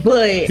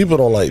But people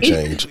don't like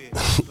change.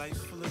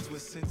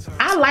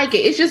 I like it.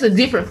 It's just a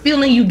different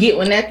feeling you get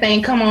when that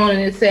thing come on and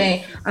it's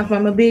saying, I'm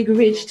from a big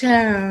rich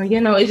town. You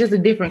know, it's just a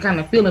different kind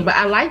of feeling. But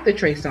I like the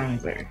Trey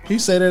Songz version. He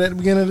said that at the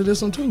beginning of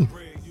this one too.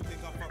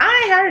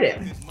 I ain't heard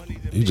it.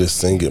 You just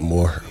sing it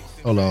more.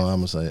 Hold on,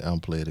 I'm gonna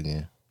play it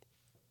again.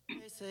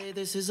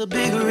 This is a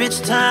big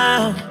rich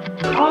town.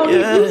 Oh,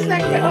 you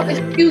sang that. Oh,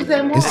 excuse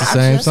that more. It's the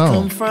same song.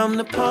 Come from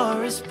the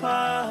poorest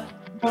part.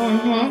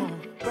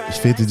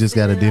 50 just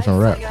got a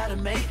different rap.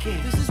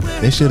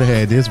 They should have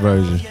had this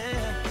version.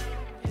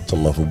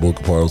 Talking about for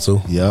Booker Part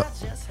 2. Yep.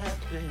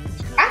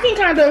 I can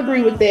kind of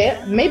agree with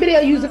that. Maybe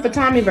they'll use it for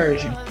Tommy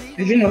version.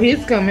 Because you know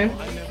his coming.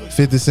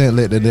 50 Cent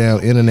let the damn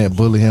internet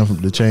bully him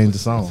to change the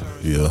song.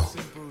 Yeah.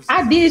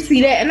 I did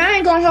see that, and I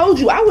ain't gonna hold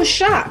you. I was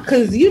shocked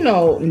because you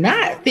know,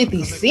 not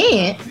 50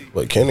 Cent.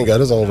 But Kanan got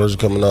his own version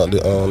coming out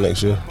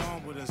next year.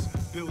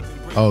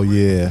 Oh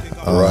yeah,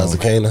 Rise of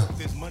Kanan.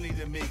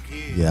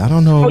 Yeah, I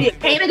don't know. Oh yeah,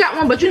 Kanan got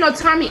one, but you know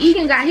Tommy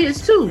Egan got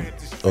his too.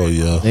 Oh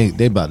yeah,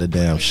 they about the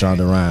damn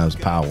Shonda Rhimes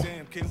power.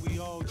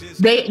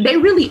 They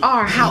really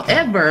are.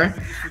 However,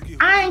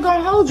 I ain't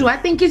gonna hold you. I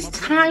think it's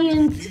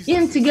tying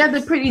in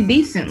together pretty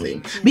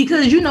decently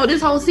because you know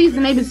this whole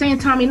season they've been saying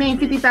Tommy name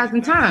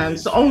 50,000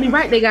 times. So only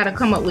right they gotta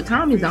come up with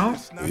Tommy's on.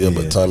 Yeah,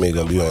 but Tommy ain't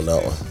gonna be on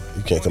that one.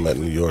 He can't come out to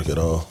New York at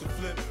all.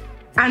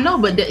 I know,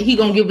 but he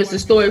gonna give us a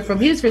story from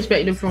his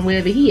perspective from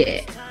wherever he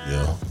at.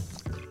 Yeah.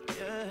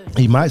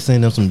 He might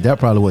send them some. That's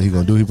probably what he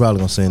gonna do. He probably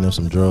gonna send them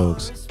some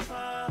drugs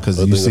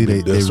because you see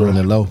they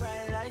running low.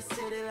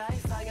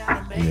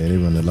 Yeah, they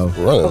running low.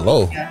 Running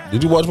low.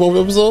 Did you watch both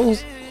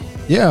episodes?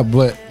 Yeah,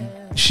 but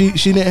she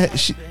didn't.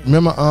 She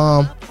remember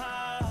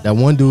that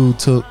one dude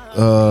took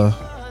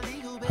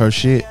her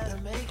shit.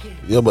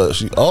 Yeah, but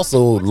she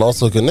also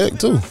lost her connect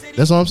too.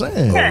 That's what I'm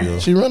saying. Yeah.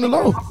 She running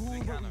low.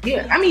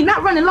 Yeah, I mean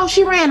not running low.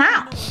 She ran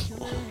out.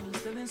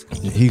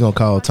 He gonna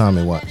call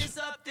Tommy. Watch.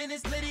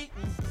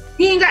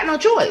 He ain't got no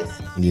choice.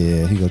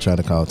 Yeah, he gonna try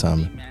to call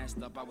Tommy.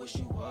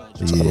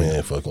 Tommy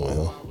ain't fucking with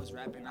him.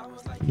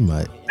 He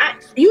might.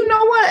 You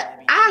know what?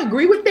 I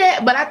agree with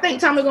that, but I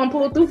think Tommy gonna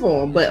pull through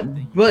for him.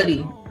 But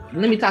buddy,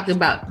 let me talk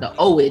about the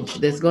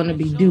owage that's gonna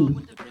be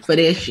due for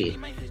that shit.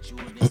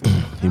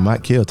 He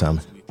might kill Tommy.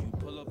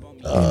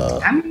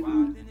 I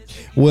mean,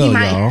 well,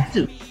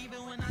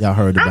 y'all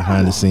heard the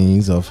behind the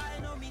scenes of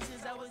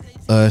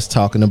us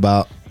talking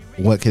about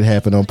what could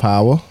happen on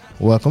Power.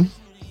 Welcome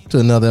to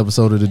another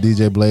episode of the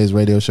DJ Blaze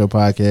Radio Show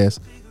podcast.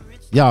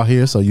 Y'all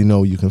here, so you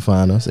know you can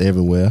find us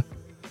everywhere.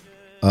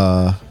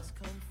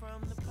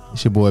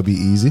 It's your boy Be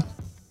Easy.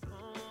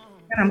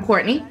 And I'm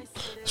Courtney.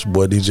 It's your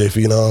boy DJ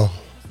Phenom.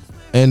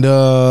 And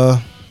I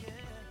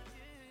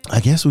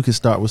guess we could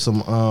start with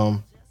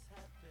some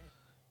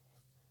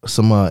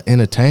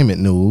entertainment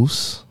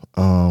news.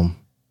 Damn,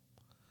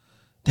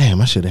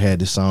 I should have had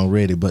this song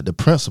ready, but the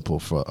principal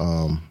for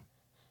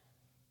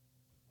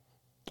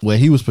where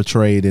he was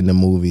portrayed in the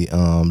movie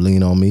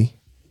Lean on Me,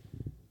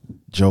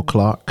 Joe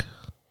Clark,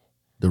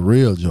 the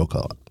real Joe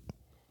Clark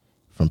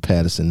from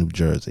Paterson, New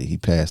Jersey. He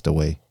passed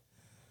away.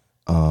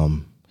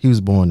 He was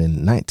born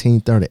in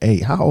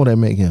 1938. How old that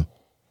make him?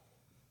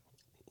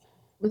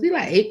 Was he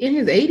like in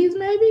his 80s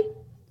maybe?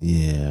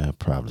 Yeah,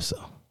 probably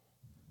so.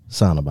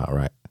 Sound about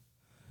right.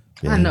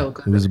 Yeah, I know.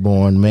 He was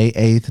born May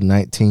 8th,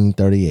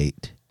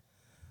 1938.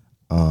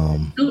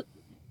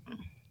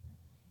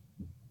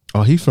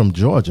 He's from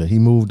Georgia. He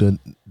moved to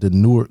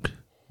Newark,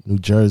 New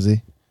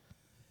Jersey,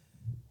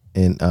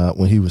 and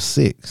when he was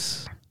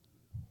 6.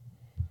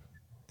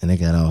 And they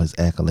got all his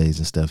accolades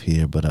and stuff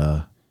here. But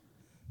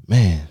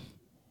man,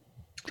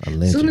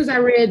 as soon as I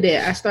read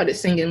that, I started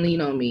singing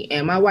Lean on Me,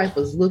 and my wife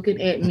was looking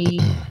at me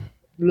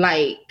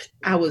like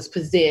I was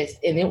possessed.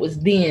 And it was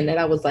then that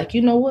I was like,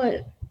 you know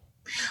what?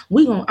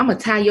 I'm gonna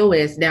tie your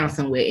ass down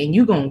somewhere and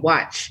you gonna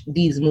watch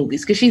these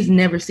movies, because she's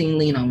never seen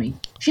Lean on Me.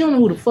 She don't know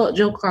who the fuck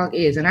Joe Clark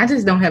is, and I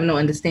just don't have no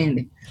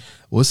understanding.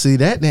 Well, see,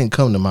 that didn't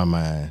come to my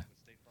mind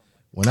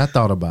when I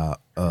thought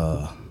about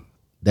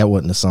that.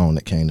 Wasn't the song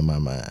that came to my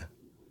mind.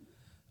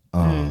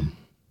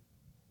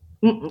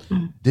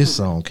 This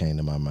song came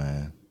to my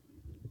mind.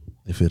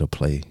 If it'll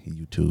play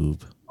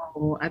YouTube.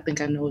 Oh, I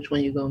think I know which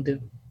one you're gonna do.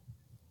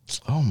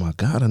 Oh my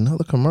God,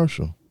 another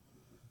commercial.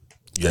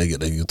 You gotta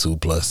get that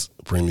YouTube Plus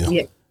premium.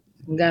 Yeah.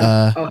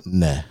 Nah.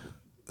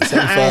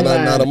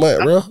 $75.99 a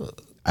month, bro.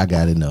 I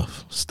got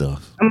enough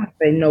stuff. I'm gonna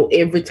say no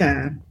every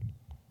time.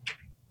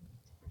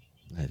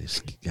 I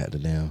just got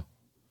the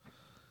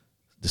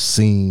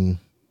scene.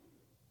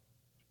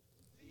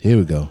 Here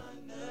we go.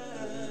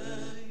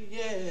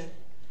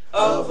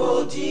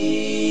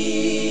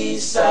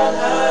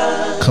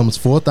 Comes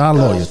forth our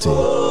loyalty.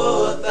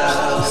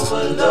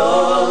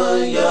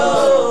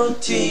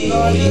 Loyalty.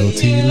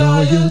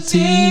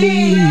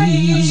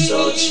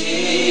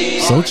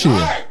 So chill.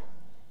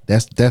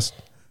 That's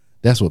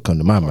what come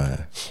to my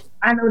mind.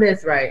 I know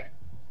that's right.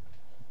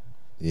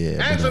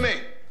 Yeah. Answer me.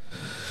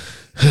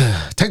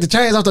 Take the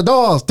chains off the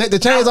doors. Take the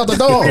chains off the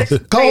doors.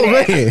 Code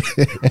red.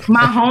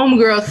 My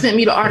homegirl sent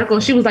me the article.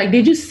 She was like,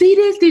 "Did you see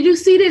this? Did you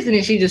see this?" And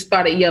then she just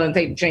started yelling,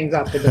 "Take the chains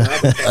off the door."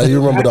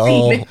 You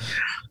remember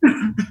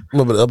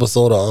remember the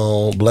episode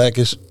of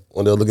Blackish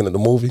when they were looking at the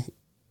movie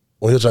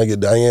when he was trying to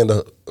get Diane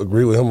to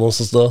agree with him on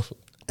some stuff,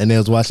 and they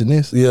was watching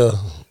this. Yeah,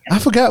 I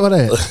forgot about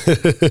that.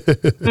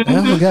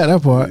 I forgot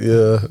that part.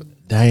 Yeah.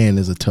 Diane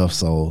is a tough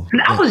soul.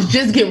 I was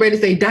just getting ready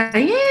to say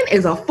Diane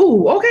is a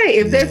fool. Okay,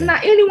 if there's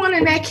not anyone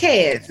in that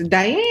cast,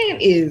 Diane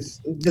is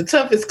the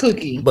toughest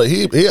cookie. But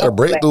he had a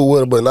breakthrough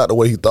with her, but not the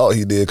way he thought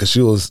he did, because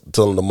she was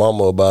telling the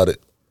mama about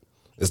it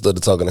instead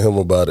of talking to him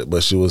about it.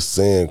 But she was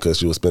saying, because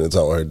she was spending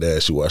time with her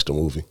dad, she watched the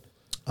movie.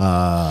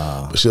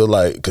 But she was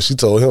like, because she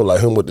told him,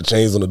 like, him with the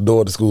chains on the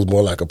door, the school's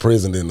more like a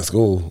prison than the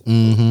school.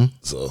 Mm-hmm.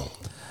 So,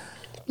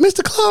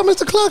 Mr.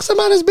 Clark,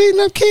 somebody's beating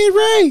up Kid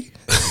Ray.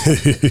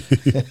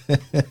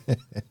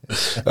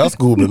 That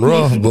school been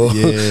rough, bro.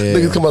 Yeah.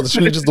 Niggas come out the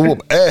street just to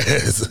whoop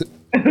ass.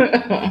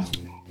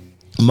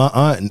 My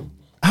aunt,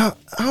 I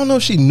don't know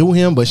if she knew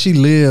him, but she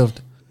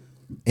lived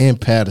in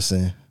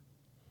Patterson,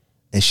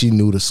 and she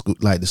knew the school.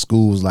 Like the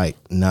school was like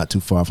not too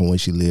far from where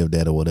she lived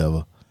at or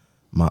whatever.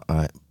 My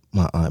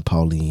aunt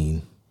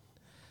Pauline,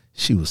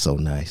 she was so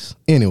nice.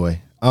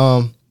 Anyway,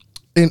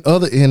 in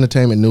other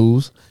entertainment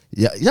news,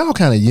 y'all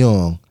kind of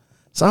young,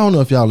 so I don't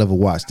know if y'all ever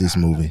watched this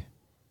movie,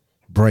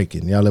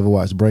 Breaking. Y'all ever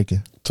watched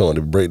Breaking?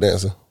 Tony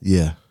breakdancing?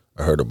 Yeah.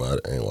 I heard about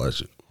it. I ain't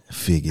watched it.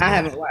 Figured. I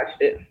haven't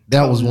watched it.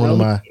 That was one of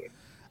my,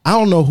 I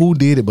don't know who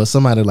did it, but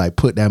somebody like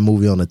put that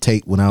movie on the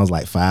tape when I was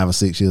like 5 or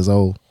 6 years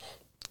old.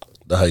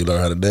 That's how you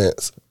learn how to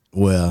dance?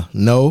 Well,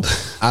 no,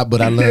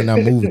 but I learned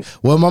that movie.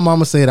 Well, my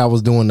mama said I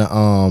was doing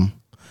the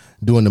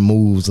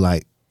moves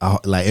like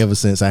ever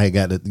since I had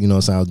got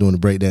the, so I was doing the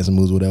breakdancing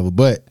moves, whatever.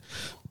 But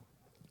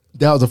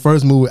that was the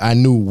first movie I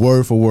knew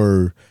word for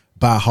word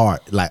by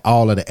heart, like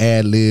all of the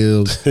ad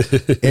libs,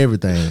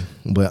 everything.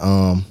 But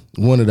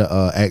one of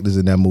the actors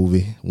in that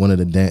movie, one of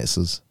the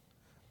dancers,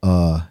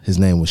 his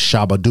name was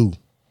Shabba-Doo.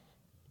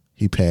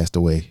 He passed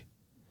away.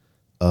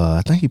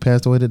 I think he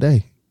passed away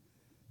today.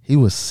 He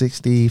was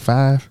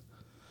 65.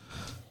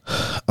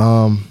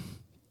 So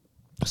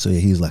yeah,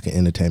 he's like an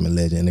entertainment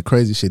legend. And the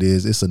crazy shit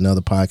is, it's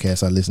another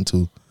podcast I listen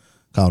to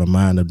called The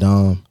Mind of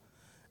Dom.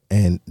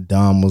 And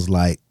Dom was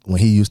like, when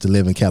he used to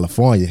live in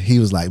California, he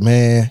was like,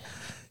 man,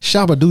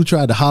 Shabba-Doo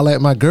tried to holler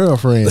at my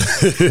girlfriend.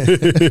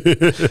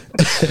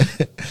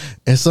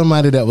 And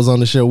somebody that was on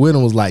the show with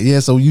him was like,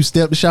 yeah, so you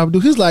stepped to Shabba-Doo?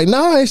 He's like,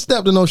 no, I ain't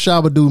stepped to no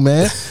Shabba-Doo,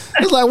 man.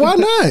 He's like, why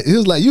not? He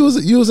was like, you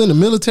was in the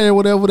military or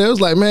whatever. It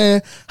was like,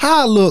 man,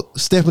 how I look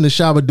stepping to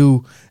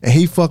Shabba-Doo and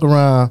he fuck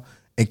around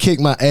and kick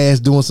my ass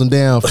doing some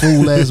damn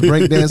fool ass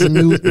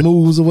breakdancing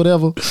moves or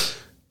whatever.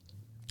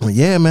 Well,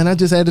 yeah, man, I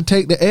just had to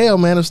take the L,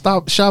 man, and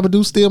stop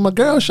Shabba-Doo steal my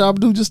girl.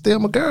 Shabba-Doo just steal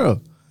my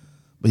girl.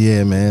 But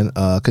yeah, man,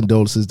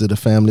 condolences to the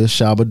family of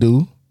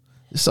Shabba-Doo.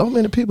 There's so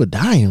many people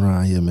dying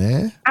around here,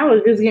 man. I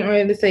was just getting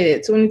ready to say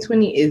that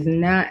 2020 is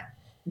not,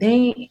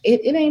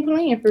 it ain't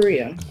playing for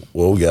real.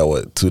 Well, we got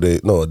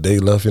a day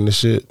left in the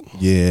shit.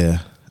 Yeah.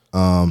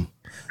 I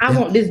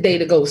want this day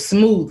to go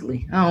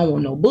smoothly. I don't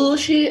want no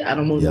bullshit. I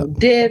don't want no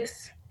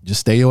deaths.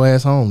 Just stay your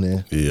ass home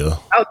then. Yeah.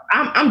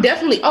 I'm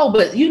definitely,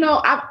 but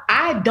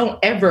I don't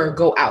ever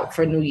go out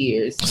for New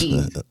Year's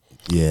Eve.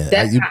 Yeah.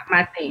 That's not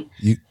my thing.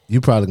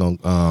 You probably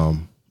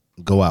gonna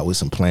go out with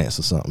some plants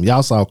or something.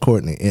 Y'all saw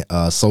Courtney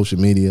social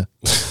media.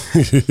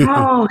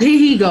 Oh, here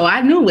he go.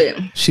 I knew it.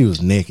 She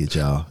was naked,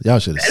 y'all. Y'all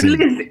should have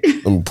seen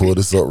it. Let me pull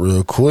this up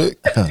real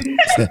quick.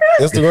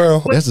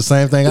 Instagram. That's the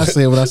same thing I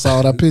said when I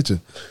saw that picture.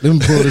 Let me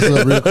pull this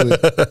up real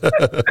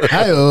quick.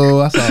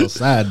 I saw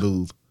side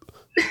boobs.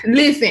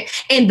 Listen,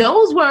 and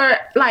those were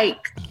like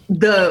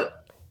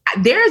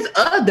there's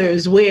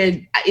others where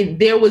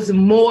there was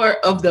more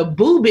of the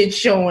boobage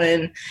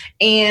showing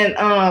and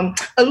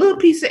a little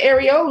piece of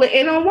areola,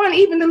 and on one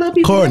even the little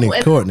piece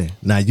of Courtney.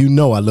 Now you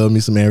know I love me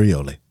some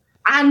areola.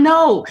 I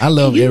know. I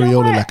love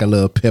areola like I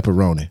love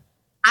pepperoni.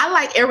 I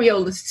like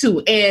areolas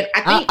too, and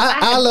I think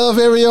I love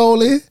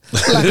areola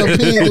like a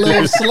pig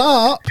loves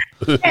slop.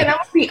 And I'm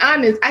gonna be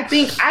honest, I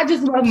think I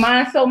just love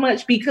mine so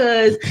much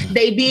because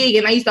they big,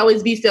 and I used to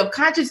always be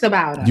self-conscious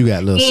about them. You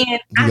got little, and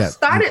I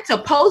started to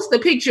post the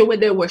picture where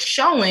they were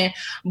showing,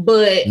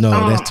 but no,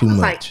 that's too much.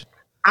 Like,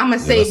 I'm gonna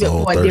save it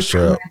for a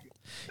different Monday.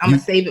 I'm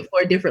gonna save it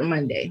for a different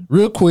Monday.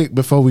 Real quick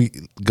before we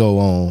go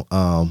on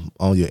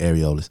your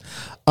areolas,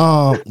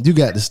 you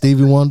got the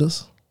Stevie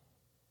Wonders.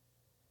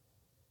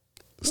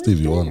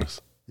 Stevie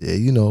Wonders. Yeah,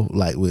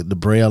 like with the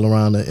braille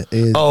around the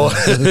edge. Oh,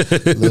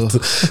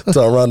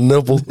 talking around the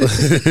nipple.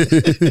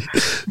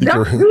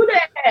 Don't do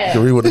that. You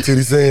can read what the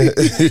titty saying.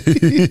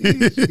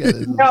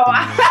 No,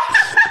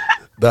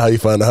 that's how you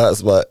find the hot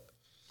spot.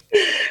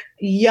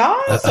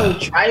 Y'all so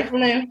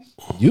trifling.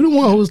 You the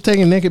one who was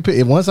taking naked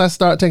pictures. Once I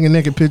start taking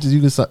naked pictures,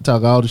 you can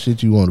talk all the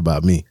shit you want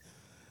about me.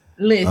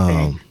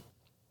 Listen,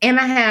 and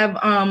I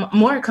have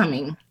more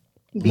coming.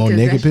 More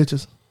naked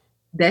pictures?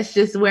 That's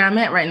just where I'm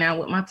at right now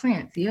with my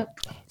plants. Yep.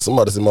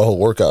 Somebody said my whole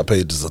workout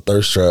page is a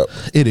thirst trap.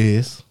 It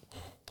is.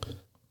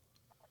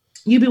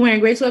 You be wearing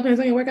gray sweatpants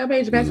on your workout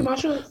page, basketball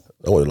shorts?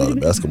 I wear a lot of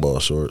basketball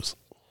shorts.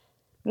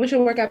 What's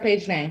your workout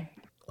page name?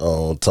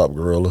 Top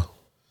Gorilla.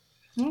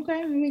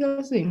 Okay, let me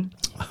go see.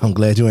 I'm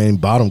glad you ain't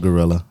Bottom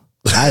Gorilla.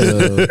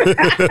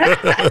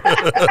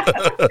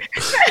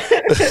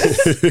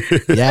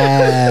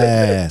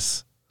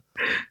 Yes.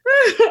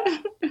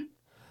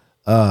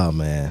 Oh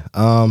man.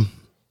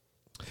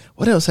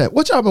 What else happened?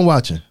 What y'all been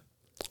watching?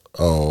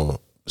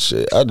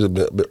 Shit. I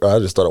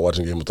just started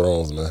watching Game of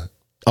Thrones, man.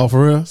 Oh,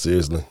 for real?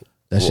 Seriously.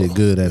 That shit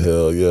good, ain't it?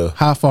 Hell yeah.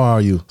 How far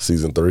are you?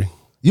 Season 3.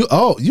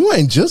 You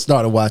ain't just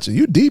started watching.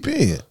 You deep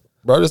in.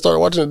 Bro, I just started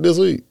watching it this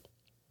week.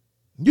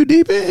 You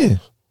deep in.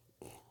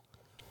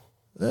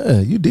 Yeah,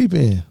 you deep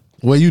in.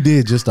 Well, you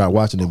did just start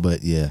watching it,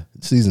 but yeah,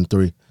 season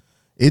 3.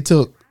 It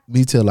took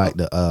me till like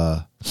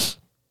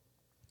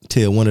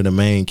till one of the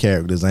main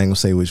characters. I ain't gonna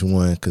say which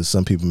one because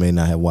some people may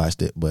not have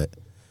watched it, but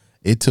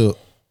it took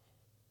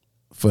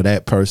for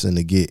that person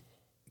to get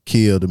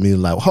killed to me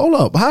like, hold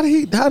up, how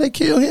they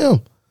kill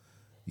him?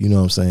 You know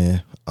what I'm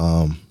saying?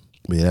 But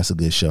yeah, that's a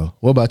good show.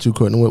 What about you,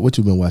 Courtney? What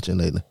you been watching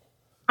lately?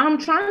 I'm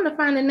trying to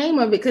find the name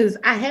of it because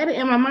I had it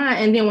in my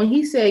mind, and then when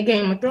he said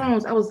Game of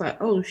Thrones, I was like,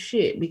 oh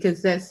shit,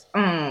 because that's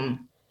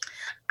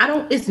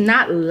it's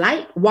not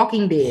like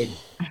Walking Dead.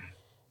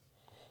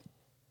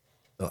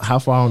 How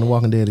far on The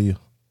Walking Dead are you?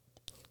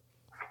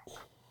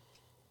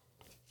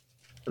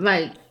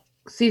 Like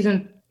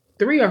season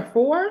 3 or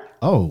 4.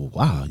 Oh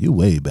wow, you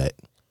way back.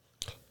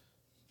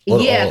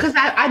 Yeah, because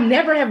I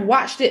never have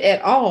watched it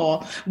at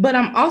all. But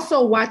I'm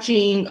also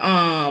watching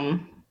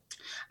I'm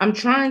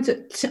trying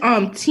to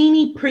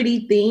Teeny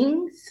Pretty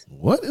Things.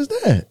 What is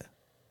that?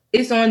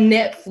 It's on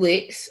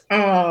Netflix.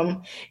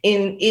 And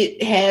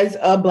it has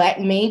a Black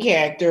main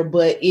character,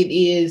 but it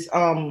is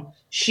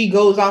she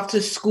goes off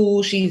to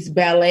school, she's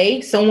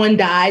ballet, someone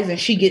dies and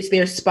she gets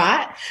their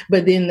spot,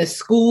 but then the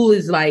school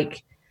is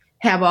like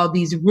have all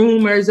these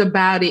rumors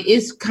about it.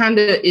 It's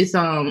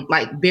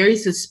like very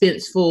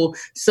suspenseful.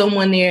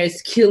 Someone there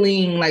is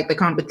killing like the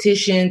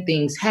competition,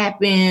 things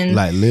happen.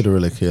 Like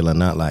literally killing,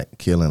 not like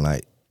killing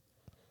like.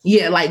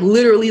 Yeah, like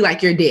literally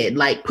like you're dead.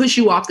 Like push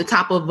you off the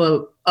top of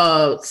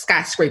a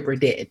skyscraper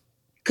dead.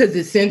 Because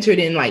it's centered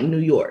in like New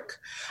York.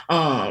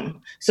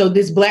 So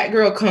this Black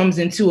girl comes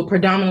into a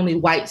predominantly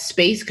white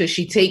space because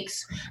she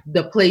takes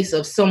the place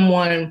of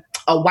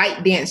a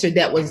white dancer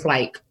that was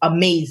like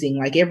amazing.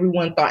 Like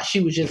everyone thought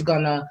she was just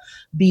gonna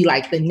be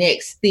like the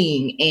next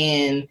thing.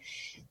 And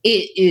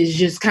it is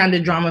just kind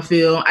of drama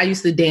filled. I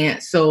used to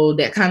dance, so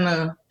that kind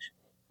of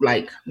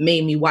like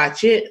made me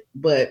watch it.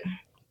 But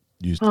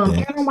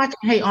I'm watching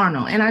Hey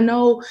Arnold. And I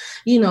know,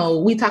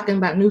 we talking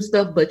about new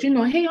stuff, but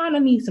Hey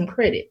Arnold needs some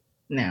credit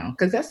now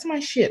because that's my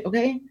shit,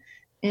 okay?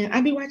 And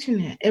I be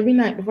watching that every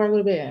night before I go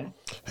to bed.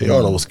 Hey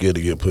Arnold was scared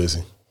to get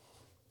pussy.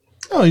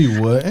 No, he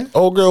wasn't.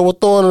 Old girl was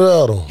throwing it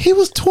at him. He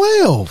was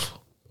 12.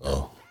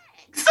 Oh.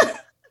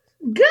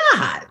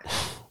 God.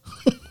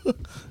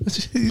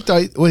 You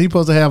thought he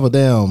supposed to have a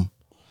damn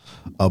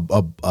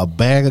a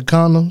bag of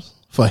condoms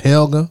for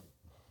Helga?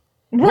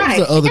 Right. What was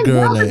the other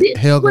girl name?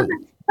 Helga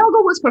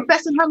was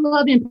professing her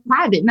love in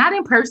private, not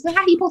in person.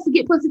 How he supposed to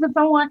get pussy to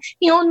someone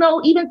he don't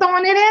know, even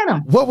throwing it at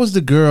him? What was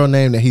the girl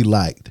name that he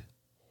liked?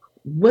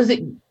 Was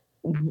it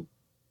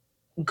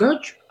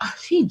Gertrude? Oh,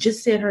 she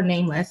just said her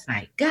name last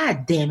night.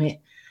 God damn it.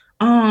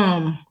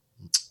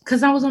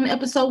 Because I was on the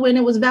episode when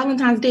it was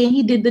Valentine's Day and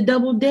he did the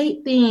double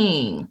date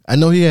thing. I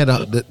know he had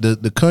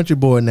the country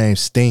boy named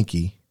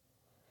Stinky.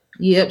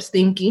 Yep,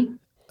 Stinky.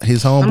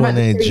 His homeboy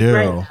named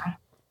Gerald. Right,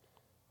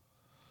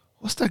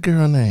 what's that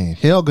girl name?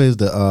 Helga is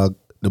the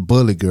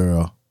bully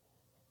girl.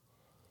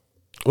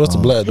 What's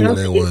the black dude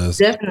name was?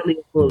 Definitely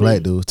a bully. The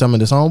black dude. Tell me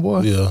this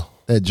homeboy? Yeah.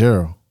 That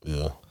Gerald.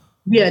 Yeah.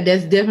 Yeah,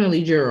 that's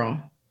definitely Gerald.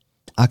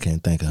 I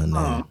can't think of her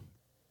name.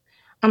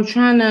 I'm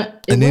trying to.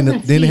 And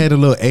then they had a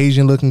little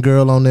Asian looking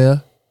girl on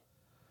there.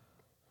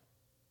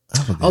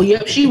 Oh,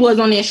 yep, she was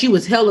on there. She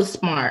was hella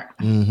smart.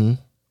 Mm-hmm.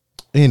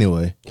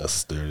 Anyway. That's a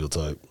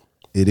stereotype.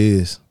 It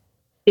is.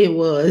 It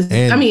was.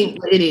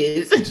 It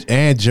is.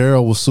 And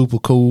Gerald was super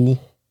cool.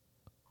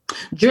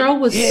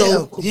 Gerald was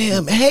so cool.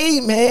 Yeah, hey,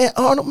 man,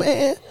 Arnold,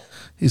 man.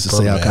 He used to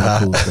say all kind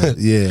of cool stuff.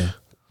 Yeah.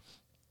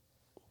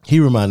 He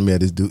reminded me of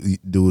this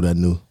dude I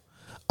knew.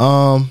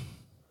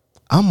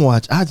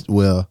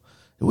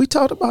 We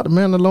talked about The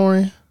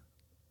Mandalorian.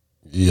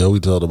 Yeah, we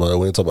talked about it.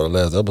 We didn't talk about the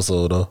last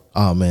episode though.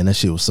 Oh man, that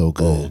shit was so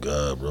good. Oh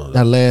God, bro.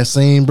 That last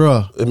scene,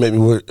 bro. It make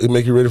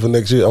you ready for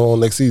next year,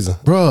 next season.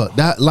 Bro,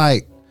 that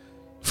like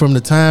from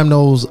the time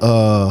those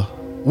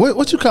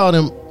what you call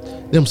them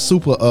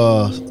super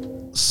talking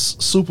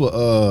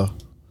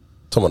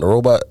about the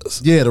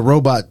robots? Yeah, the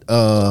robot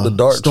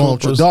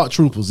the dark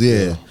troopers,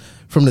 yeah.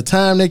 From the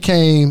time they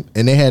came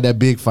and they had that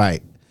big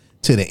fight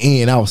to the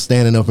end, I was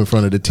standing up in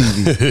front of the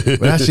TV.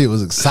 But that shit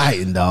was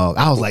exciting, dog.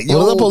 I was like, yo.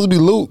 Was that supposed to be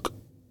Luke?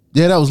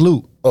 Yeah, that was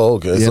Luke. Oh,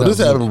 okay. Yeah, so this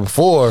happened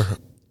before.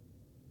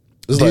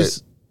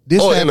 This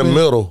in the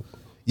middle.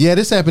 Yeah,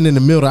 this happened in the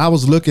middle. I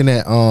was looking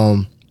at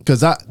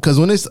because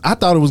when I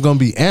thought it was gonna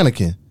be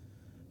Anakin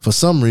for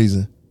some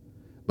reason.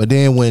 But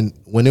then when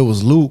it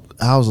was Luke,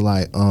 I was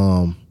like,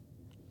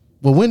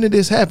 well, when did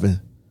this happen?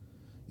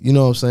 You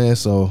know what I'm saying?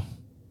 So,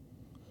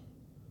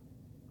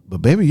 but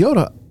Baby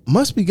Yoda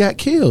must be got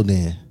killed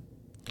then.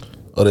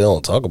 Oh, they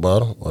don't talk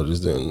about him, or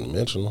just didn't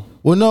mention him?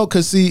 Well, no,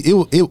 cause see,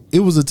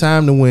 it was a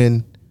time to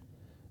when,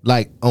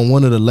 like on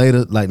one of the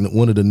later, like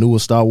one of the newer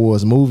Star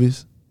Wars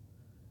movies,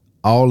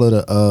 all of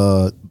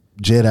the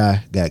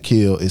Jedi got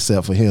killed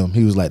except for him.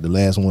 He was like the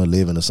last one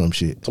living or some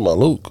shit. Talking about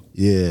Luke?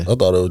 Yeah. I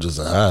thought it was just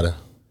a hiding.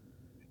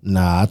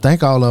 Nah, I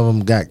think all of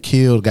them got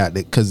killed.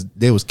 Because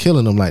they was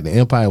killing them. Like the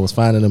Empire was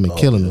finding them and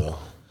killing them.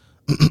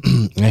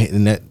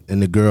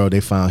 and the girl, they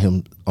found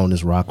him on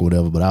this rock or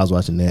whatever. But I was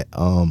watching that.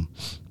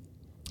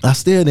 I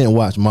still didn't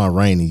watch Ma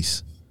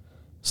Rainey's.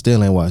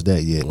 Still ain't watched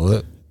that yet.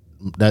 What?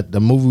 The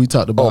movie we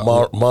talked about.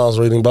 Oh, Mom's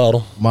Reading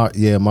Bottle. Ma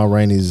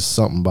Rainey's is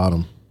something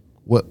bottom.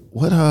 What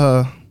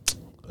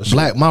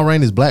Ma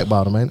Rainey's Black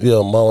Bottom, ain't it?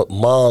 Yeah,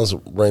 Mom's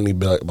Rainey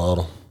Black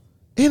Bottle.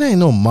 It ain't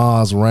no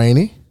Ma's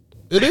Rainey.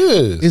 It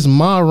is. It's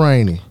Ma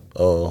Rainey.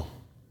 Oh.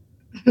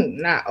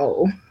 Not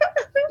old.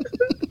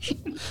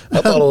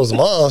 I thought it was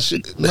Mom's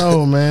shit.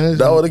 No, man.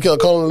 That what they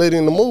kept calling the lady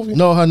in the movie?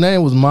 No, her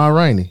name was Ma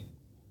Rainey.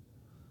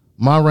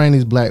 Ma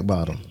Rainey's Black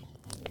Bottom.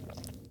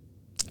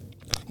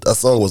 That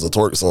song was a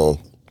twerk song.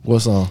 What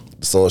song?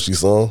 The song she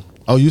sung.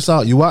 Oh, you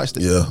watched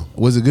it? Yeah.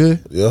 Was it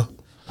good? Yeah.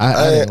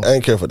 I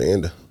ain't care for the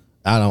ending.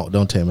 I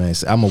don't tell me.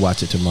 I'm gonna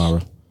watch it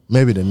tomorrow.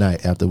 Maybe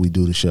tonight after we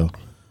do the show.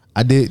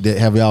 I did.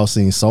 Have y'all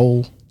seen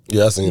Soul?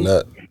 Yeah, I seen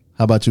that.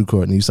 How about you,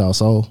 Courtney? You saw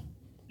Soul?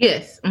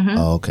 Yes. Mm-hmm.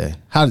 Oh, okay.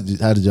 How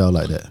did y'all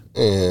like that?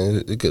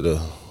 And it could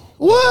have.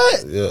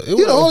 What? Yeah,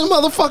 you the only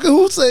motherfucker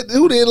who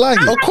didn't like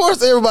it. Of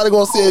course, everybody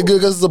gonna say it good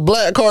because it's a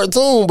black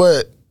cartoon,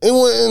 but it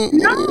wasn't.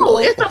 No,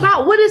 it's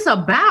about what it's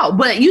about.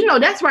 But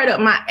that's right up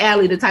my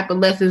alley. The type of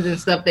lessons and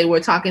stuff they were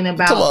talking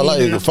about. Talking about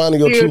like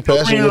finding your true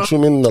passion, your true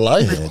meaning in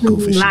life.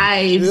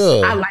 Lives.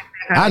 Yeah. I like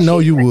that. I know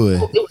you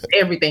would. It was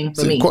everything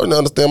for me. Courtney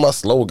understand my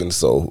slogan,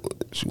 so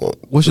she want.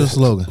 What's your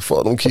slogan?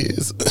 Fuck them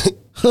kids.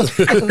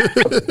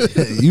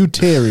 You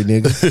Terry,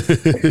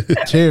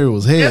 nigga. Terry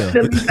was hell.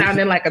 Definitely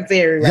sounding like a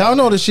Terry. Right? Y'all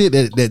know the shit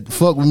that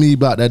fuck with me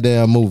about that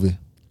damn movie.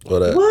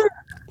 What?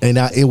 And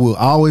it will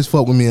always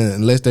fuck with me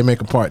unless they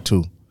make a part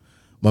 2.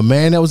 My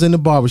man that was in the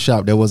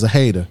barbershop that was a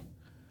hater,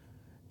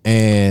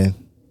 and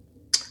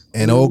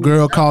an old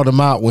girl called him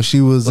out when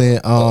she was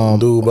in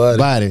Dude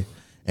Body,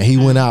 and he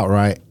went out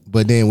right.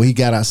 But then when he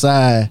got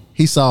outside,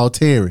 he saw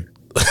Terry,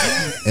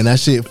 and that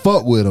shit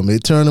fucked with him.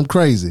 It turned him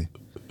crazy.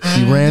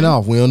 He ran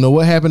off. We don't know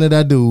what happened to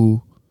that dude.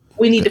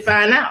 We need to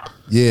find out.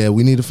 Yeah,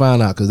 we need to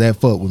find out because that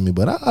fucked with me.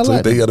 But I so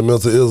like. They got a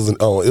mental illness.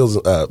 Oh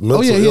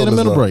yeah, he had a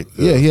mental break.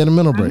 Yeah, he had a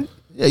mental break.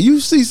 Yeah,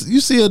 you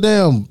see a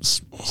damn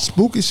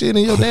spooky shit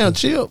in your damn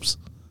chips.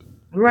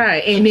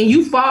 Right, and then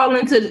you fall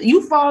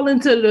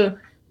into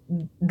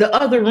the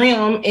other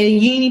realm, and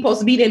you ain't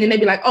supposed to be there. And they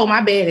be like, "Oh,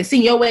 my bad," and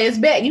send your ass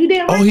back. You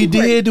damn right. Oh, he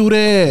did do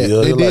that.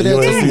 Yeah, they did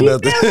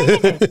like,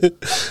 that. See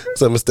nothing.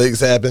 Some mistakes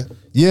happen.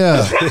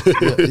 Yeah.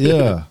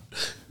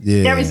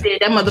 Terry said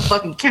that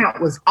motherfucking count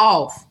was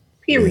off.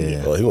 Period.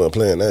 Yeah. Oh, he wasn't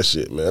playing that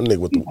shit, man. That nigga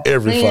went through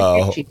every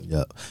file.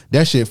 Yeah,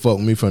 that shit fucked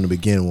with me from the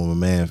beginning with my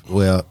man.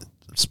 Well,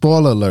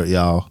 spoiler alert,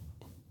 y'all.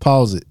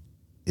 Pause it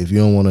if you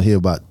don't want to hear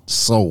about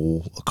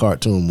Soul, a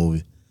cartoon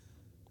movie.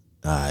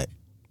 All right.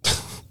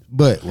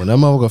 But when that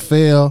motherfucker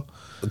fell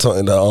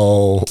in the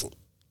hole,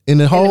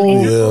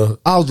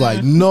 I was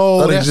like,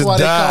 no, that's why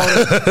they called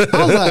it.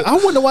 I was like, I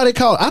wonder why they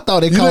called it. I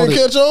thought they called it. You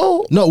didn't catch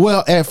on? No,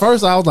 well, at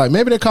first I was like,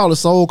 maybe they call it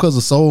Soul because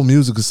of soul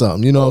music or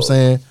something. You know what I'm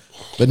saying?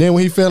 But then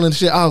when he fell in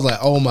shit, I was like,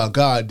 oh my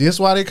God, this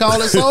why they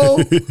call it Soul?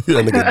 That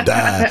nigga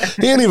died.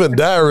 He didn't even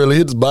die really.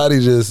 His body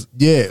just.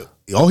 Yeah.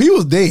 Oh, he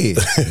was dead.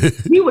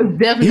 He was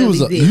definitely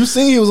dead. You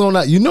seen he was on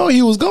that. You know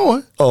he was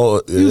going.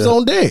 Oh, yeah. He was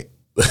on deck.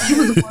 He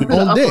was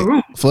on deck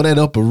room. For that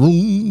upper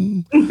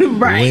room.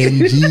 Right.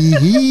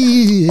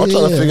 I'm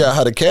trying to figure out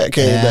how the cat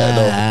came back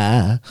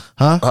though.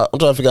 Huh? I'm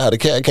trying to figure out how the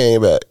cat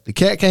came back. The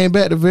cat came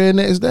back the very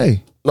next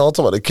day. No, I'm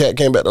talking about the cat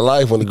came back to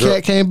life when the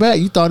cat came back.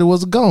 You thought it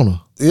was a goner.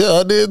 Yeah,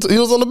 I did. He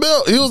was on the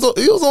belt. He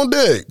was on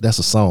deck. That's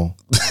a song.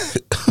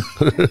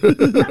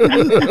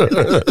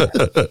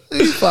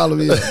 You follow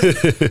me?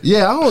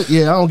 Yeah, I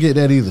don't get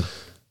that either.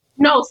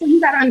 No, so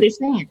you gotta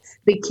understand,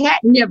 the cat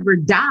never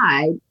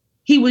died.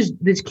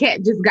 The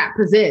cat just got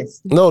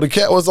possessed. No, the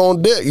cat was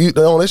on deck.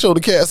 They showed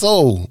the cat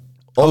soul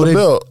on the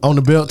belt. On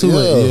the belt too.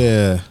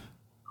 Yeah.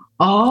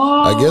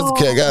 Oh, I guess the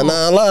cat got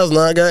 9 lives.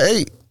 Now I got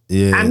 8.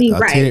 Yeah, I mean,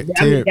 right.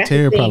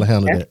 Terry probably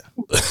handled that.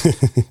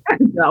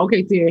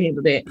 Okay, Terry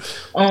handled that.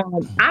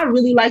 I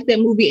really like that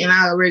movie, and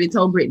I already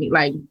told Brittany,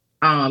 like,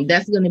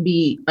 that's gonna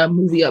be a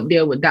movie up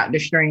there with Doctor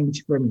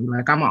Strange for me.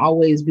 Like, I'm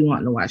always be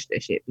wanting to watch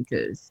that shit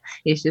because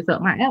it's just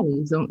up my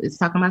alley. So it's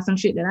talking about some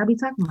shit that I be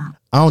talking about.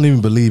 I don't even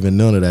believe in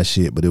none of that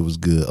shit, but it was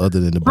good. Other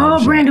than the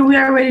barbershop. Oh, Brandon, we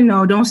already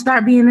know. Don't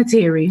start being a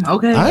Terry,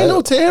 okay? I ain't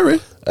no Terry. I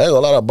ain't gonna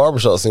lie, that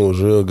barbershop scene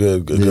was real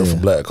good. Good for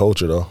black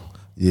culture though.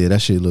 Yeah,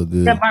 that shit look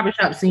good. That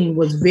barbershop scene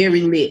was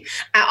very lit.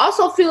 I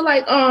also feel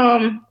like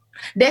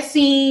That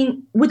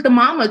scene with the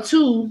mama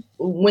too,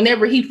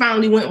 whenever he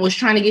finally was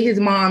trying to get his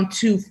mom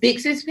to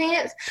fix his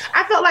pants,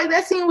 I felt like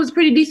that scene was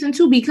pretty decent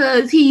too,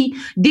 because he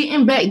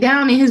didn't back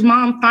down and his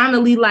mom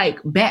finally like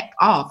backed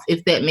off,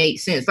 if that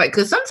makes sense. Like,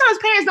 because sometimes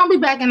parents don't be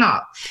backing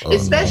off,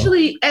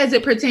 especially as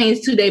it pertains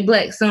to their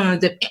black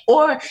sons,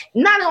 or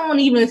not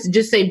only even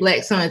just say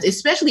black sons,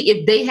 especially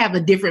if they have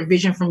a different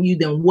vision from you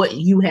than what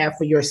you have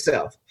for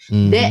yourself.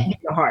 That be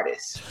the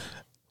hardest.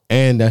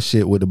 And that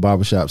shit with the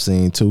barbershop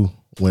scene too,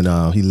 when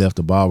he left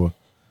the barber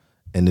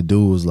and the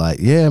dude was like,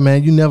 yeah,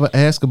 man, you never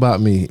ask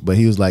about me. But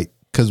he was like,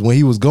 because when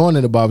he was going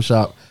to the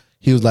barbershop,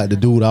 he was like, the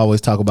dude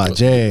always talk about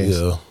jazz.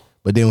 Yeah.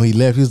 But then when he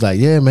left, he was like,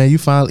 yeah, man, he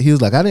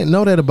was like, I didn't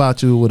know that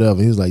about you or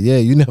whatever. He was like, yeah,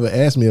 you never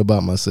asked me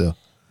about myself.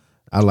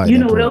 I like that. You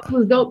know what else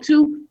was dope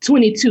too?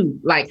 22.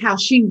 Like how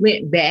she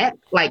went back,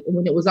 like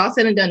when it was all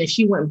said and done and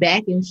she went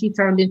back and she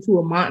turned into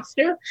a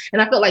monster.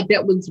 And I felt like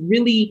that was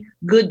really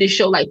good to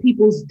show like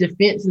people's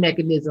defense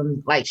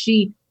mechanisms. Like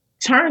she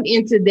turned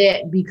into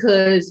that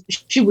because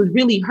she was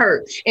really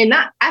hurt. And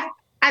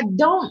I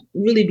don't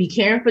really be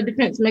caring for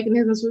defense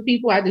mechanisms for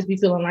people. I just be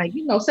feeling like,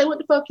 say what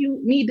the fuck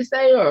you need to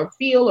say or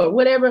feel or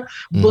whatever.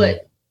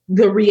 But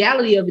the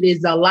reality of it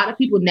is a lot of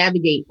people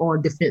navigate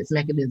on defense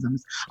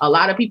mechanisms. A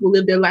lot of people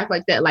live their life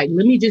like that. Like,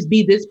 let me just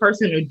be this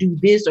person or do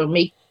this or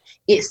make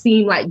it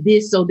seem like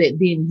this so that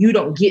then you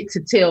don't get to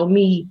tell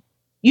me,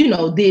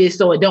 this,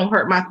 so it don't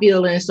hurt my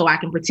feelings, so I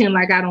can pretend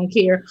like I don't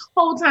care.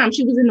 Whole time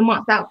she was in the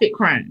month outfit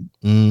crying.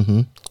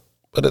 Mm-hmm.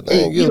 But the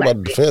thing is about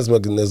the defense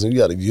mechanism, you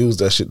got to use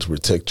that shit to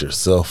protect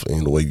yourself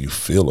and the way you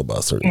feel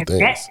about certain things.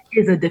 That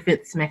is a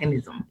defense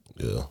mechanism.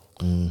 Yeah.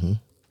 Mm-hmm.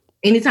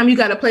 Anytime you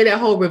got to play that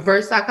whole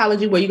reverse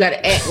psychology where you got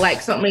to act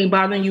like something ain't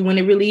bothering you when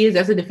it really is,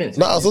 that's a defense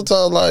mechanism.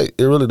 Sometimes like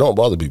it really don't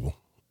bother people.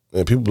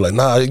 And people be like,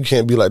 nah, you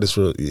can't be like this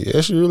for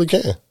yes, you really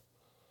can.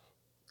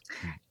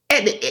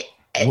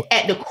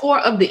 At the core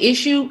of the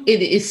issue,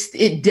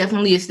 it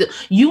definitely is still,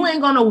 you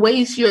ain't gonna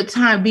waste your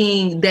time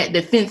being that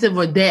defensive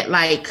or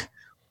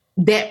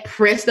that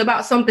pressed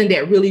about something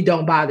that really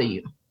don't bother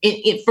you.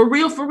 For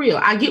real.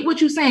 I get what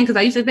you're saying because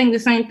I used to think the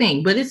same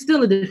thing, but it's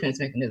still a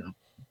defense mechanism.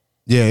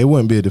 Yeah, it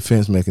wouldn't be a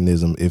defense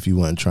mechanism if you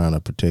weren't trying to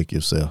protect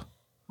yourself.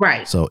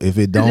 Right. So if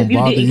it don't if you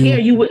bother didn't care,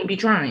 you wouldn't be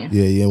trying.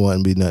 Yeah, it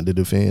wouldn't be nothing to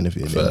defend if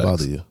it didn't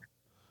bother you.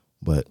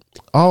 But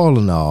all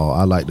in all,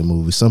 I like the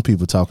movie. Some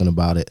people talking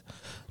about it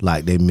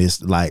like they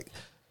missed, like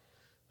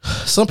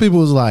some people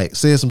was like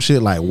said some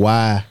shit like,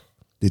 why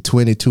did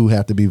 22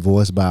 have to be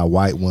voiced by a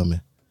white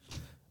woman?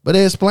 But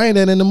they explained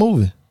that in the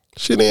movie.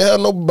 She didn't have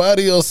no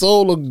body or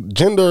soul or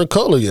gender or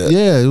color yet.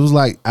 Yeah, it was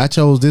like, I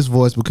chose this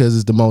voice because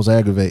it's the most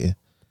aggravating.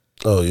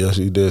 Oh yeah,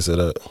 she did say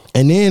that.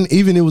 And then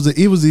even it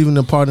was even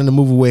a part in the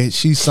movie where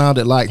she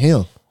sounded like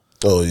him.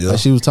 Oh yeah, like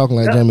she was talking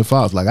like Jamie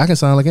Foxx. Like I can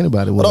sound like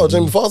anybody. What was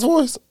Jamie Foxx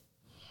voice?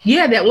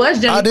 Yeah, that was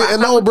Jamie Foxx. I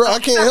didn't know, bro. I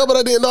can't help it.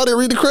 I didn't know. I didn't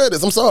read the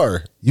credits. I'm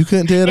sorry. You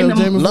couldn't tell that was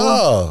Jamie Foxx?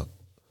 Nah.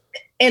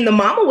 And the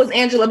mama was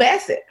Angela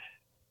Bassett.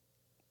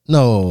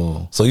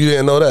 No. So you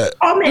didn't know that?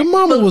 Oh man, the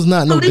mama was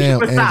not no damn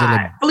Rashad.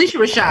 Angela. Phylicia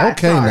Rashad.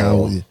 Okay,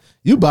 now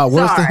you about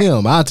worse than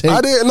him. I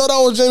didn't know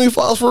that was Jamie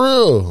Foxx for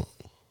real.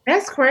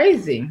 That's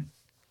crazy.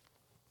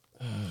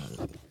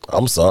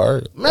 I'm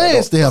sorry,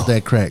 man. Stay off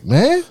that crack,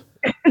 man.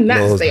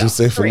 Not stay just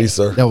say for me,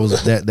 sir. That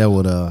was that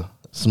what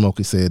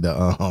Smokey said.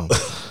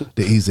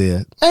 The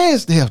easy man,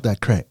 stay off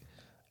that crack.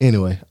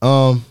 Anyway,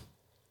 but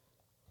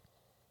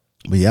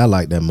yeah, I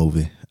like that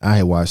movie. I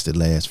had watched it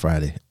last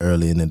Friday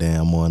early in the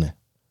damn morning.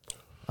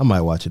 I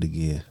might watch it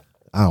again.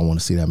 I don't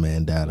want to see that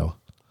man die though.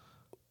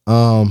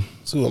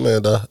 See what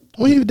man die?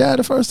 When he died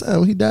the first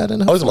time, he died in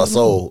the. Oh, it's my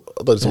soul.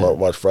 I thought you were talking about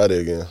watch Friday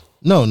again.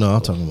 No,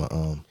 I'm talking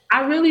about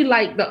I really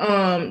like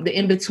the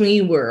In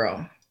Between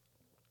World.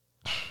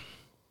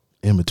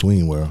 In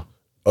Between World.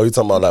 Oh, you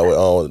talking about like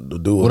with the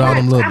dude with all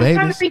them little babies?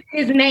 I'm trying to think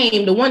his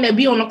name, the one that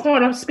be on the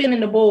corner spinning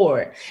the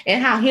board,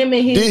 and how him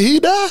and his. Did he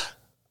die?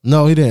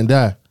 No, he didn't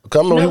die.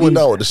 Come on, he went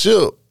down with the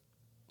ship.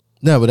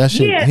 No, but that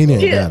shit, he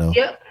didn't die though.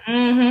 Yep.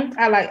 Mm-hmm.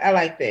 I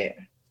like that.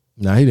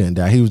 No, he didn't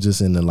die. He was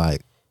just in the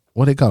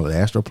what they call it,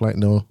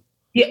 astroplankton.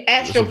 Yeah,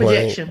 astral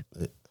projection.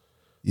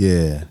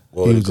 Yeah,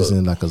 he was just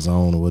in like a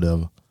zone or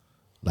whatever.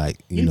 Like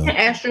you know, can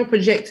astral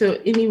project to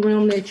any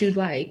realm that you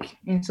like,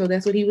 and so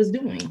that's what he was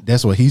doing.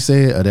 That's what he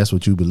said, or that's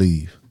what you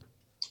believe.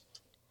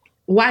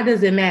 Why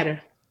does it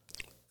matter?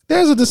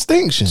 There's a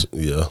distinction.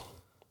 Yeah,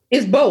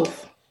 it's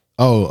both.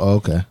 Oh,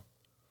 okay.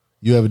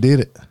 You ever did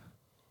it?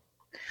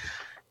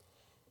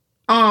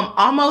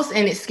 Almost,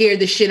 and it scared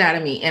the shit out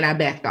of me, and I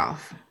backed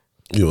off.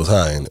 You was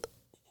high in it.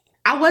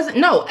 I wasn't.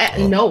 No,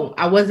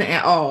 I wasn't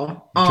at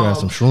all. You tried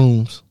some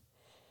shrooms.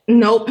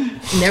 Nope,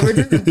 never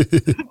done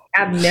them.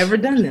 I've never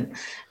done them.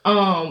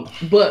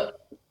 But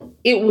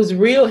it was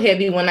real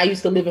heavy when I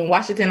used to live in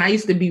Washington. I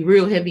used to be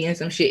real heavy in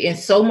some shit, and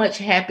so much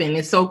happened.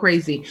 It's so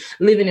crazy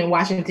living in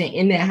Washington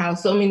in that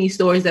house. So many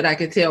stories that I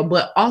could tell,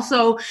 but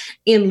also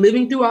in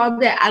living through all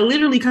that, I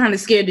literally kind of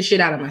scared the shit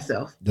out of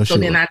myself.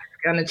 Then I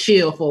kind of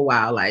chill for a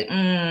while, like,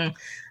 I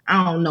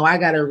don't know, I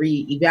gotta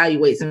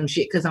reevaluate some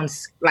shit because I'm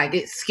like,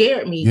 it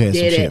scared me. You had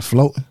some shit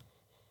floating.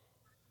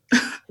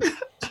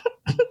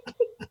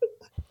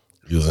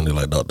 You was in there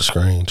like Dr.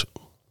 Strange.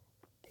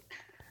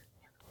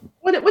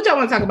 What y'all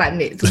want to talk about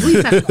next? What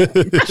you talking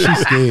about? She's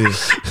scared.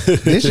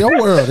 This your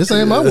world. This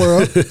ain't my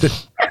world.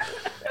 It's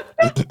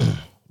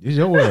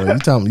your world. You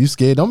telling me you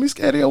scared? Don't be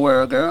scared of your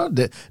world, girl.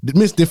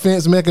 Miss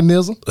Defense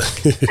Mechanism.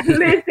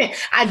 Listen,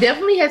 I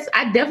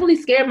definitely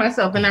scared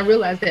myself, and I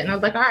realized that, and I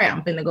was like, all right,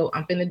 I'm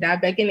finna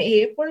dive back in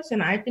the head first,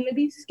 and I ain't finna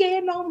be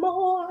scared no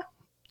more.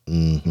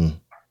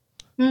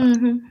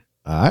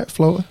 All right,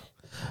 Flo.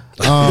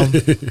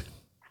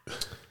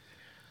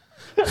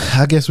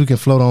 I guess we can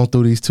float on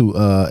through these two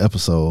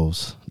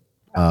episodes.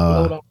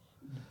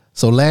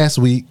 So last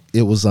week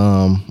it was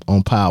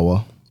on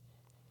Power.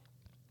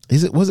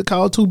 Was it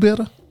called Too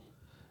Bitter?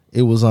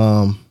 It was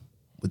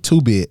with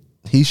 2-Bit.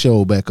 He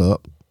showed back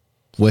up.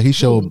 Well, he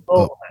showed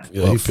up.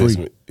 Yeah,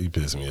 he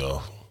pissed me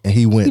off. And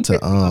he went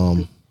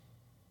to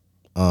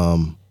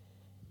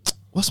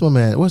what's my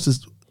man?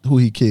 Who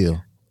he killed?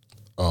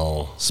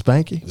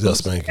 Spanky? Is that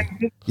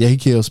Spanky? Yeah, he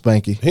killed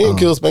Spanky. He didn't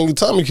kill Spanky.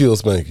 Tommy killed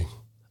Spanky.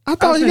 I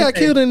thought he got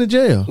killed in the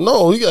jail.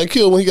 No, he got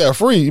killed when he got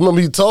free. You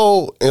remember he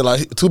told, and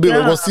like 2-Bit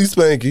went to see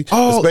Spanky.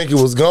 And Spanky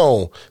was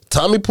gone.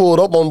 Tommy pulled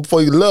up on him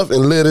before he left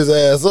and lit his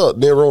ass up.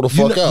 Then rolled the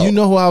fuck out. You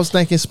know who I was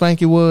thinking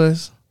Spanky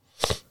was?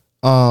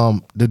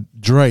 The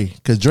Dre,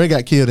 because Dre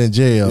got killed in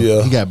jail.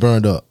 Yeah. He got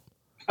burned up.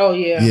 Oh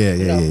yeah.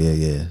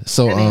 Yeah.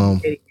 So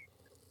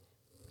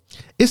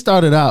it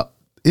started out.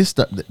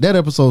 That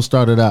episode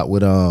started out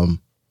with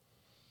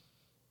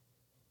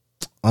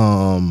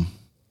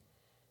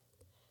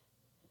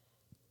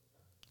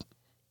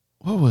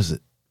what was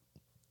it?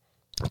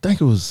 I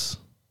think it was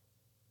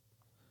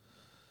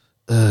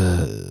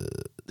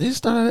it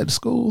started at the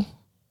school.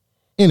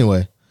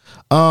 Anyway,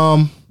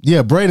 Braden,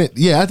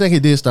 I think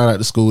it did start at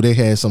the school. They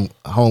had some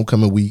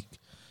homecoming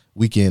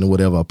weekend or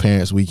whatever,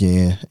 parents'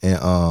 weekend,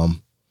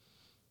 and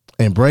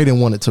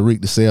Braden wanted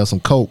Tariq to sell some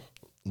coke,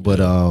 but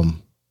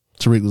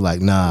Tariq was like,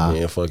 nah. He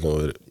ain't fucking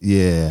with it.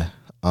 Yeah.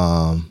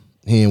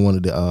 He didn't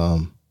want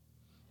to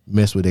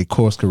mess with their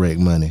course correct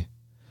money.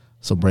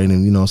 So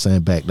Braden, you know what I'm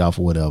saying, backed off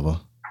or whatever.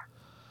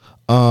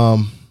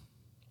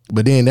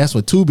 But then that's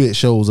when 2-Bit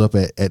shows up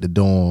at the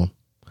dorm.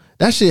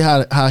 That shit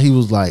how he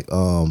was like,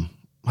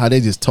 how they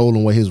just told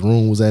him where his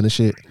room was at and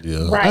shit.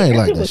 Yeah. Right. I ain't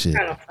like that shit.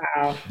 Kind of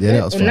foul. Yeah,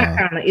 that was foul. Not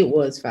kind of, it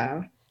was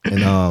foul.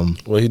 And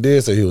well, he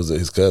did say he was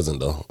his cousin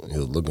though. He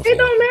was looking for him. It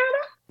don't matter.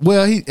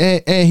 Well,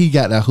 he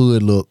got that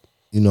hood look,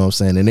 you know what I'm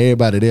saying? And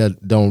everybody there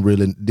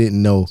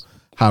didn't know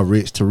how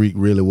rich Tariq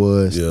really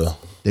was. Yeah.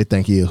 They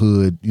think he a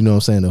hood, you know what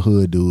I'm saying, a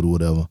hood dude or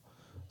whatever.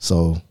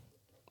 So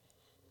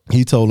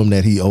he told him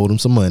that he owed him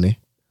some money.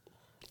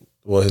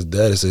 Well, his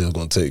daddy said he was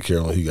gonna take care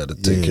of him. He got to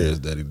take care of his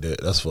daddy.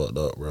 That's fucked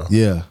up, bro.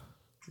 Yeah.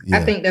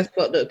 I think that's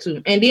fucked up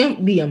too. And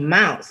then the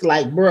amounts,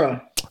 like, bro.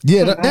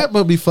 Yeah, that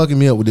would be fucking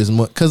me up with this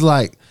month. Cause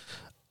like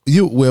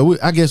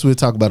I guess we'll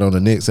talk about it on the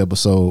next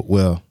episode.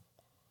 Well,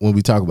 when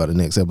we talk about the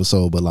next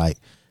episode, but like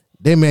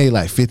they made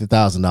like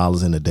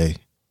 $50,000 in a day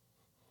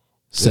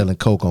selling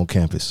coke on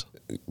campus.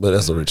 But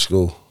that's a rich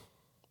school.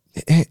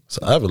 It's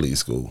an Ivy League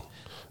school.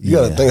 You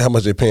gotta think how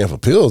much they're paying for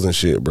pills and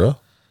shit, bro.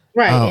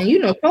 Right, and you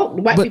know, coke,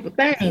 the white people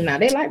thing now.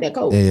 They like that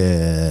coke.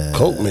 Yeah,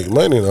 coke make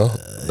money though.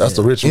 That's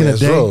the rich man's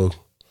drug.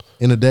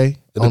 In a day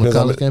on the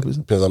college campus,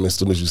 depends how many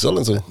students you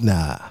selling to.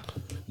 Nah,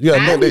 you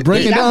gotta think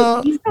break it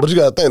down. But you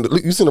gotta think.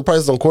 You seen the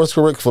prices on Course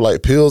Correct for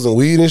like pills and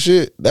weed and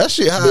shit. That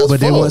shit high as fuck. But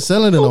they weren't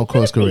selling it on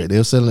Course Correct. They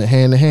were selling it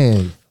hand to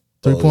hand.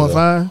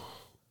 3.5.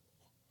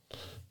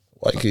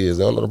 White kids,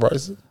 they don't know the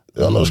prices.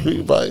 They don't know the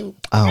street value.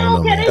 I don't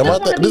know, man.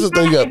 This is the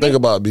thing you gotta think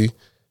about, B.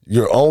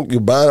 You're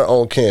buying it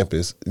on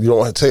campus. You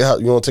don't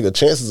take a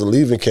chances of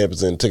leaving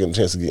campus and taking a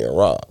chance of getting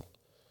robbed.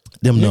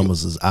 Them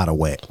numbers is out of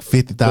whack.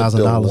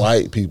 $50,000.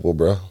 White people,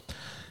 bro.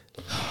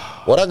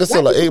 What I can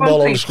sell an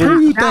 8-ball on the street. Who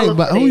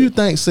you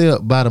think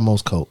buy the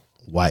most coke?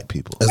 White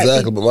people.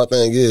 Exactly. But my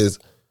thing is,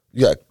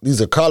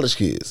 these are college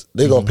kids.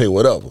 They're gonna pay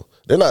whatever.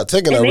 They're not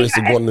taking that risk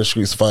of going in the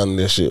streets finding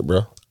their shit,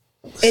 bro.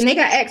 And they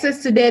got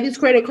access to daddy's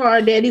credit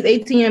card, daddy's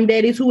ATM,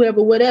 daddy's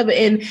whoever, whatever.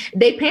 And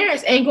their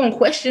parents ain't going to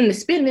question the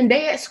spending.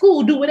 They at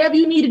school. Do whatever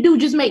you need to do.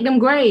 Just make them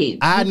grades.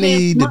 I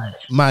need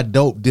my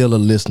dope dealer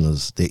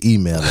listeners to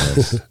email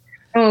us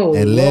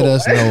and let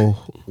us know.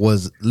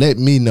 Let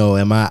me know,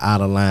 am I out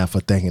of line for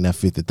thinking that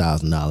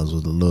 $50,000 was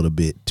a little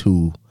bit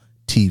too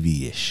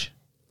TV-ish?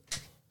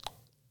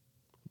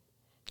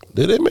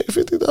 Did they make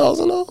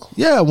 $50,000?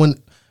 Yeah, when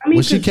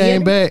she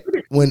came back,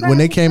 when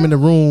they came in the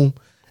room,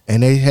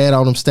 and they had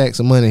all them stacks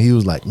of money. He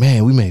was like,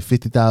 "Man, we made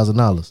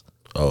 $50,000."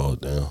 Oh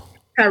damn!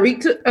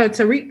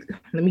 Tariq.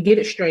 Let me get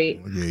it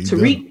straight.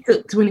 Tariq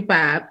took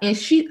 25, and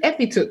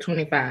Effie took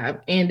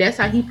 25, and that's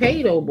how he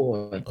paid old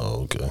boy.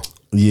 Oh okay.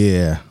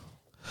 Yeah.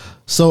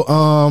 So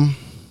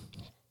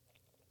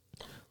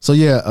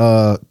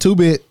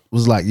 2-Bit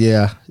was like,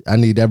 "Yeah, I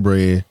need that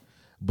bread,"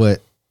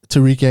 but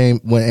Tariq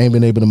ain't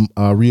been able to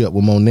re-up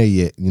with Monet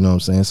yet. You know what I'm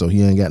saying? So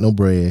he ain't got no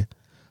bread.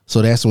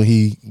 So that's when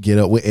he get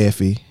up with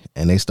Effie.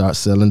 And they start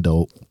selling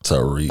dope.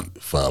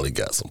 Tariq finally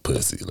got some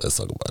pussy. Let's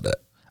talk about that.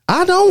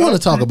 I don't want to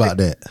talk about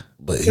that.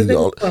 But he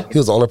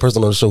was the only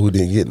person on the show who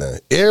didn't get none.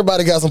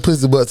 Everybody got some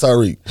pussy but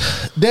Tariq.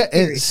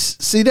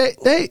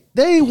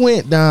 They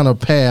went down a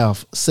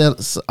path,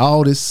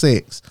 all this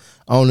sex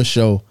on the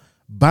show,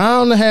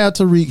 bound to have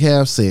Tariq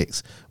have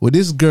sex with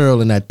this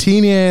girl in that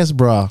teeny ass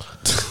bra,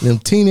 them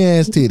teeny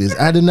ass titties.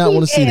 I did not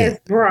want to see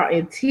that bra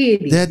and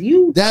titties.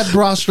 That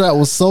bra strap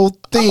was so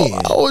thin.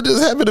 I was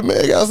just happy the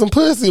man got some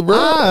pussy, bro.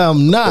 I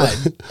am not.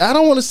 I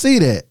don't want to see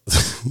that.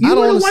 You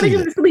would have wanted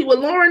him to sleep with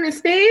Lauren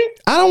instead?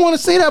 I don't want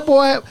to see that,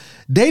 boy.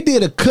 They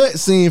did a cut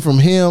scene from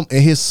him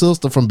and his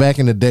sister from back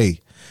in the day.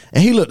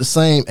 And he looked the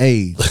same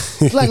age.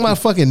 He's like my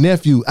fucking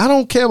nephew. I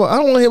don't want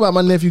to hear about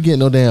my nephew getting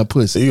no damn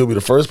pussy. He gonna be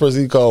the first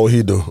person he call what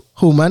he do.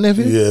 Who, my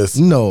nephew? Yes.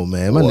 No,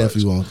 man. My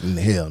nephew won't.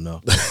 Hell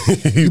no.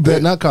 You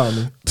better not call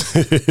me.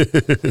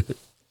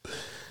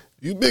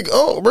 You big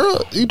unk, bro.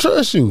 You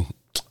trust you.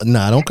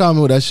 Nah, don't call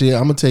me with that shit.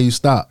 I'm gonna tell you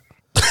stop.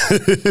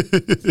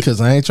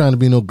 Cause I ain't trying to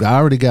be no. I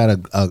already got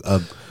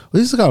a what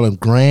do you call them?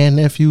 Grand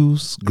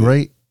nephews?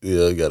 Great.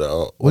 Yeah, you got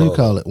a. What do you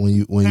call it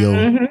when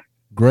you're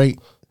great?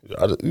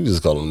 You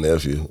just call him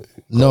nephew.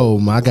 No,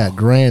 I got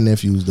grand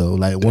nephews though.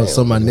 Like once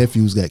some of my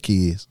nephews got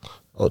kids.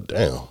 Oh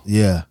damn.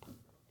 Yeah.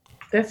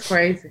 That's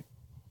crazy.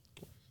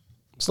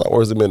 It's not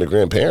worse than being a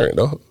grandparent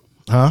though.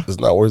 Huh? It's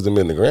not worse than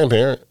being a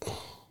grandparent.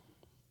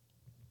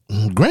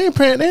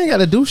 Grandparent, they ain't got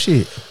to do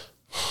shit.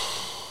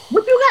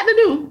 What you got to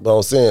do? But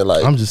I'm saying,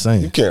 like, I'm just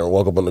saying, you can't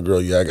walk up on the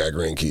girl. Yeah, I got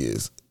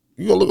grandkids.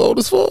 You gonna look old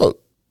as fuck.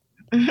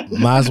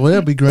 Might as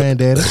well be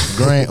granddaddy,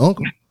 grand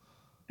uncle,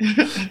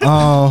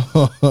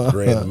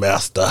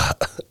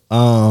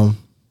 grandmaster.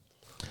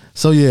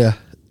 So yeah,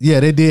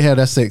 they did have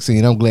that sex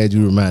scene. I'm glad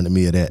you reminded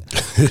me of that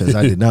because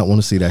I did not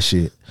want to see that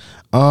shit.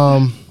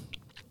 But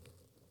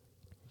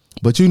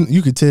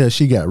you could tell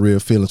she got real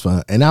feelings for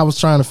him, and I was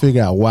trying to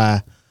figure out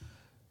why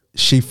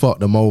she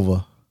fucked him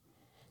over.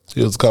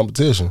 It was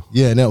competition.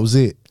 Yeah, and that was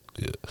it.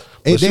 Yeah,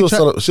 but she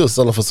was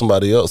selling for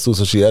somebody else too,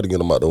 so she had to get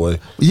him out the way.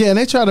 Yeah, and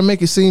they tried to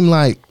make it seem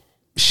like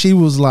she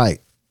was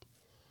like,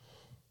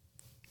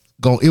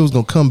 it was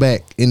gonna come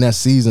back in that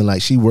season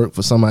like she worked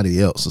for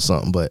somebody else or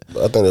something. But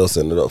I think they were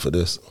setting it up for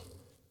this.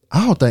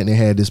 I don't think they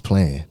had this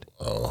planned.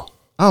 Oh,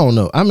 I don't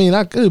know. I mean,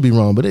 I could be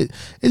wrong, but it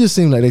just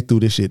seemed like they threw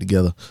this shit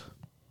together.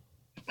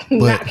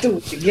 Not threw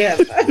it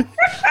together.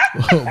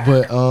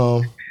 But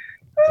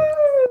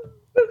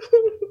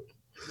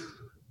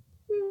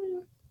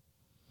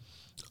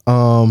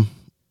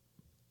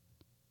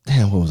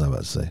damn, what was I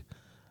about to say?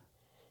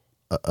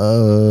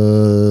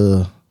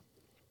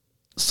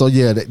 So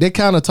yeah, they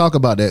kind of talk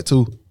about that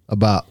too,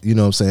 about, you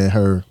know what I'm saying,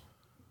 her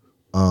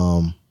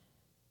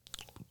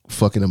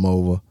fucking him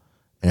over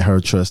and her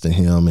trusting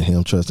him and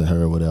him trusting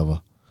her or whatever.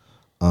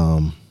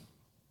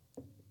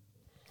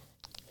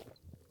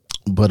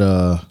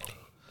 But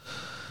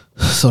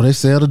so they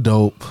sell the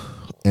dope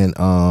and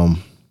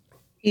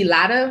he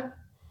lied to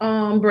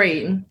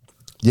Brayden.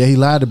 Yeah, he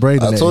lied to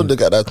Brayden. I told you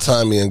they got that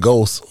Tommy and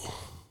Ghost.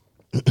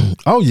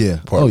 Oh yeah,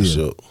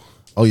 partnership.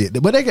 Oh yeah,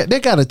 but they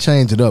got to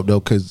change it up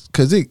though, cause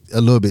it a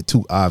little bit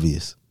too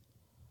obvious.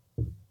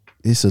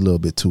 It's a little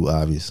bit too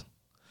obvious,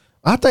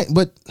 I think.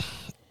 But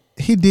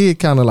he did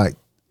kind of like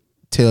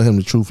tell him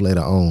the truth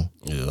later on.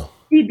 Yeah,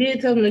 he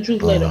did tell him the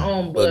truth later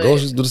on. But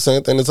Ghost used to do the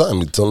same thing to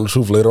Tommy. Tell him the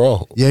truth later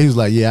on. Yeah, he was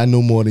like, "Yeah, I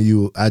know more than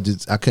you. I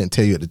couldn't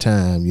tell you at the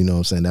time." You know what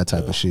I'm saying? That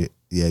type of shit.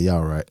 Yeah,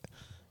 y'all right.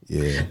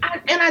 Yeah,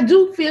 and I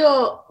do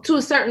feel to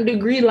a certain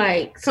degree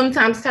like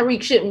sometimes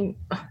Tariq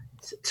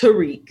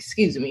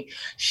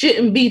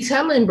shouldn't be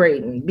telling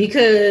Brayden,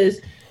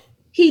 because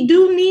he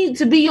do need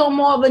to be on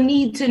more of a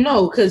need to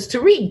know, because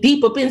Tariq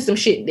deep up in some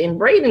shit and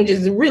Brayden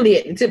just really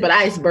at the tip of the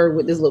iceberg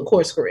with this little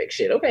course correct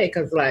shit. Okay,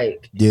 because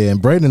like and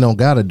Brayden don't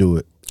gotta do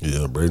it.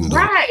 Yeah, Brayden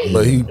right,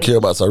 but he care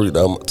about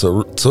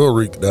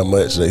Tariq that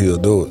much that he'll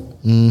do it.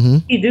 Mm-hmm.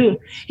 He do.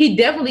 He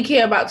definitely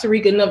care about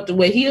Tariq enough to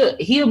where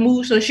he'll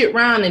move some shit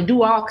around and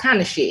do all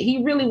kind of shit.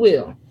 He really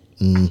will.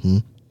 Mm-hmm.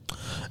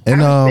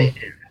 And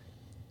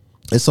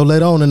so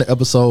later on in the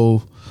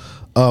episode,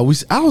 I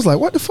was like,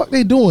 "What the fuck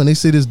they doing?" They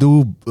see this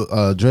dude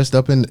dressed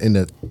up in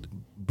the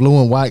blue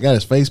and white, got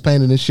his face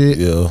painted and shit.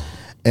 Yeah.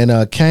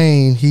 And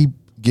Kane, he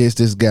gets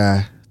this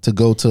guy to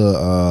go to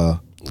the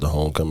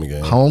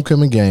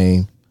homecoming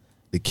game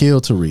to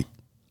kill Tariq.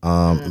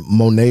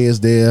 Monet is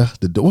there.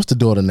 What's the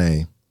daughter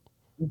name?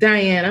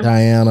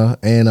 Diana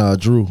and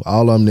Drew,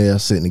 all of them there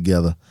sitting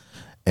together,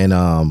 and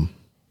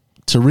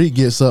Tariq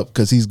gets up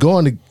because he's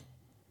going to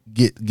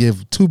give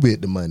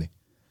 2-Bit the money,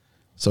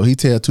 so he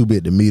tell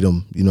 2-Bit to meet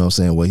him. You know what I'm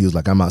saying? Well, he was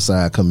like, "I'm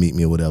outside, come meet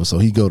me" or whatever. So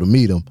he go to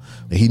meet him,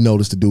 and he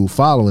noticed the dude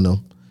following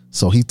him,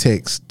 so he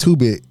texts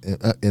 2-Bit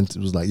and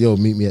was like, "Yo,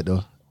 meet me at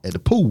the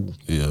pool."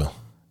 Yeah.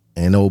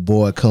 And old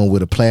boy come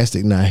with a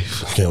plastic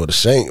knife. Came with a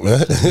shank, man.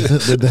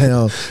 The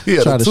damn, he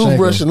had a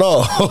toothbrush and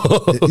all.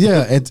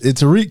 Yeah, and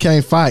Tariq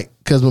can't fight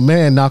because my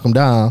man knock him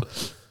down.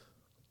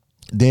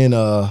 Then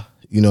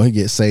he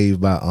gets saved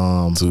by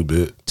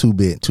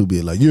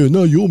 2-Bit. Like, yeah,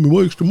 no, you owe me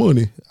more extra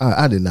money.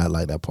 I did not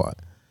like that part.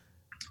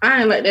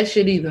 I ain't like that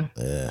shit either.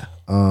 Yeah.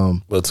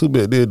 But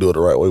 2-Bit did do it the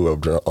right way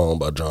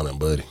by drowning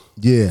Buddy.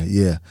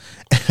 Yeah.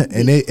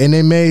 and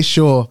they made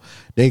sure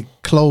they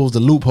closed the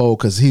loophole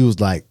because he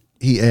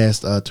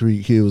asked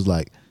Tariq, he was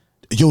like,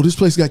 yo, this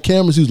place got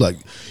cameras. He was like,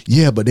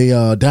 yeah, but they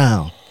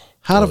down.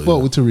 How the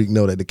fuck would Tariq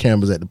know that the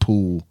cameras at the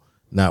pool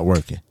not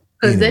working?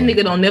 Because that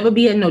nigga don't never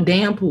be at no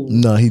damn pool.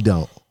 No, he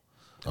don't.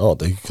 I don't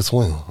think he can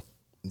swim.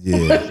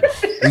 Yeah,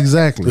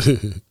 exactly.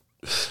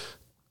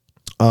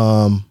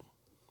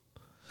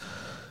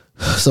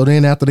 So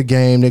then after the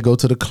game, they go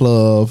to the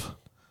club.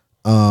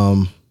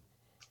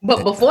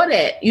 But before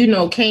that,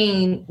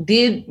 Kane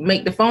did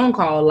make the phone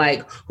call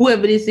like,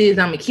 whoever this is,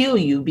 I'm going to kill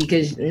you,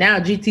 because now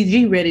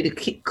GTG ready to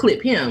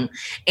clip him.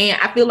 And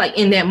I feel like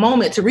in that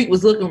moment, Tariq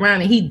was looking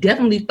around and he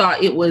definitely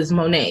thought it was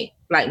Monet.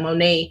 Like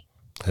Monet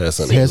had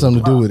something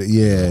to do with it.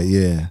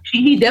 Yeah.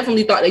 He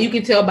definitely thought that. You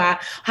could tell by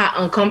how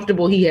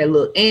uncomfortable he had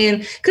looked.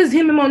 And because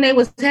him and Monet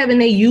was having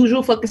their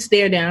usual fucking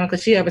stare down,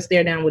 because she have a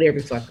stare down with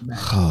every fucking body.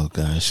 Oh,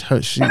 gosh.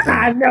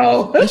 I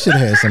know. They should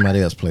have had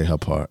somebody else play her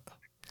part.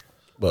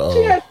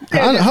 But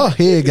her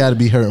head got to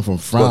be hurting from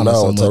frowning. But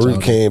now so much.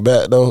 Tariq came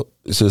back though,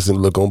 it's just a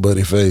look on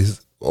Buddy's face,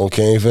 on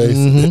Kane's face.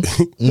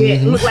 Mm-hmm. Yeah,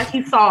 it looked like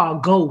he saw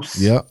a ghost.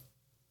 Yep.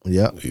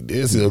 He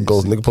did see a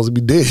ghost. Nigga supposed to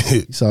be dead.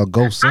 He saw a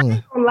ghost. I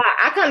ain't gonna lie.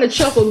 I kind of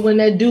chuckled when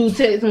that dude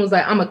texted and was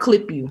like, "I'm gonna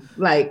clip you."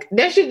 Like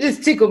that shit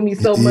just tickled me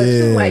so much.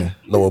 Yeah. Like,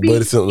 no,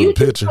 Buddy sent the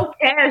picture. So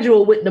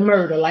casual with the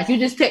murder. Like you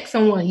just text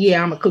someone,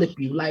 "Yeah, I'm gonna clip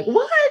you." Like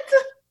what?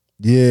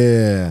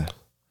 Yeah.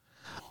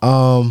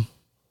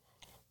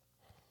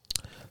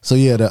 So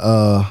yeah,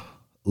 the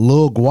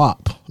Lil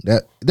Guap,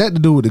 that to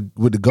do with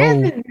the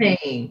goal. That's his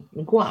name,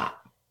 Guap.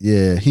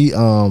 Yeah,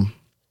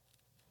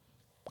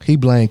 he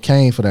blamed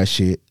Kane for that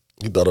shit.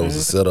 He thought it was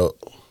a setup.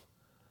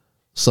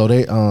 So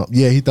they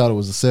he thought it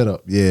was a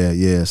setup.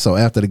 Yeah. So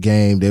after the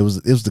game, it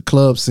was the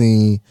club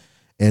scene,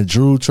 and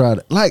Drew tried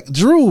to, like,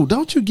 Drew,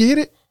 don't you get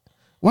it?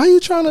 Why you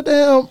trying to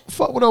damn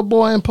fuck with a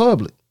boy in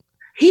public?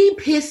 He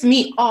pissed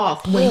me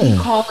off when he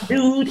called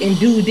dude and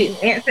dude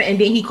didn't answer, and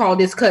then he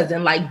called his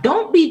cousin. Like,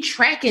 don't be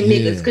tracking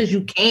niggas because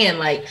you can.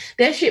 Like,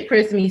 that shit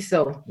pressed me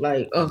so.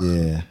 Like, ugh.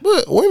 Yeah.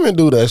 But women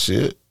do that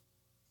shit.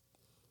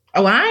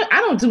 Oh, I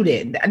don't do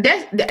that. I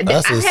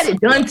had it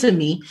done to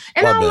me,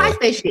 and I don't like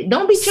that shit.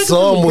 Don't be checking.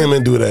 Some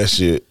women do that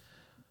shit.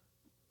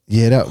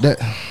 Yeah,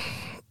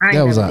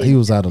 that was out. He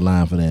was out of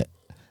line for that,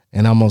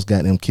 and almost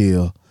got them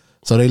killed.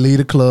 So they leave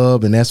the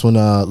club, and that's when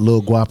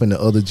Lil Guap and the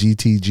other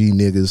GTG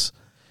niggas,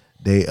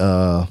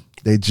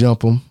 they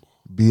jump him,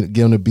 give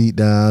him a beat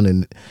down,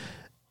 and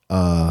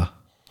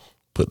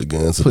put the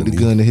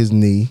gun to his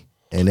knee,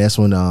 and that's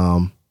when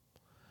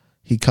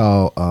he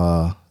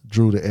called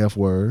Drew the F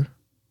word.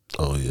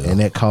 Oh yeah, and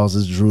that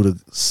causes Drew to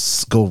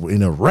go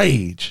in a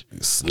rage. He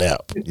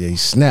snapped. Yeah, he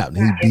snapped.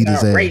 And he beat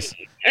his ass.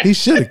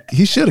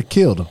 He should have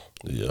killed him.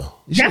 Yeah,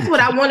 that's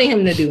what I wanted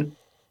him to do.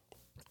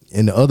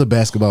 And the other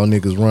basketball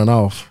niggas run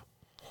off.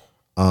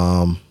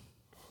 And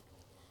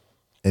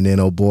then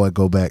old boy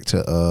go back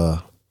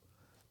to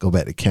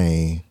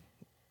Kane.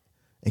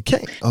 And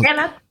Kane.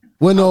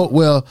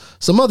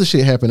 Some other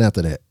shit happened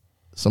after that.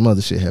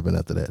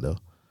 Though.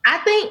 I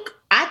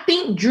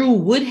think Drew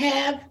would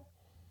have.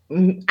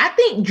 I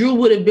think Drew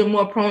would have been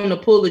more prone to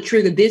pull the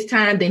trigger this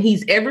time than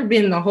he's ever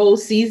been the whole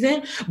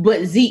season.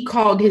 But Zeke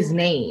called his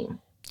name.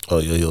 Oh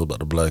yeah, he was about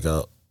to black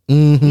out.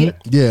 Mm-hmm.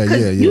 Yeah.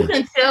 You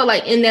can tell,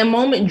 like, in that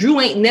moment, Drew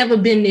ain't never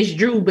been this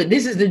Drew, but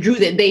this is the Drew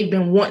that they've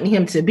been wanting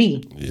him to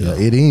be. Yeah,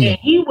 it ain't. And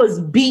he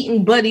was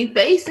beating Buddy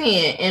face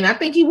in, and I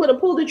think he would have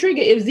pulled the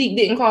trigger if Zeke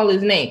didn't call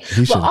his name.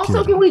 But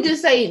also, can we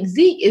just say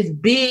Zeke is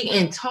big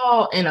and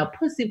tall and a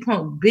pussy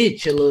punk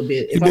bitch a little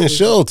bit? He been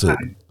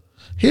sheltered.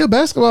 He a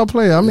basketball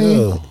player. I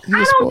mean,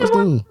 I don't give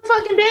a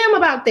fucking damn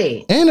about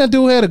that. And that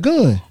dude had a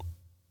gun.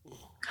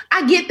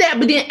 I get that,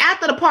 but then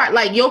after the part,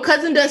 like, your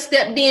cousin done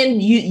stepped in,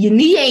 your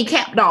knee ain't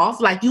capped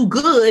off, like, you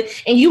good,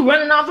 and you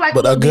running off like.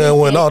 But that gun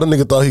went off. The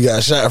nigga thought he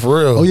got shot for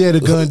real. Oh yeah, the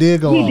gun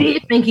did go off. He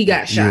did think he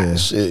got shot. Yeah.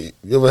 Shit,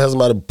 you ever had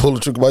somebody pull a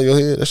trigger by your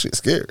head? That shit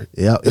scary.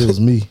 Yeah, it was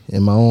me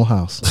in my own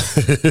house.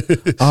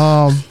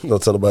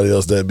 Don't tell nobody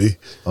else that be.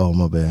 Oh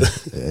my bad.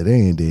 It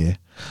ain't there.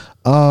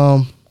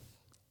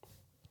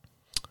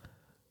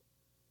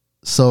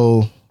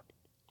 So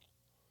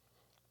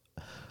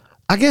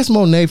I guess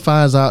Monet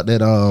finds out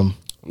that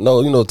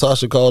no,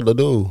 Tasha called the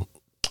dude.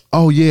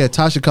 Oh yeah,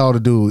 Tasha called the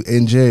dude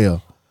in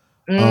jail.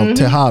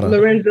 Tejada.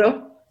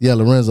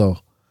 Lorenzo.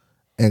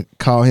 And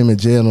called him in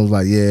jail and was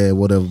like, yeah,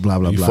 whatever, blah,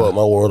 blah, blah. You fuck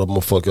my world, I'm gonna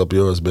fuck up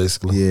yours,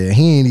 basically. Yeah,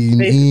 he ain't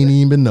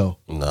even know.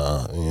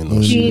 Nah, he ain't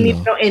know shit.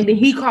 And then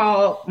he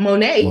called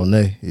Monet,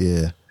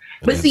 yeah.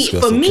 But see,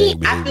 for me,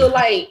 I feel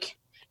like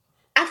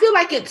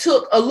it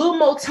took a little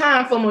more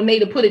time for Monet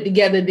to put it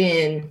together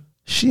than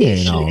she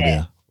ain't all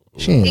there.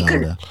 She ain't all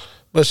there.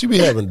 But she be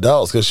having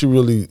doubts because she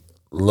really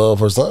love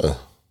her son.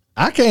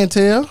 I can't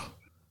tell.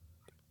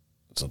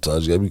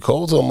 Sometimes you gotta be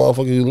cold to a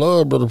motherfucker you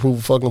love, brother, to prove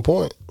a fucking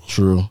point.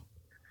 True.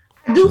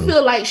 I do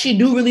feel like she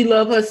do really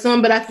love her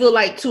son, but I feel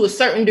like to a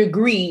certain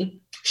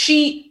degree,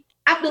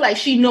 I feel like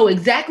she know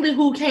exactly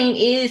who Kane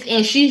is,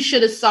 and she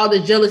should have saw the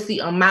jealousy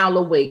a mile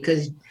away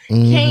because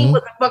Kane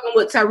wasn't fucking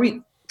with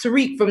Tariq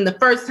Tariq from the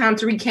first time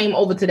Tariq came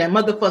over to that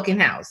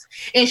motherfucking house.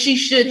 And she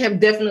should have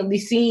definitely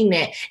seen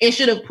that and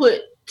should have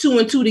put 2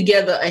 and 2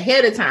 together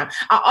ahead of time.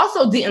 I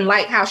also didn't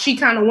like how she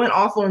kind of went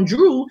off on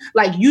Drew.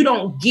 Like, you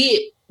don't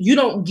get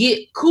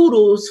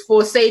kudos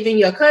for saving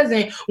your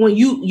cousin when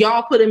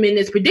y'all put him in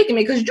this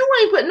predicament, because Drew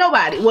ain't put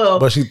nobody. Well,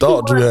 but she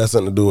thought Drew had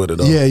something to do with it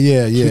though.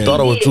 Yeah. She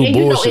thought it was too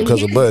bullshit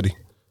because of Buddy.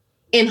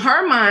 In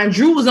her mind,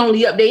 Drew was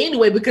only up there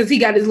anyway because he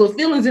got his little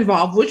feelings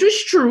involved, which was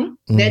true.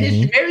 Mm-hmm. That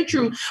is very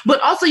true.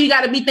 But also, you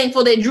got to be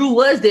thankful that Drew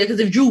was there,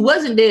 because if Drew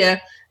wasn't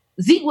there,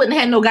 Zeke wouldn't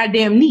have no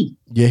goddamn knee.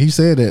 Yeah, he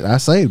said that. I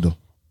saved him.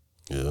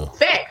 Yeah.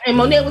 Fact. And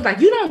Monet was like,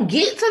 "You don't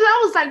get to that."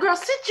 I was like, "Girl,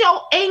 sit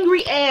your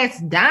angry ass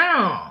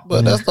down."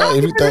 But that's not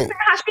everything.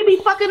 How she be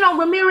fucking on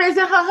Ramirez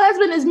and her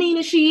husband as mean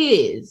as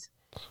she is.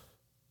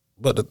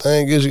 But the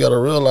thing is, you got to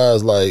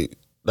realize, like,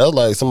 that's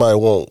like somebody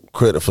want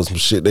credit for some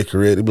shit they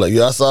created. Be like,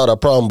 yeah, I saw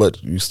that problem,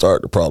 but you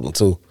started the problem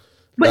too.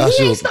 But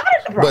he ain't started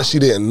the problem. But she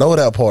didn't know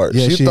that part.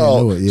 Yeah, she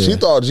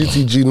thought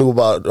GTG knew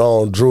about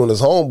Drew and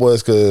his homeboys,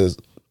 because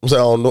I'm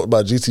saying I don't know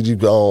about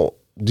GTG.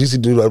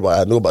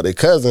 GTG knew about their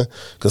cousin,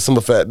 because some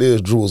of the fact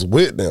is Drew was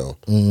with them.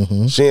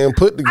 Mm-hmm. She ain't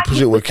put the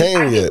shit with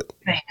Kane yet.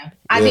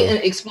 I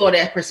didn't explore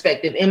that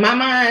perspective. In my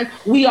mind,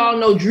 we all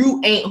know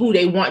Drew ain't who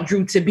they want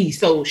Drew to be.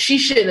 So she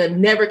should have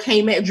never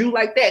came at Drew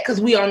like that,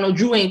 because we all know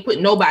Drew ain't put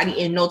nobody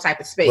in no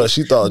type of space. But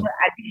she thought... But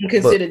I didn't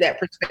consider that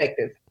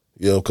perspective.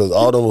 Yeah, because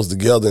all them was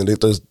together and they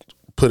just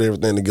put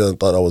everything together and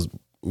thought I was...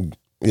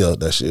 Yeah,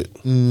 that shit.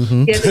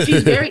 Mm-hmm. Yeah, but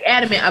she's very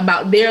adamant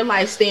about their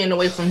life staying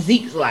away from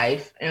Zeke's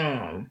life.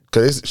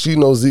 Because she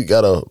knows Zeke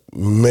got a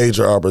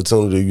major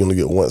opportunity you're going to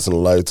get once in a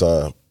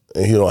lifetime.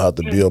 And he don't have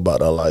to be about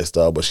that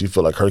lifestyle, but she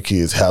feel like her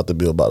kids have to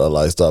be about that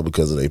lifestyle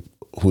because of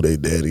who their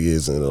daddy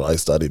is and the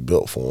lifestyle they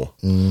built for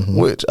them. Mm-hmm.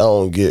 Which I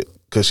don't get,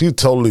 because she's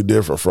totally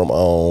different from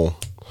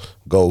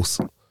Ghost.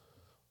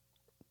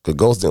 Because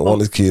Ghost didn't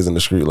want his kids in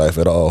the street life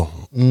at all.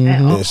 Mm-hmm.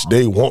 And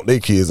they want their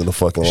kids in the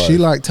fucking life. She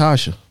like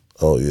Tasha.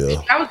 Oh,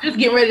 yeah. I was just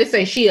getting ready to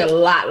say she a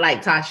lot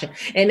like Tasha.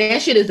 And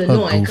that shit is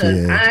annoying,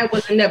 because Tasha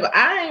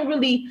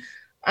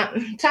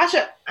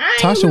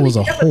was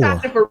a whore.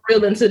 Tasha for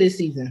real until this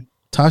season.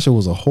 Tasha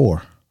was a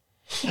whore.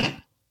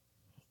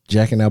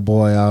 Jacking that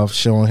boy off,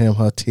 showing him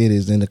her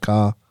titties in the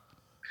car.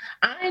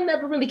 I ain't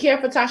never really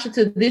cared for Tasha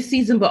to this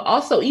season, but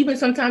also even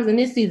sometimes in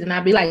this season,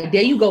 I'd be like,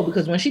 there you go.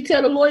 Because when she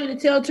tell the lawyer to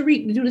tell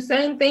Tariq to do the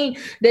same thing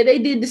that they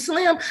did to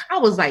Slim, I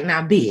was like,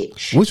 nah,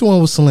 bitch. Which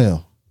one was Slim?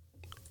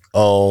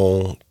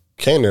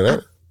 Kanan,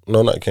 right?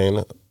 No, not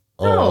Kanan.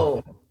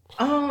 No.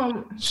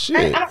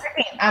 Shit.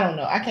 I don't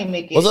know. I can't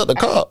make it. Was that the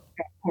cop?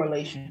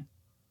 Correlation.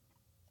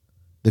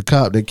 The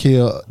cop that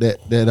killed that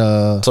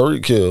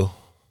Tariq killed.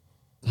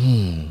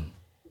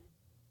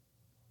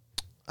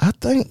 I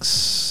think.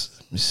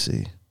 Let me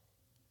see.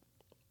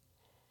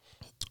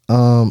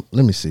 Let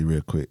me see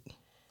real quick.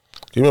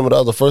 You remember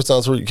that was the first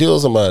time Tariq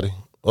killed somebody?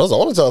 Well, that's the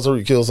only time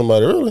Tariq killed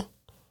somebody, really.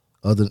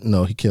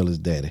 No, he killed his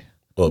daddy.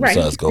 Well,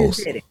 besides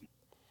Ghost.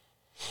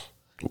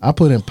 I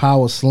put in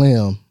Power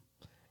Slim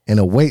and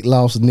a weight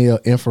loss near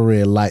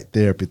infrared light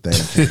therapy thing.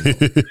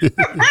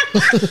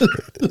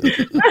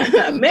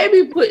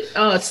 Maybe put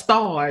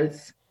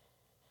Stars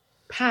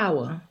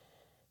Power.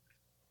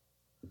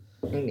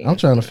 I'm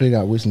trying to figure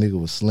out which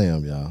nigga was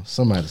Slim, y'all.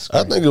 Somebody.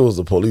 I think it was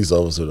a police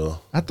officer, though.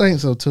 I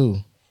think so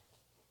too.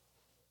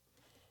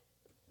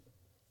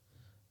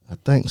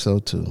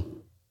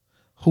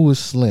 Who is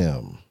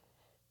Slim?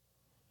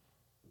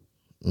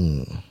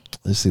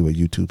 Let's see what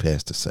YouTube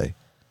has to say.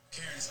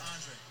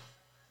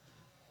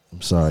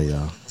 I'm sorry,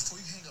 y'all. Before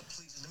you hang up,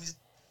 please let me.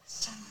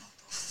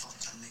 Fuck,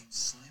 your name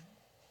Slim?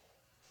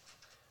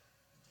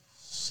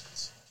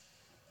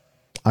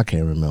 I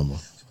can't remember.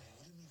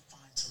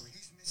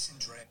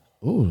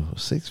 Ooh,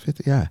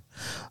 650i.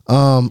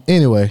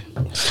 Anyway,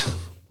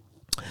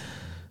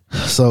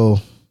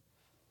 so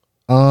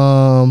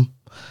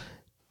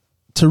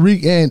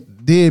Tariq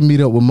did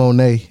meet up with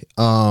Monet.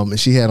 And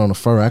she had on a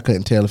fur. I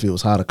couldn't tell if it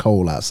was hot or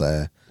cold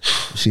outside.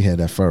 She had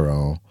that fur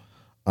on.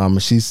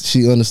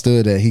 She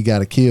understood that he got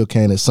to kill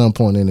Kane at some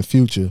point in the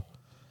future.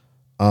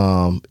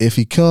 If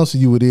he comes to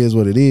you, it is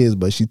what it is.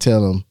 But she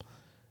tell him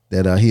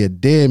that he a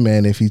dead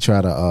man if he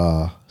try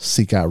to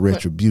seek out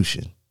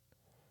retribution.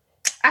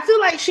 I feel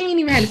like she ain't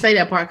even had to say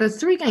that part, because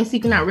Tariq ain't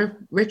seeking out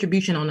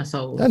retribution on the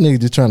soul. That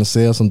nigga just trying to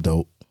sell some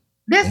dope.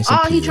 That's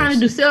all he trying to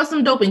do, sell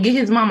some dope and get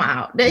his mama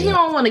out. That he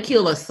don't want to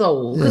kill a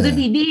soul. Because if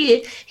he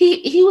did,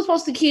 he was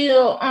supposed to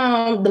kill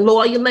the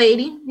lawyer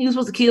lady. He was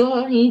supposed to kill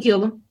her. He didn't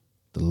kill her.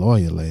 The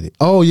lawyer lady.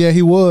 Oh, yeah,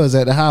 he was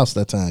at the house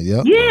that time.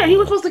 Yep. Yeah, he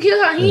was supposed to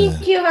kill her. He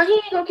didn't kill her. He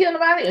ain't gonna kill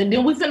nobody. And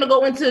then we finna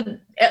go into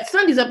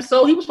Sunday's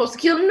episode. He was supposed to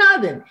kill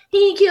nothing.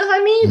 He ain't kill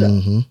her neither.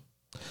 Mm-hmm.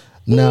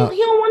 Now, he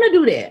don't want to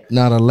do that.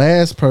 Now, the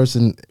last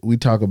person we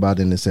talk about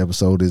in this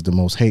episode is the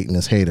most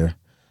hatingest hater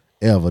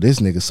ever. This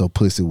nigga so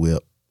pussy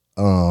whipped.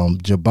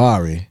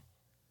 Jabari.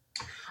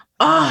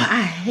 Oh,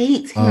 I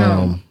hate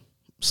him.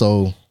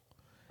 So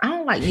I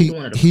don't like either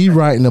one of them. He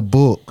writing a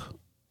book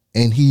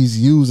and he's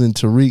using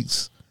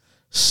Tariq's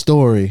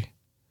story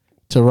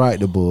to write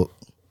the book.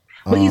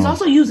 But he's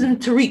also using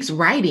Tariq's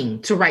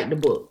writing to write the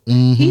book.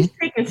 Mm-hmm. He's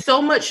taking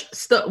so much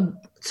stuff,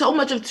 so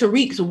much of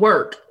Tariq's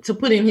work to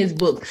put in his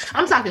book.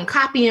 I'm talking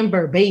copy and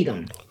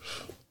verbatim.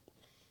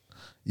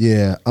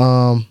 Yeah.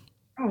 I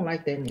don't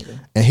like that nigga.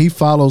 And he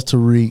follows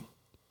Tariq.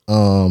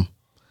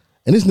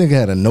 And this nigga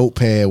had a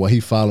notepad while he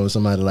following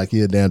somebody like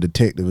he a damn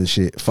detective and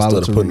shit. Instead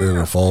of putting it in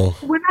the phone.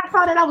 When I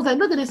saw that, I was like,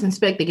 look at this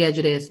Inspector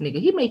Gadget ass nigga.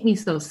 He make me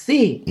so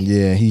sick.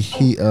 Yeah, he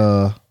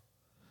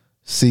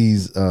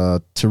sees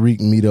Tariq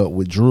meet up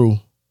with Drew,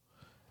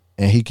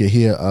 and he could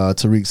hear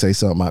Tariq say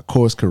something about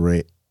course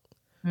correct.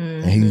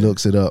 Mm-hmm. And he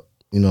looks it up,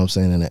 you know what I'm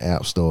saying, in the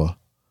app store.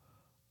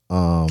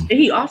 And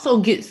he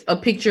also gets a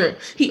picture.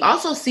 He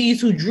also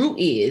sees who Drew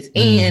is.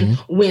 And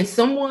when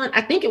someone,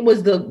 I think it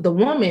was the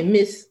woman,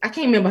 Miss, I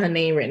can't remember her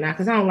name right now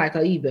because I don't like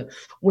her either.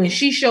 When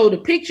she showed the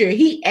picture,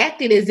 he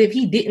acted as if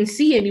he didn't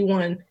see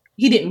anyone.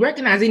 He didn't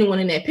recognize anyone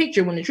in that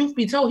picture. When the truth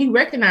be told, he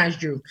recognized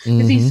Drew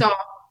because he saw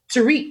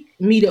Tariq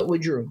meet up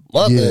with Drew.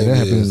 That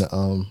happened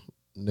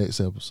in the next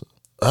episode.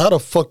 How the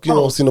fuck you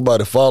don't see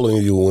nobody following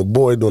you when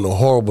boy doing a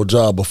horrible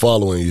job of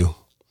following you?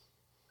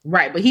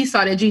 Right, but he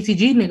saw that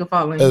GTG nigga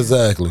following him.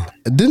 Exactly.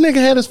 This nigga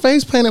had his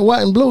face painted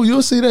white and blue.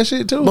 You'll see that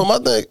shit too. But my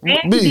thing,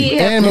 and he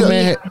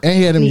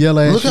had him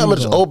yellow ass. Look how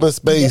much open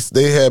space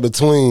they had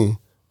between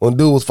when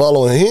dude was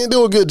following him. He didn't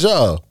do a good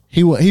job.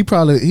 He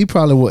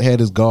probably would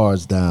had his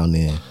guards down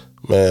there.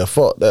 Man,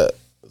 fuck that.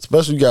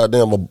 Especially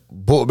goddamn a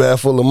book bag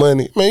full of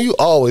money. Man, you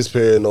always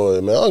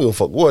paranoid, man. I don't give a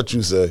fuck what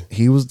you say.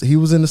 He was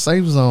in the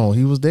safe zone.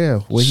 He was there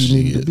where he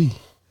needed to be.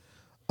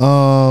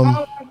 All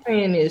I'm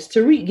saying is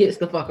Tariq gets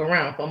the fuck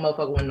around for a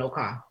motherfucker with no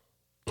car.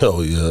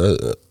 Oh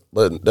yeah,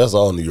 but that's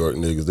all New York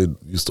niggas. They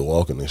used to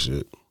walking and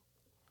shit.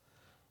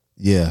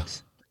 Yeah.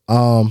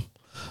 So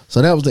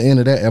that was the end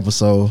of that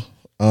episode.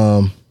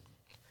 And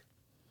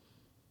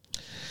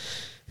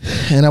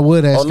I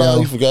would ask. Oh no,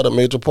 you forgot a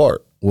major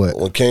part. What?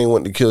 When Kane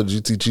went to kill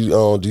GTG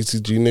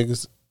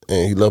niggas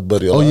and he left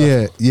Buddy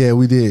alive. Oh yeah,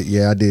 we did.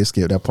 Yeah, I did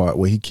skip that part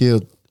where he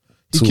killed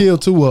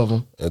two of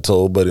them and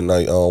told Buddy, "Now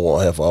I don't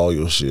want half of all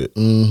your shit."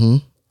 Mm-hmm.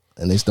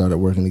 And they started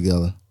working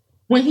together.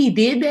 When he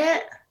did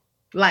that,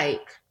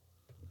 like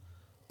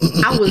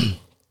I was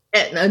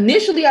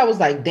initially I was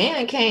like,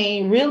 "Damn,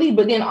 Kane, really?"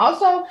 But then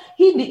also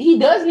he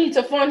does need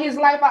to fund his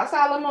life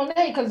outside of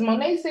Monet because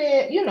Monet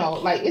said, you know,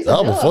 like it's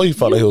that before you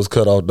found out he was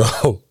cut off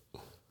though.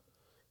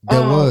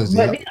 That was,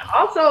 but then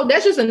also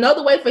that's just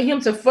another way for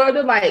him to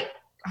further like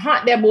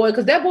haunt that boy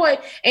because that boy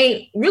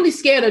ain't really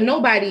scared of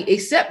nobody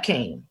except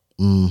Kane.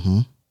 Mm-hmm.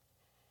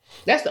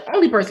 That's the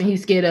only person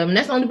he's scared of, and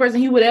that's the only person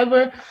he would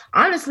ever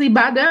honestly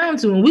bow down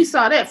to. And we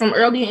saw that from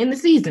earlier in the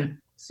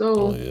season.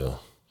 So, yeah.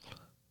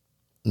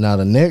 Now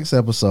the next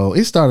episode,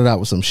 it started out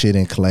with some shit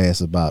in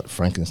class about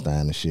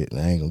Frankenstein and shit, and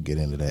I ain't gonna get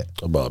into that.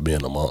 About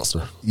being a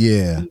monster.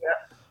 Yeah.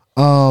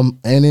 And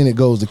then it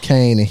goes to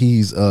Kane, and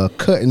he's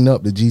cutting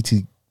up the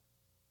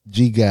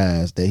GTG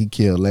guys that he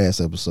killed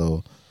last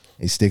episode.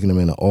 He's sticking them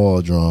in an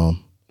oil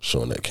drum.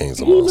 Showing that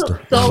Kane's a monster.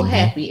 Looked so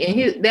happy,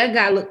 and that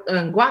guy looked,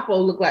 Guapo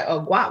looked like,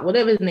 Guap,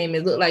 whatever his name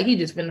is, looked like he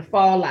just finna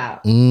fall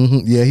out. Mm-hmm.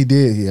 Yeah, he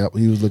did. Yeah,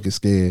 he was looking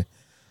scared.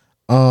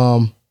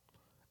 And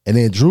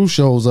then Drew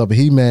shows up, and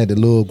he mad that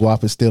Lil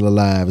Guap is still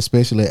alive,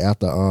 especially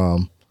after you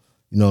know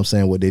what I'm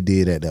saying, what they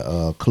did at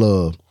the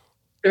club,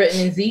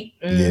 threatening Zeke.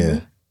 Mm-hmm. Yeah,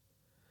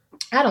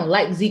 I don't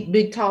like Zeke,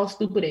 big, tall,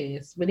 stupid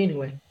ass. But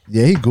anyway.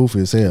 Yeah, he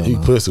goofy as hell. He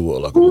pussy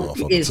walk like a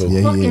motherfucker too.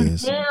 Yeah, he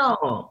is.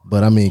 Hell.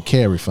 But I mean,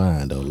 Carrie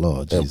fine though,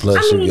 Lord. And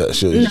plus, she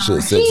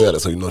should sex at it,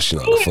 so you know she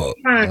not the fuck.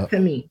 Fine to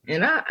me,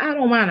 and I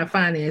don't mind a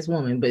fine ass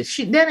woman, but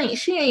she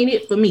ain't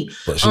it for me.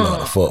 But she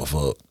not a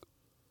fuck.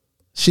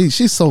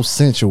 She's so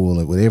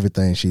sensual with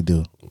everything she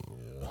do.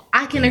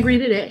 I can agree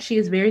to that. She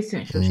is very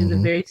sensual. She's a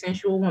very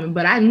sensual woman.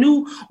 But I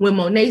knew when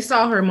Monet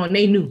saw her,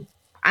 Monet knew.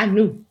 I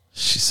knew.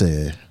 She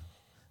said,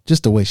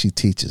 just the way she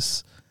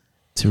teaches.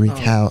 Tariq,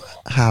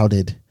 how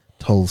did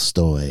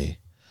Tolstoy,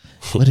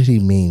 what did he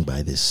mean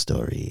by this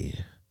story?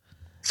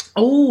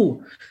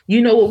 Oh,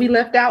 you know what we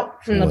left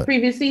out from the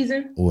previous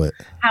season? What?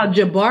 How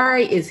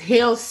Jabari is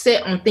hell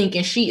set on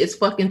thinking she is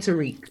fucking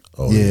Tariq.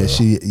 Oh, yeah,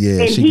 she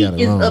and she he got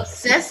it is wrong.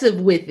 obsessive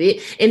with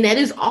it, and that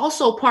is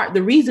also part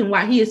the reason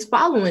why he is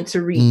following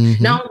Tariq.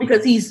 Not only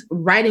because he's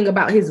writing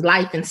about his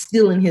life and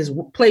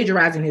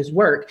plagiarizing his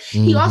work,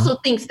 he also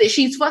thinks that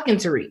she's fucking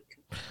Tariq.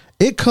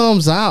 It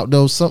comes out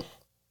though.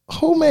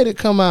 Who made it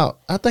come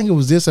out? I think it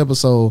was this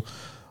episode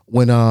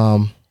when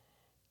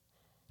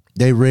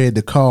they read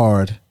the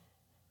card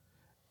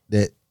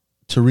that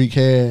Tariq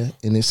had,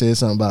 and it said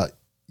something about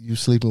you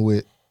sleeping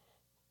with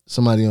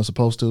somebody you're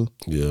supposed to.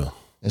 Yeah.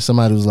 And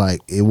somebody was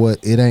like,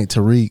 it ain't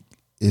Tariq,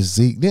 it's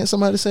Zeke. Didn't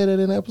somebody say that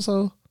in the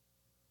episode?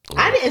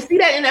 I didn't see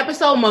that in the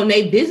episode.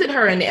 Monet visit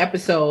her in the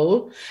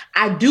episode.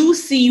 I do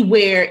see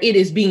where it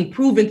is being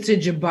proven to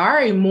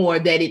Jabari more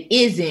that it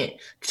isn't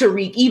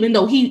Tariq, even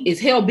though he is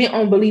hell bent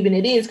on believing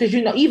it is. Because,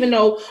 you know, even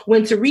though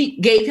when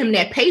Tariq gave him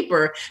that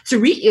paper,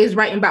 Tariq is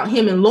writing about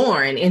him and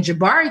Lauren, and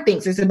Jabari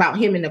thinks it's about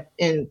him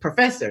and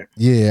Professor.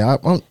 Yeah, I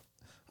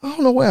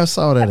don't know where I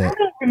saw that at. I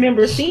don't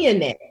remember seeing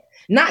that.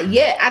 Not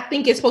yet. I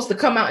think it's supposed to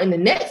come out in the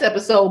next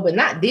episode, but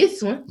not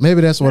this one.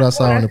 Maybe that's what I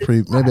saw in the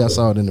preview. Maybe I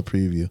saw it in the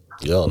preview.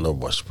 Y'all know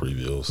watch the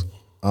previews.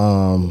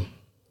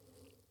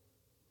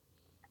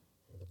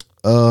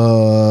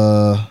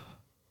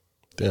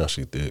 Damn,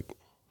 she thick.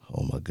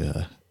 Oh my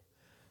God.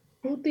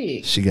 Who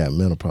thick? She got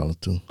mental problems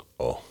too.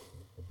 Oh.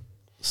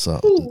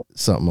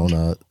 Something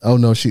on oh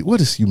no,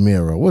 what is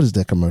Humira? What is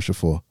that commercial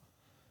for?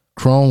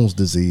 Crohn's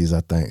disease,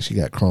 I think. She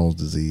got Crohn's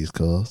disease,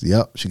 cuz.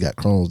 Yep, she got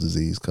Crohn's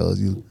disease,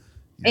 cuz.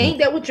 Ain't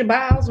that with your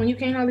bowels when you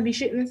can't hardly be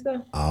shitting and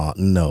stuff?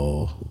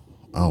 No.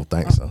 I don't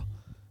think so.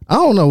 I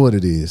don't know what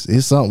it is.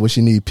 It's something where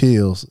she need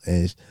pills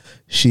and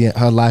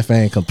her life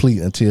ain't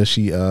complete until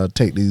she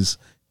take this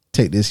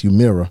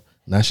Humira.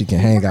 Now she can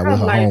hang out with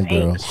her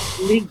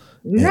homegirls.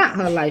 Not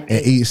her life.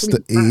 And eat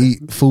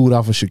food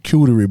off a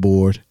charcuterie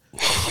board.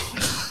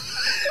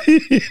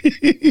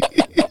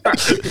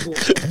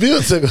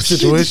 Bill took a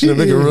situation to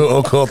make it real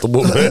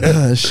uncomfortable,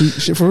 man.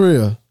 She for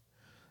real.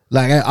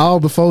 Like all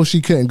before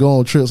she couldn't go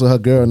on trips with her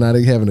girl. Now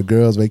they having a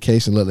girls'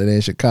 vacation like they in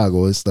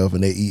Chicago and stuff,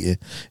 and they eating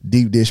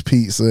deep dish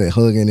pizza and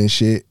hugging and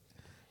shit,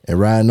 and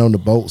riding on the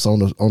boats on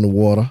the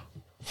water.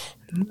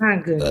 My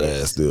goodness, that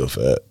ass still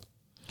fat.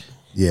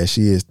 Yeah,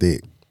 she is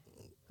thick.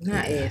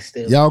 Not ass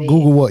still. Y'all big.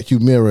 Google what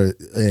Humira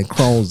and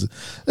Crohn's.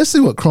 Let's see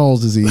what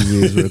Crohn's disease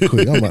is real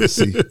quick. I'm about to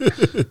see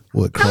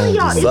what Crohn's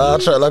disease is.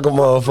 Sidetrack like a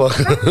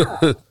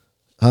motherfucker.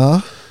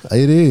 Huh?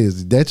 It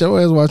is. That your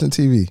ass watching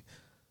TV.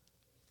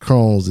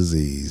 Crohn's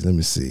disease. Let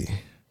me see.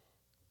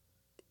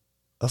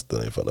 I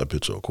still ain't found that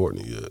picture of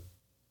Courtney yet.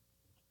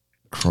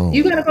 Crohn's.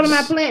 You gotta go to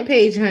my plant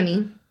page,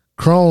 honey.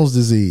 Crohn's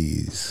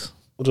disease.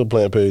 What your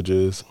plant page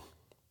is?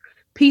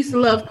 Peace,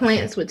 love,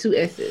 plants with 2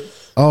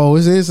 S's. Oh,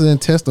 it's an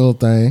intestinal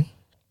thing.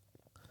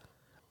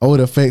 Oh, it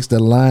affects the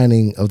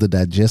lining of the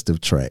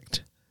digestive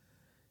tract.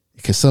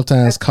 It can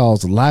sometimes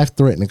cause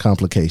life-threatening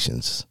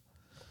complications.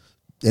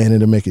 And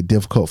it'll make it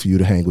difficult for you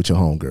to hang with your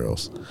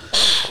homegirls.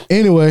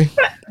 Anyway.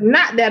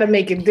 Not that'll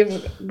make it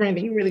difficult.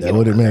 Brandon, you really get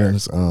what it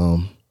means.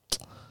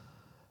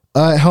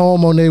 At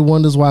home, Monet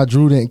wonders why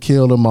Drew didn't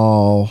kill them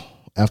all.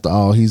 After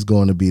all, he's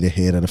going to be the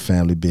head of the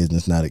family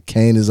business now that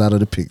Kane is out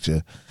of the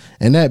picture.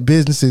 And that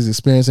business is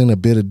experiencing a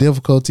bit of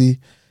difficulty.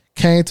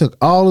 Kane took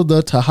all of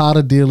the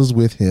Tejada dealers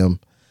with him.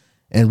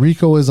 And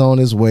Rico is on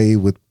his way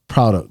with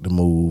product to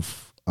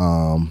move.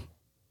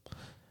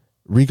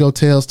 Rico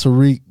tells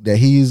Tariq that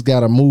he's got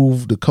to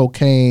move the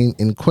cocaine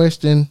in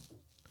question.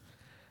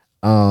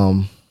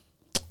 So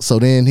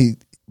then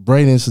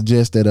Brayden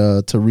suggests that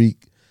Tariq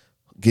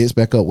gets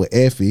back up with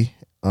Effie.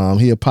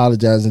 He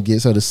apologizes and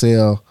gets her to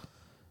sell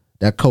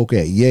that coke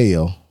at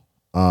Yale.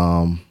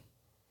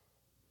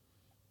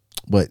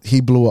 But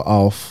he blew her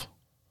off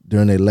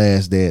during their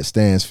last day at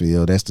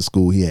Stansfield. That's the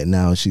school he at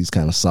now, and she's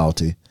kind of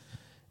salty.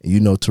 And you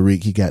know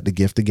Tariq, he got the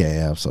gift of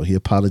gab, so he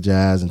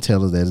apologized and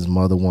tell her that his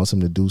mother wants him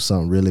to do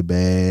something really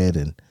bad.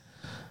 And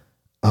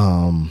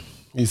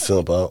he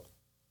simp out.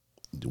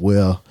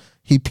 Well,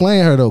 he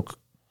playing her though,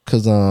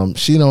 cause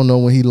she don't know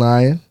when he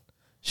lying.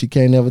 She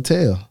can't never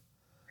tell.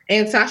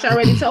 And Tasha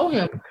already told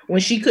him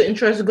when she couldn't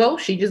trust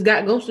Ghost, she just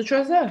got Ghost to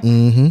trust her.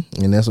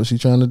 Mm-hmm. And that's what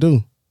she's trying to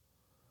do.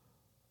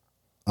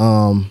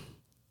 And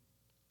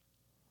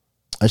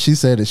she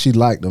said that she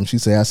liked him. She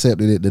said, I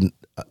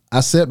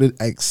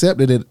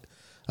accepted it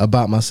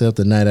about myself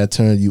the night I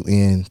turned you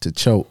in to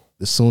choke.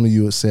 The sooner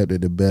you accept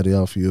it, the better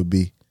off you'll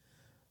be.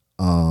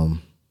 Well,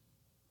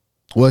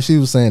 she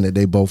was saying that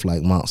they both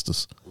like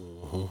monsters.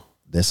 Mm-hmm.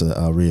 That's a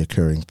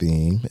reoccurring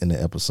theme in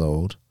the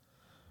episode.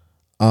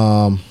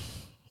 And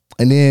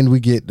then we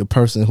get the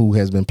person who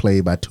has been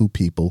played by 2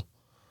 people,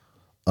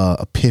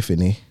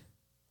 Epiphany.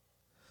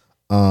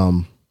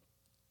 Well,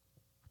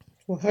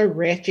 her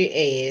ratchet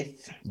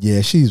ass.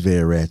 Yeah, she's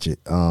very ratchet.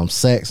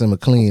 Sax and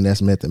McLean,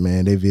 that's Method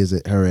Man. They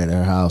visit her at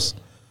her house.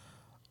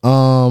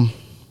 And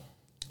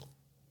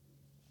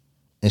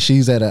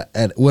she's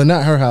well,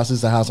 not her house,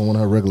 it's the house of one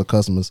of her regular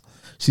customers.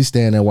 She's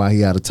staying there while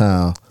he out of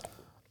town.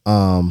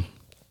 And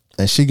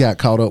she got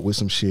caught up with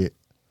some shit.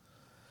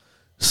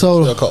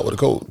 So she got caught with a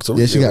coke.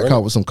 Yeah, she got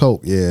caught with some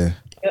coke, yeah.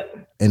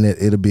 Yep. And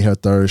it'll be her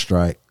 3rd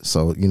strike.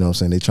 So, you know what I'm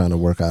saying, they're trying to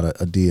work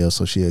out a deal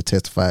so she'll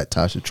testify at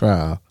Tasha's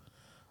trial.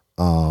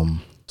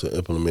 To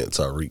implement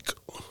Tariq.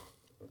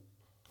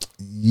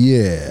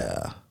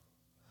 Yeah.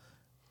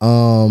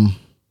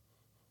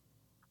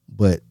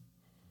 But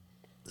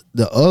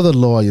the other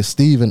lawyer,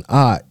 Stephen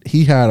Ott,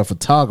 he hired a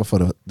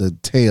photographer to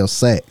tell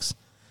Sax.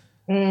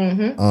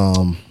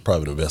 Mm-hmm.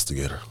 Private